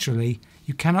 You literally,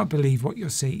 you cannot believe what you're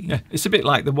seeing. Yeah, it's a bit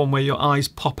like the one where your eyes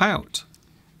pop out.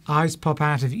 Eyes pop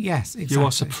out of you. Yes, exactly. You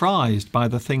are surprised by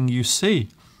the thing you see.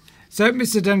 So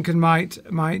Mr. Duncan might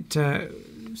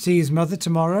see his mother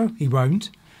tomorrow. He won't,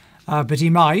 but he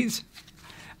might.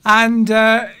 And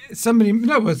somebody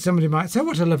might say,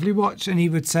 "What a lovely watch," and he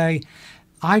would say,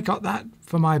 "I got that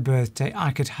for my birthday.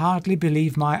 I could hardly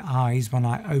believe my eyes when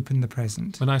I opened the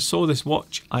present. When I saw this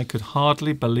watch, I could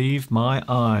hardly believe my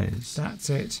eyes." That's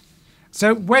it.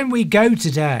 So when we go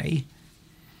today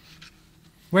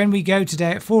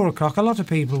at 4 o'clock, a lot of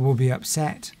people will be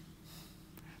upset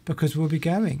because we'll be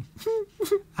going.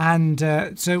 And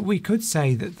so we could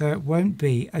say that there won't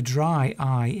be a dry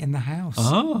eye in the house.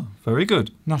 Ah, very good.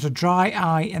 Not a dry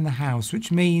eye in the house,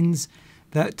 which means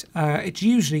that it's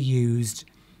usually used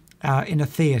in a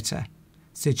theatre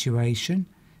situation.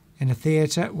 In a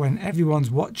theatre when everyone's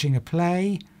watching a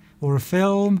play or a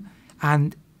film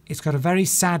and it's got a very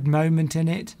sad moment in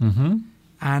it,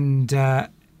 and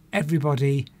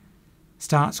everybody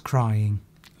starts crying.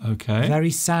 Okay.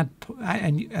 Very sad,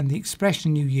 and the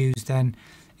expression you use then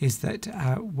is that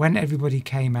when everybody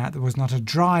came out, there was not a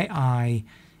dry eye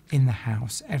in the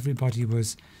house. Everybody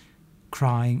was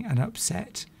crying and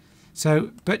upset.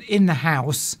 So, but in the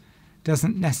house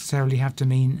doesn't necessarily have to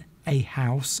mean a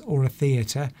house or a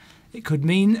theatre. It could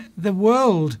mean the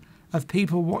world of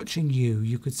people watching you.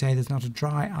 You could say there's not a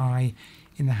dry eye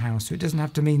in the house. So it doesn't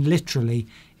have to mean literally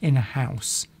in a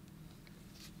house.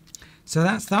 So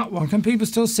that's that one. Can people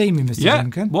still see me, Mr.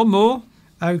 Duncan? Yeah, one more.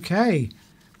 Okay.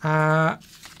 Right.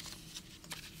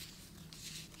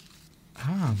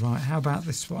 How about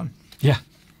this one? Yeah.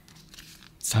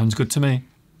 Sounds good to me.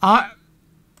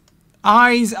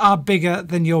 eyes are bigger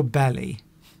than your belly.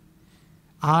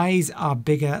 Eyes are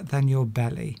bigger than your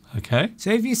belly. Okay. So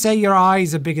if you say your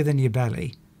eyes are bigger than your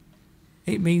belly,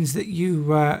 it means that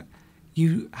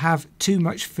you have too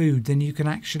much food than you can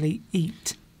actually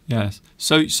eat. Yes.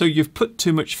 So you've put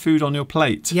too much food on your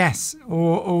plate. Yes,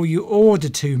 or you order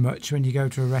too much when you go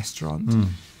to a restaurant.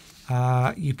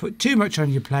 You put too much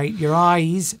on your plate. Your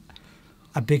eyes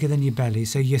are bigger than your belly,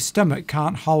 so your stomach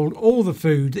can't hold all the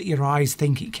food that your eyes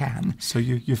think it can. So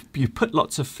you put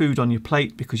lots of food on your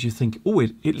plate because you think, oh,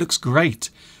 it looks great,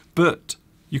 but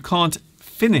you can't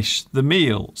finish the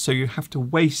meal, so you have to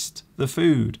waste the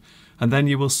food. And then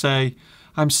you will say,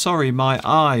 I'm sorry, my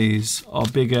eyes are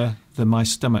bigger than my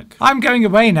stomach. I'm going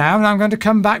away now, and I'm going to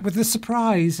come back with a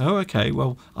surprise. Oh, okay.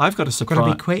 Well, I've got a surprise. Got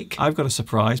to be quick. I've got a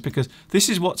surprise because this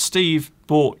is what Steve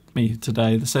bought me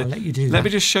today. So I'll let you do that. Let me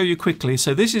just show you quickly.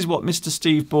 So this is what Mr.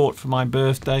 Steve bought for my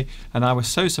birthday, and I was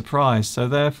so surprised. So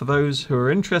there, for those who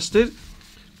are interested,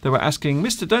 they were asking,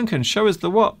 Mr. Duncan, show us the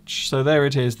watch. So there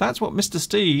it is. That's what Mr.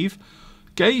 Steve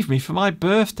gave me for my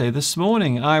birthday this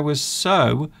morning. I was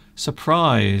so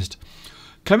surprised.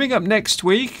 Coming up next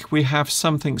week, we have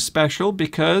something special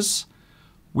because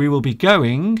we will be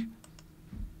going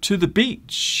to the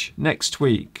beach next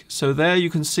week. So there you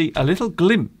can see a little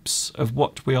glimpse of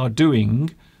what we are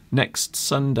doing next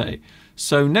Sunday.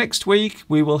 So next week,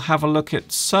 we will have a look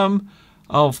at some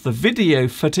of the video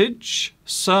footage,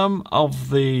 some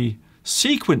of the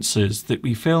sequences that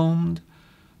we filmed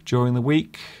during the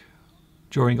week,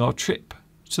 during our trip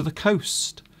to the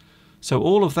coast. So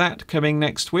all of that coming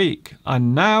next week.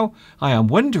 And now I am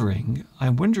wondering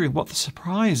what the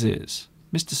surprise is.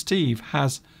 Mr. Steve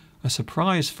has a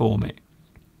surprise for me.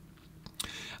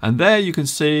 And there you can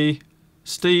see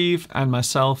Steve and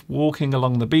myself walking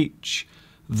along the beach.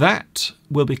 That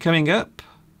will be coming up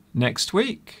next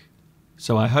week.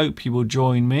 So I hope you will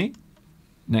join me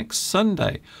next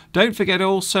Sunday. Don't forget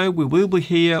also, we'll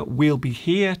be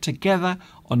here together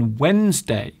on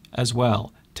Wednesday as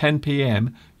well. 10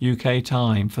 p.m. UK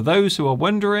time. For those who are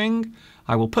wondering,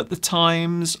 I will put the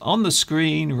times on the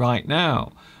screen right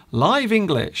now. Live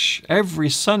English every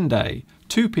Sunday,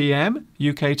 2 p.m.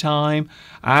 UK time,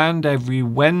 and every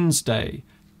Wednesday,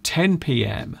 10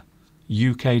 p.m.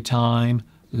 UK time,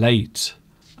 late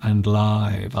and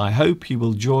live. I hope you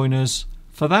will join us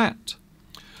for that.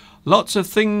 Lots of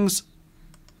things.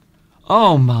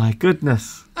 Oh my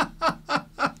goodness.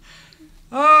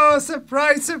 Oh,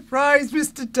 surprise, surprise,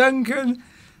 Mr. Duncan.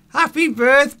 Happy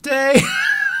birthday.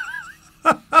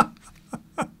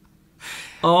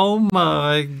 Oh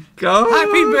my God.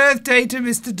 Happy birthday to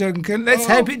Mr. Duncan. Let's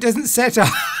hope it doesn't set off.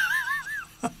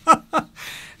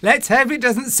 Let's hope it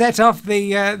doesn't set off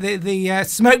the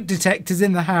smoke detectors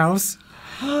in the house.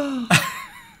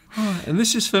 And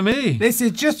this is for me. This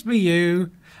is just for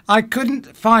you. I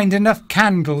couldn't find enough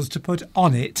candles to put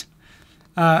on it.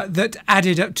 That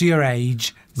added up to your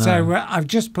age. No. So I've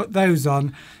just put those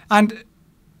on. And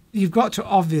you've got to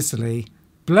obviously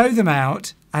blow them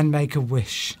out and make a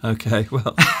wish. Okay,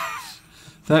 well,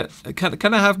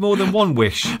 can I have more than one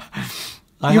wish?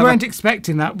 You weren't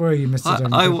expecting that, were you, Mr.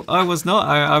 Duncan? I was not.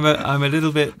 I'm a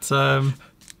little bit...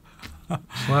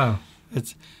 wow.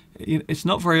 It's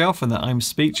not very often that I'm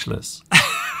speechless.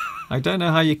 I don't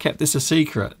know how you kept this a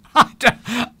secret.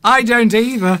 I don't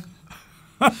either.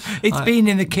 It's been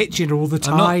in the kitchen all the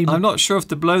time. I'm not sure if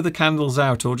to blow the candles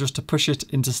out or just to push it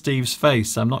into Steve's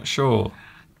face. I'm not sure.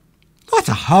 What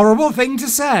a horrible thing to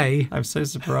say. I'm so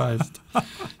surprised.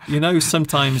 You know,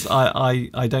 sometimes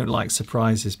I don't like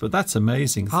surprises, but that's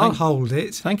amazing. I'll hold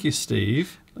it. Thank you,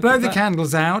 Steve. Blow the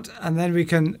candles out, and then we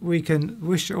can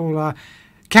wish all our...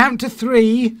 Count to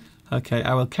 3. Okay,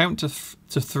 I will count to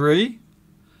 3.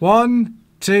 1,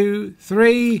 2,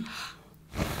 3...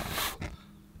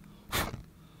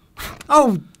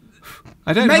 Oh,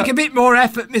 make a bit more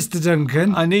effort, Mr.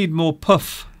 Duncan. I need more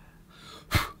puff.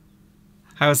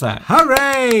 How's that?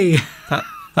 Hooray!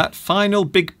 That final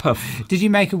big puff. Did you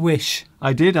make a wish?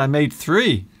 I did. I made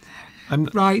 3.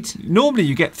 Right. Normally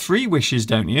you get 3 wishes,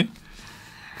 don't you?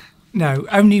 No,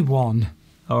 only 1.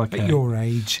 Oh, okay. At your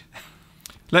age.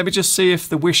 Let me just see if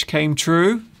the wish came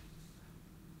true.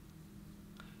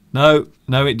 No,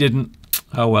 it didn't.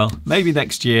 Oh, well, maybe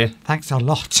next year. Thanks a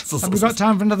lot. Have we got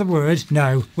time for another word?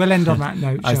 No. We'll end on that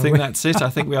note, I think we? that's it. I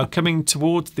think we are coming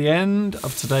towards the end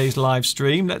of today's live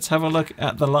stream. Let's have a look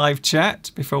at the live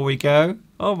chat before we go.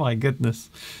 Oh, my goodness.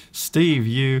 Steve,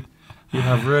 you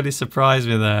have really surprised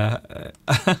me there.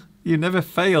 You never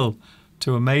fail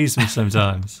to amaze me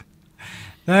sometimes.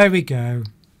 There we go.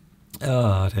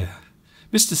 Oh, dear.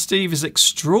 Mr. Steve is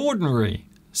extraordinary,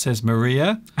 says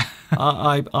Maria.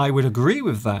 I would agree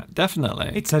with that,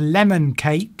 definitely. It's a lemon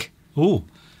cake. Oh,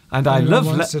 and Anyone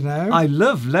wants to know? I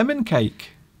love lemon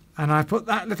cake. And I put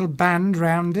that little band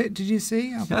round it. Did you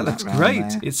see? That looks great.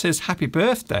 There. It says happy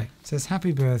birthday. It says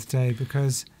happy birthday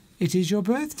because it is your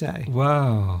birthday.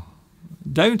 Wow.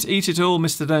 Don't eat it all,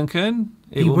 Mr. Duncan.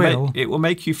 It will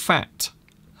make you fat.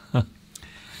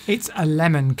 It's a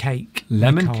lemon cake.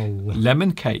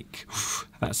 Lemon cake.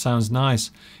 That sounds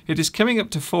nice. It is coming up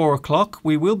to 4 o'clock.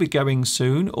 We will be going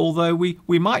soon, although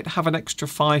we might have an extra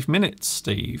 5 minutes,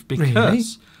 Steve,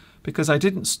 because I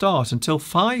didn't start until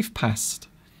 5 past.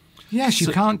 Yes, you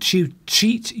can't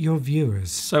cheat your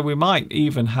viewers. So we might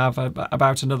even have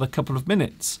about another couple of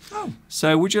minutes. Oh.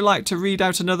 So would you like to read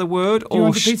out another word? Do you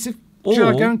want a piece of... Shall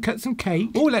I go and cut some cake?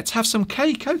 Oh, let's have some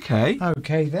cake, okay.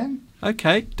 Okay, then.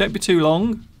 Okay, don't be too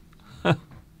long.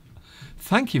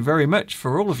 Thank you very much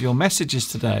for all of your messages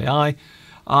today.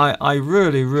 I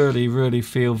really, really, really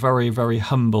feel very, very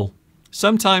humble.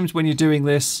 Sometimes when you're doing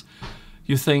this,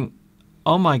 you think,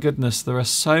 oh my goodness, there are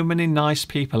so many nice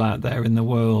people out there in the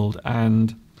world,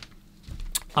 and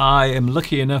I am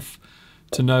lucky enough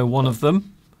to know one of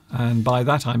them, and by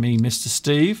that I mean Mr.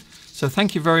 Steve. So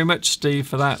thank you very much, Steve,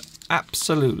 for that.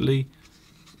 Absolutely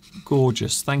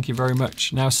gorgeous. Thank you very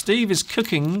much. Now Steve is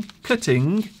cutting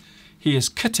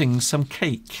some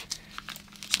cake.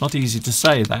 It's not easy to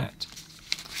say that.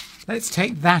 Let's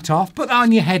take that off. Put that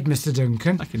on your head, Mr.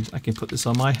 Duncan. I can put this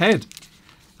on my head.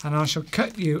 And I shall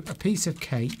cut you a piece of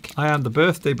cake. I am the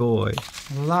birthday boy.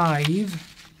 Live.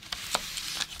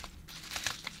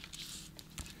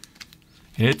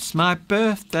 It's my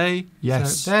birthday.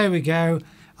 Yes. So there we go.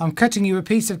 I'm cutting you a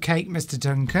piece of cake, Mr.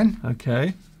 Duncan.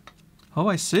 Okay. Oh,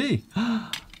 I see.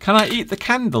 Can I eat the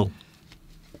candle?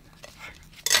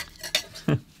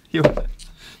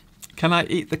 Can I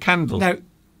eat the candle? No,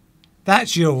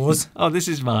 that's yours. Oh, this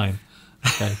is mine.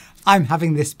 Okay. I'm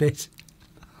having this bit.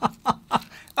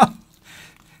 Oh,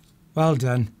 well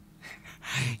done.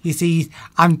 You see,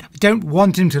 I don't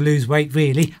want him to lose weight,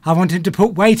 really. I want him to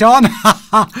put weight on.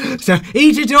 So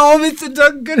eat it all, Mr.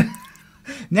 Duncan.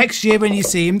 Next year when you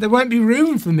see him, there won't be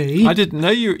room for me. I didn't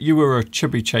know you were a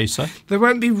chubby chaser. There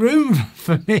won't be room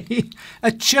for me.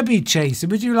 A chubby chaser.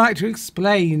 Would you like to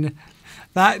explain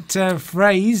that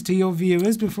phrase to your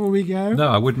viewers before we go? No,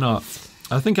 I would not.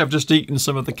 I think I've just eaten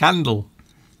some of the candle.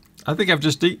 I think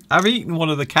I've eaten one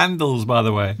of the candles, by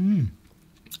the way.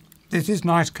 This is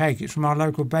nice cake. It's from our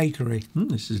local bakery.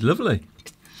 This is lovely.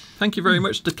 Thank you very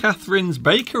much to Catherine's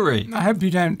Bakery. I hope you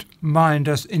don't mind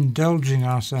us indulging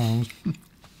ourselves.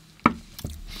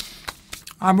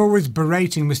 I'm always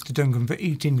berating Mr. Duncan for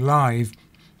eating live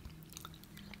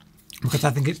because I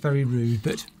think it's very rude.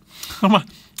 But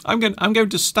I'm going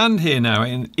to stand here now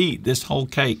and eat this whole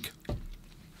cake.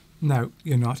 No,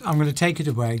 you're not. I'm going to take it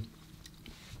away.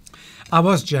 I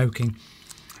was joking,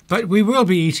 but we will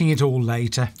be eating it all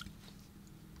later.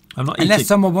 Unless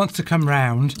someone wants to come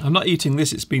round. I'm not eating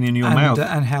this. It's been in your mouth.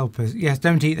 And help us. Yes,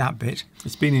 don't eat that bit.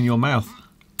 It's been in your mouth.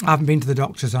 I haven't been to the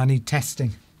doctor, so I need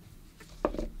testing.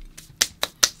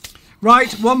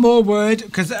 Right, one more word,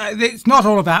 because it's not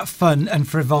all about fun and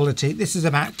frivolity. This is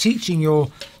about teaching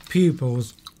your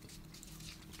pupils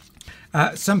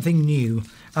something new.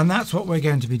 And that's what we're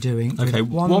going to be doing. Okay,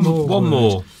 one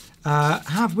more.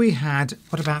 Have we had,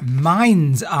 what about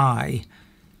mind's eye?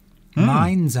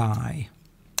 Mind's eye.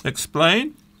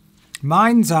 Explain.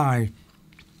 Mind's eye.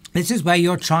 This is where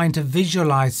you're trying to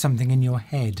visualize something in your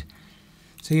head.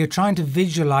 So you're trying to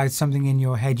visualize something in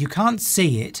your head. You can't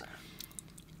see it.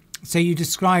 So you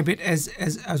describe it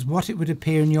as what it would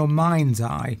appear in your mind's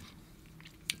eye.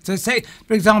 So say,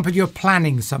 for example, you're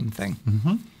planning something.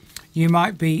 You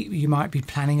might be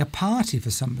planning a party for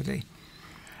somebody.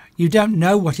 You don't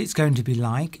know what it's going to be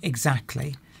like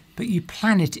exactly, but you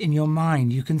plan it in your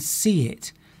mind. You can see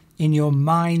it in your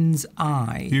mind's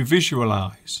eye. You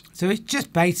visualize. So it's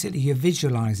just basically you're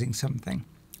visualizing something.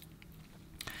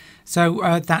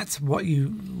 So that's what you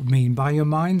mean by your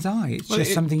mind's eye. It's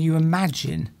just something you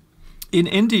imagine. In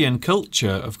Indian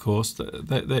culture, of course,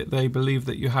 they believe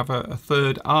that you have a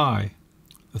third eye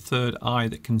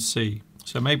that can see.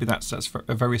 So maybe that's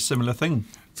a very similar thing.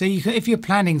 So if you're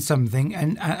planning something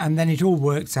and then it all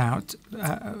works out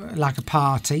like a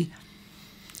party,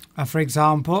 for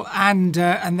example, and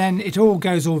then it all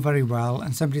goes all very well,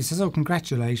 and somebody says, "Oh,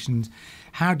 congratulations!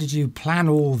 How did you plan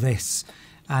all this?"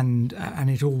 And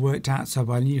it all worked out so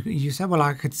well. And you say, "Well,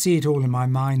 I could see it all in my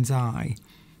mind's eye."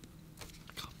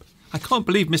 I can't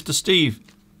believe Mr. Steve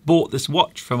bought this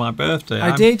watch for my birthday.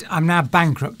 I did. I'm now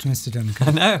bankrupt, Mr. Duncan.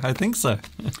 I know. I think so.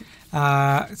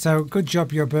 So good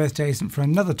job. Your birthday isn't for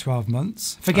another 12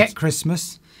 months. Forget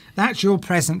Christmas. That's your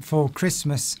present for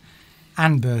Christmas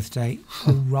and birthday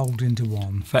all rolled into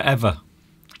one. Forever.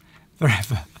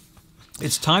 Forever.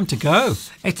 It's time to go.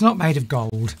 It's not made of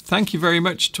gold. Thank you very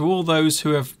much to all those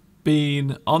who have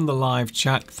been on the live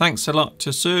chat. Thanks a lot to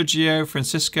Sergio,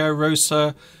 Francisco,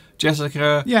 Rosa,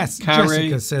 Jessica, Yes, Carrie.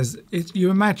 Jessica says, you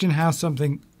imagine how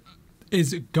something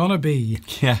is gonna be.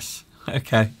 Yes,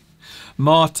 okay.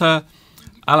 Marta,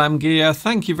 Alamgia,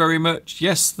 thank you very much.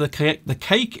 Yes, the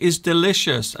cake is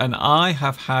delicious, and I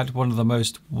have had one of the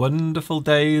most wonderful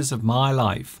days of my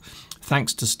life.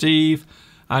 Thanks to Steve,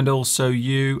 and also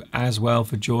you as well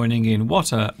for joining in.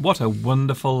 What a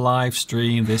wonderful live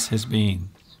stream this has been.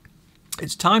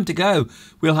 It's time to go.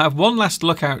 We'll have one last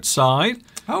look outside.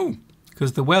 Oh,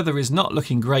 because the weather is not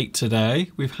looking great today.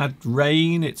 We've had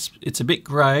rain. It's a bit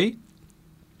grey.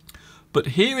 But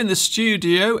here in the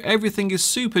studio, everything is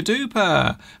super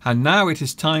duper. And now it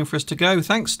is time for us to go.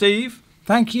 Thanks, Steve.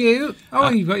 thank you. Oh,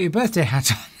 you've got your birthday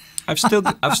hat on. I've still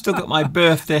got my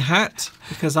birthday hat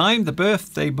because I'm the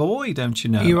birthday boy, don't you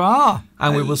know? You are.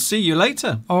 And we will see you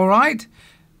later. All right.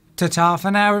 Ta-ta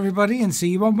for now, everybody, and see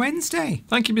you on Wednesday.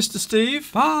 Thank you, Mr.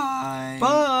 Steve. Bye.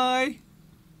 Bye.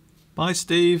 Bye,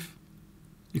 Steve.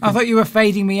 I thought you were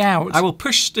fading me out. I will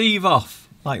push Steve off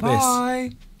like this.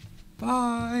 Bye.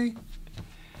 Bye.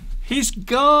 He's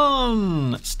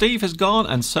gone. Steve has gone,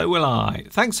 and so will I.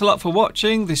 Thanks a lot for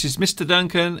watching. This is Mr.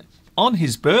 Duncan on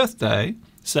his birthday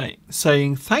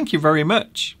saying thank you very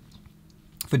much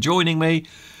for joining me.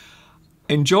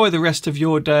 Enjoy the rest of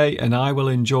your day, and I will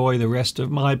enjoy the rest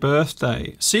of my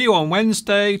birthday. See you on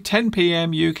Wednesday, 10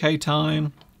 p.m. UK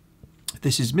time.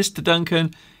 This is Mr.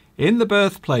 Duncan in the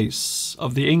birthplace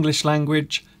of the English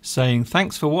language saying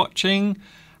thanks for watching,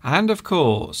 and of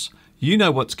course, you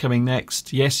know what's coming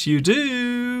next. Yes, you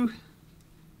do.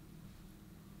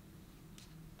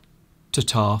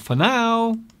 Ta-ta for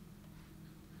now.